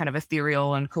still kind of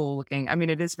ethereal and cool looking. I mean,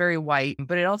 it is very white,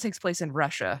 but it all takes place in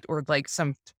Russia, or like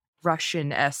some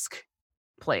Russian-esque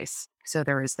place. So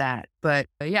there is that. But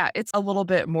yeah, it's a little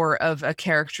bit more of a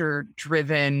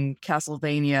character-driven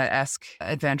Castlevania-esque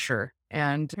adventure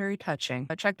and very touching.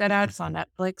 But check that out. It's on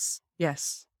Netflix.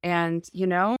 Yes. And, you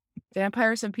know,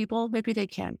 vampires and people, maybe they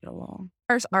can get along.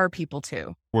 Vampires are people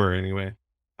too. Were anyway.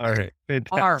 All right.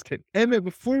 Fantastic. Emmett,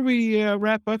 before we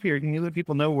wrap up here, can you let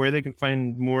people know where they can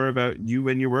find more about you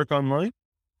and your work online?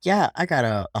 Yeah, I got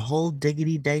a whole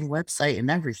diggity dang website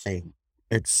and everything.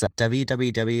 It's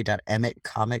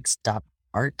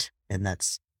www.emmettcomics.art, and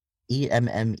that's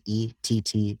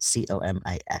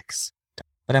EMMETTCOMIX.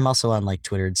 But I'm also on like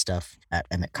Twitter and stuff at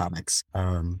Emmett Comics.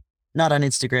 Not on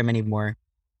Instagram anymore,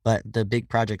 but the big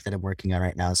project that I'm working on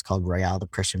right now is called Royale the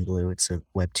Prussian Blue. It's a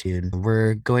webtoon.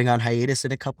 We're going on hiatus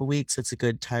in a couple weeks. It's a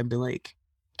good time to like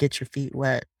get your feet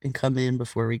wet and come in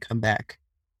before we come back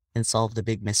and solve the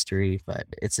big mystery. But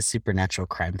it's a supernatural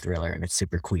crime thriller, and it's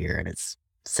super queer, and it's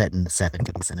set in the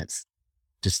 70s, and it's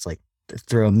just like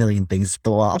throw a million things at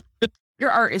the wall. Your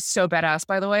art is so badass,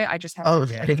 by the way. I just have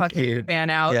to fucking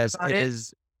fan out. Yes, about it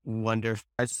is wonderful.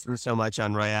 I spent so much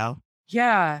on Royale.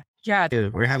 Yeah.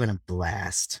 Dude, we're having a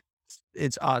blast.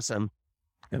 It's awesome.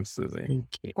 Absolutely.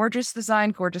 Gorgeous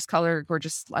design, gorgeous color,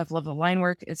 gorgeous. I love the line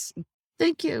work.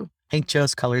 Thank you. Hank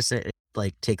Joe's colors it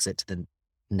like takes it to the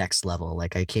next level.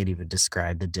 Like I can't even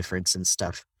describe the difference in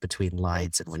stuff between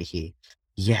lines and when he's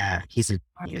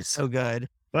so good.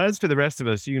 Well, as for the rest of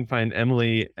us, you can find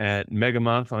Emily at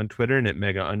Megamoth on Twitter and at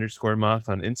Mega_Moth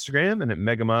on Instagram and at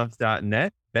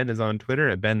Megamoth.net. Ben is on Twitter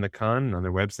at Ben the Con and on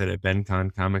their website at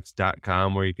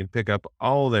BenConComics.com, where you can pick up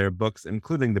all their books,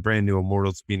 including the brand new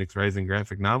Immortals Phoenix Rising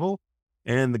graphic novel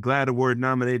and the GLAAD Award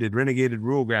nominated Renegaded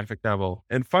Rule graphic novel.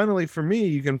 And finally, for me,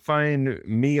 you can find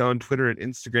me on Twitter and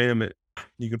Instagram.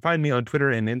 You can find me on Twitter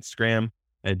and Instagram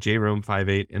at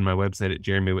JRome58 and my website at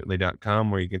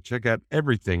JeremyWhitley.com, where you can check out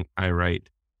everything I write.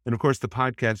 And of course, the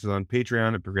podcast is on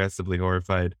Patreon at Progressively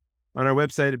Horrified, on our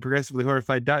website at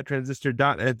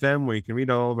progressivelyhorrified.transistor.fm, where you can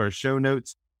read all of our show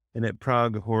notes, and at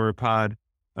Prog Horror Pod,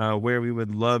 where we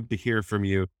would love to hear from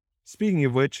you. Speaking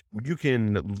of which, you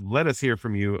can let us hear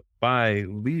from you by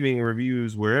leaving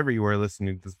reviews wherever you are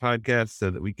listening to this podcast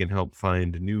so that we can help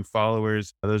find new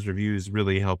followers. Those reviews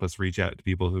really help us reach out to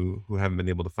people who haven't been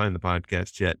able to find the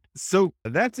podcast yet. So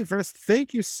that's it for us.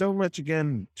 Thank you so much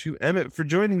again to Emmett for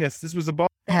joining us. This was a ball.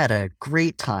 I had a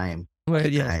great time. Well,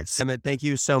 yes. Emmett, thank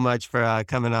you so much for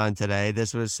coming on today.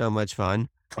 This was so much fun.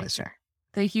 Pleasure.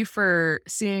 Thank you for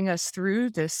seeing us through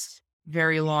this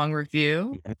very long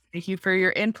review. Thank you for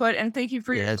your input, and thank you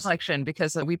for your collection,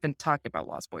 because we've been talking about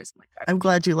Lost Boys. I'm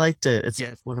glad you liked it. It's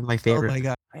one of my favorite. Oh my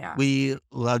God. Yeah. We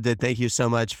loved it. Thank you so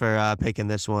much for picking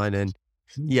this one. And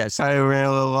sorry we ran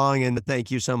a little long, and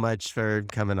thank you so much for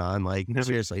coming on. Like,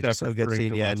 seriously, just so good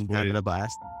seeing you and having a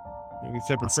blast. We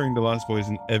kept referring to Lost Boys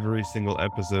in every single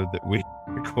episode that we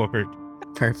record.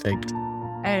 Perfect.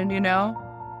 And,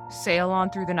 sail on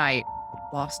through the night,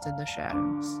 lost in the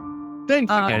shadows.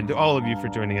 Thank you again to all of you for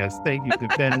joining us. Thank you to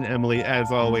Ben and Emily,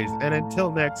 as always. And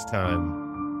until next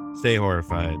time, stay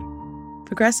horrified.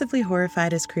 Progressively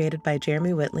Horrified is created by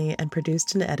Jeremy Whitley and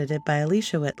produced and edited by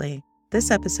Alicia Whitley. This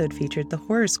episode featured the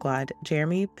Horror Squad,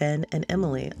 Jeremy, Ben, and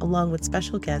Emily, along with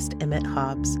special guest Emmett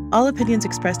Hobbs. All opinions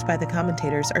expressed by the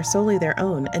commentators are solely their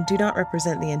own and do not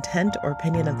represent the intent or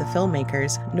opinion of the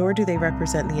filmmakers, nor do they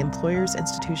represent the employers,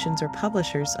 institutions, or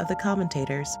publishers of the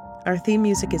commentators. Our theme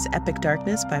music is Epic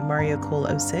Darkness by Mario Cole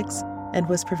 06 and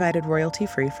was provided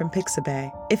royalty-free from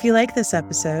Pixabay. If you like this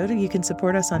episode, you can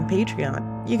support us on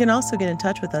Patreon. You can also get in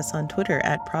touch with us on Twitter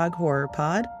at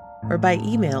ProgHorrorPod or by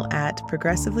email at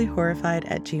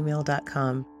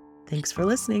progressivelyhorrified@gmail.com. Thanks for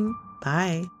listening.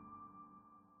 Bye.